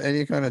of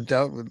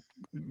doubt would,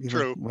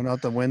 went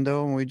out the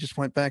window, and we just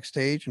went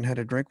backstage and had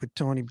a drink with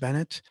Tony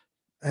Bennett,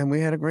 and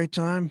we had a great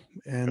time.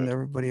 And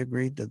everybody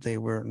agreed that they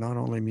were not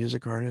only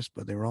music artists,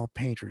 but they were all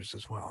painters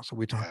as well. So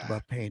we talked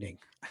about painting.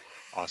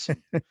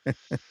 Awesome.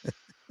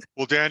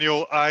 Well,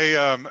 Daniel,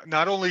 I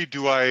not only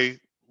do I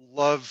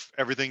love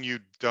everything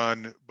you've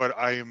done, but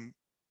I am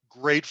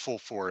grateful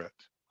for it.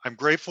 I'm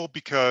grateful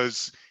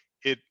because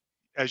it,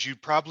 as you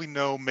probably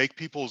know, makes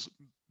people's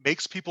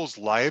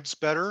lives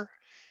better,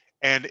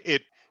 and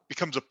it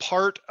becomes a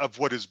part of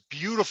what is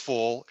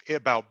beautiful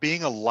about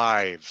being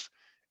alive.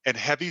 And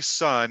Heavy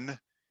Sun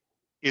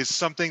is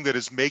something that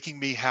is making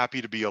me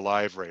happy to be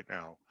alive right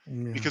now,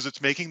 because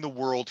it's making the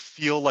world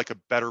feel like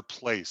a better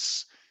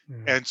place.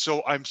 And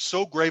so I'm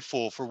so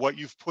grateful for what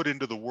you've put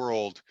into the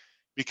world,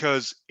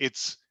 because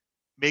it's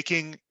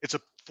a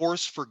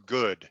force for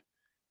good.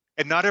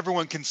 And not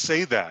everyone can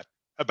say that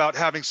about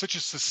having such a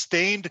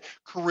sustained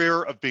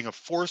career of being a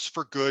force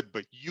for good,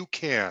 but you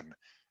can.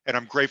 And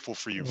I'm grateful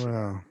for you.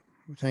 Well,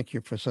 thank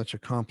you for such a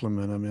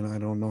compliment. I mean, I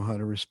don't know how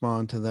to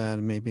respond to that.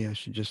 Maybe I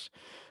should just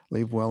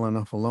leave well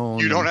enough alone.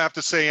 You don't have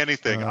to say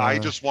anything. I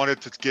just wanted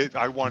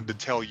to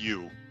tell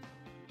you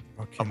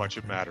how much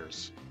it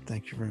matters.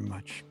 Thank you very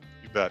much.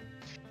 You bet.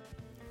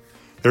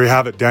 There you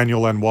have it,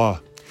 Daniel Lanois.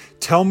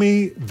 Tell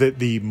me that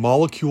the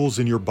molecules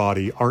in your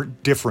body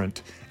aren't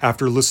different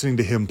after listening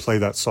to him play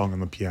that song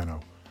on the piano.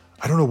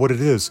 I don't know what it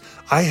is.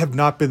 I have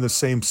not been the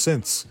same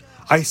since.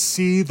 I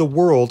see the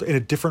world in a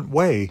different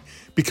way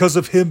because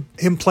of him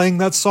playing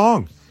that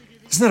song.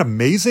 Isn't that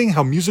amazing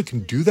how music can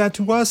do that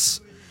to us?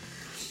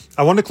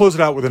 I want to close it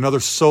out with another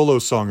solo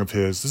song of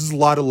his. This is A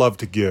Lot of Love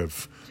to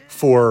Give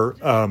for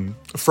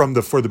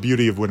the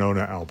Beauty of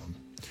Winona album.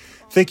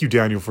 Thank you,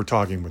 Daniel, for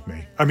talking with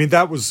me. I mean,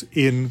 that was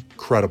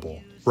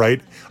incredible.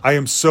 Right? I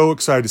am so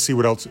excited to see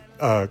what else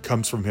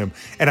comes from him.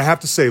 And I have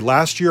to say,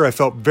 last year I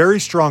felt very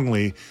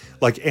strongly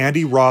like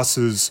Andy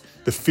Ross's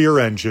The Fear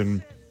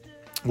Engine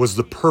was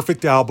the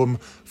perfect album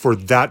for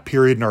that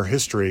period in our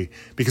history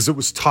because it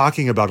was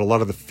talking about a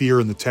lot of the fear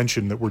and the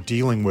tension that we're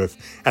dealing with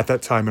at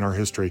that time in our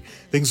history.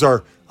 Things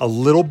are a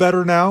little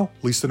better now,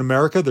 at least in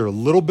America. They're a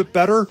little bit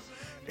better.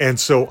 And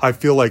so I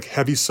feel like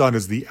Heavy Sun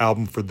is the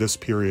album for this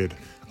period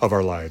of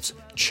our lives.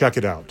 Check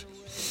it out.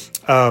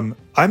 I'm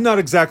not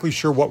exactly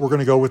sure what we're going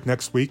to go with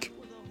next week.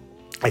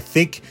 I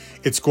think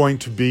it's going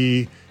to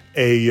be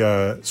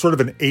a sort of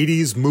an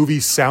 80s movie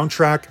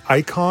soundtrack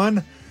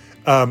icon.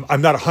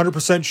 I'm not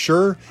 100%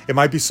 sure. It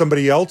might be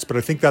somebody else, but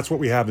I think that's what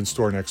we have in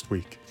store next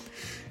week.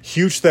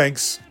 Huge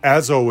thanks,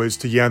 as always,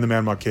 to Jan the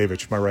Man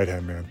Matkevich, my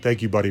right-hand man.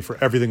 Thank you, buddy, for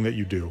everything that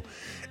you do.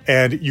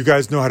 And you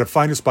guys know how to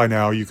find us by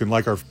now. You can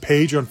like our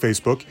page on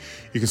Facebook.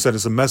 You can send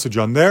us a message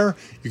on there.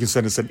 You can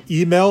send us an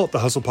email at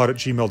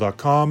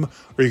thehustlepod@gmail.com,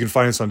 or you can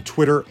find us on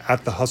Twitter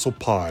at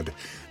thehustlepod.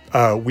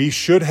 We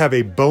should have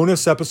a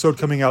bonus episode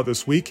coming out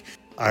this week.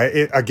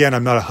 Again,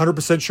 I'm not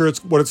 100% sure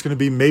what it's going to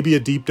be. Maybe a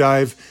deep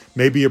dive,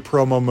 maybe a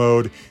promo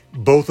mode.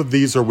 Both of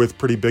these are with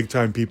pretty big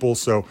time people,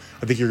 so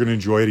I think you're going to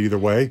enjoy it either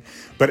way.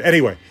 But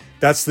anyway,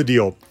 that's the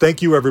deal.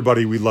 Thank you,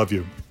 everybody. We love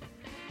you.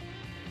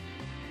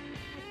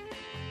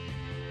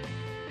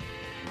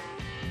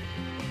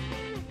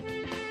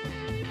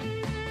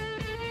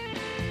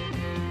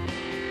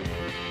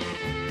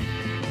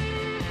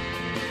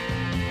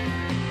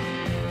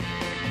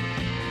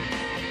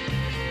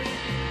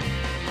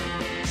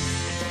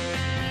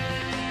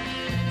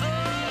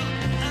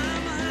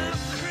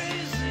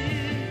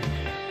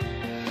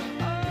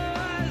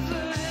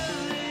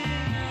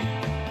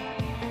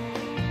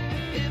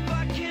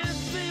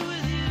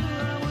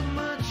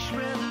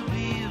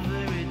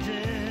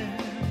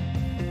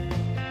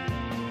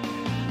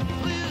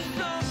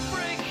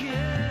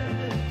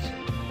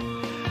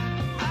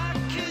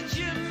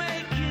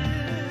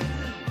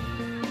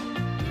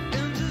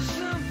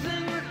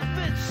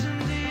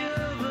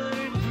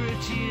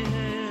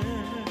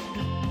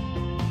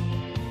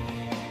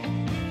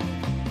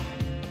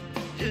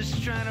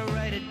 Just trying to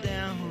write it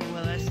down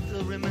while I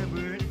still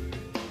remember it.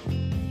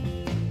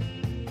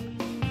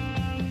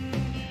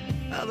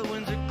 Other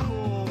ones are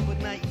cold, but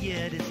not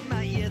yet. It's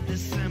not yet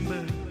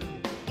December.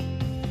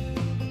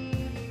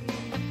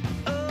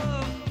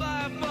 Oh,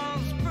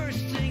 fireballs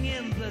bursting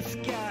in the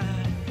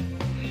sky.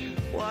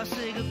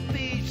 Washing a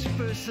beach,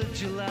 1st of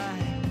July.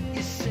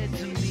 You said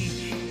to me,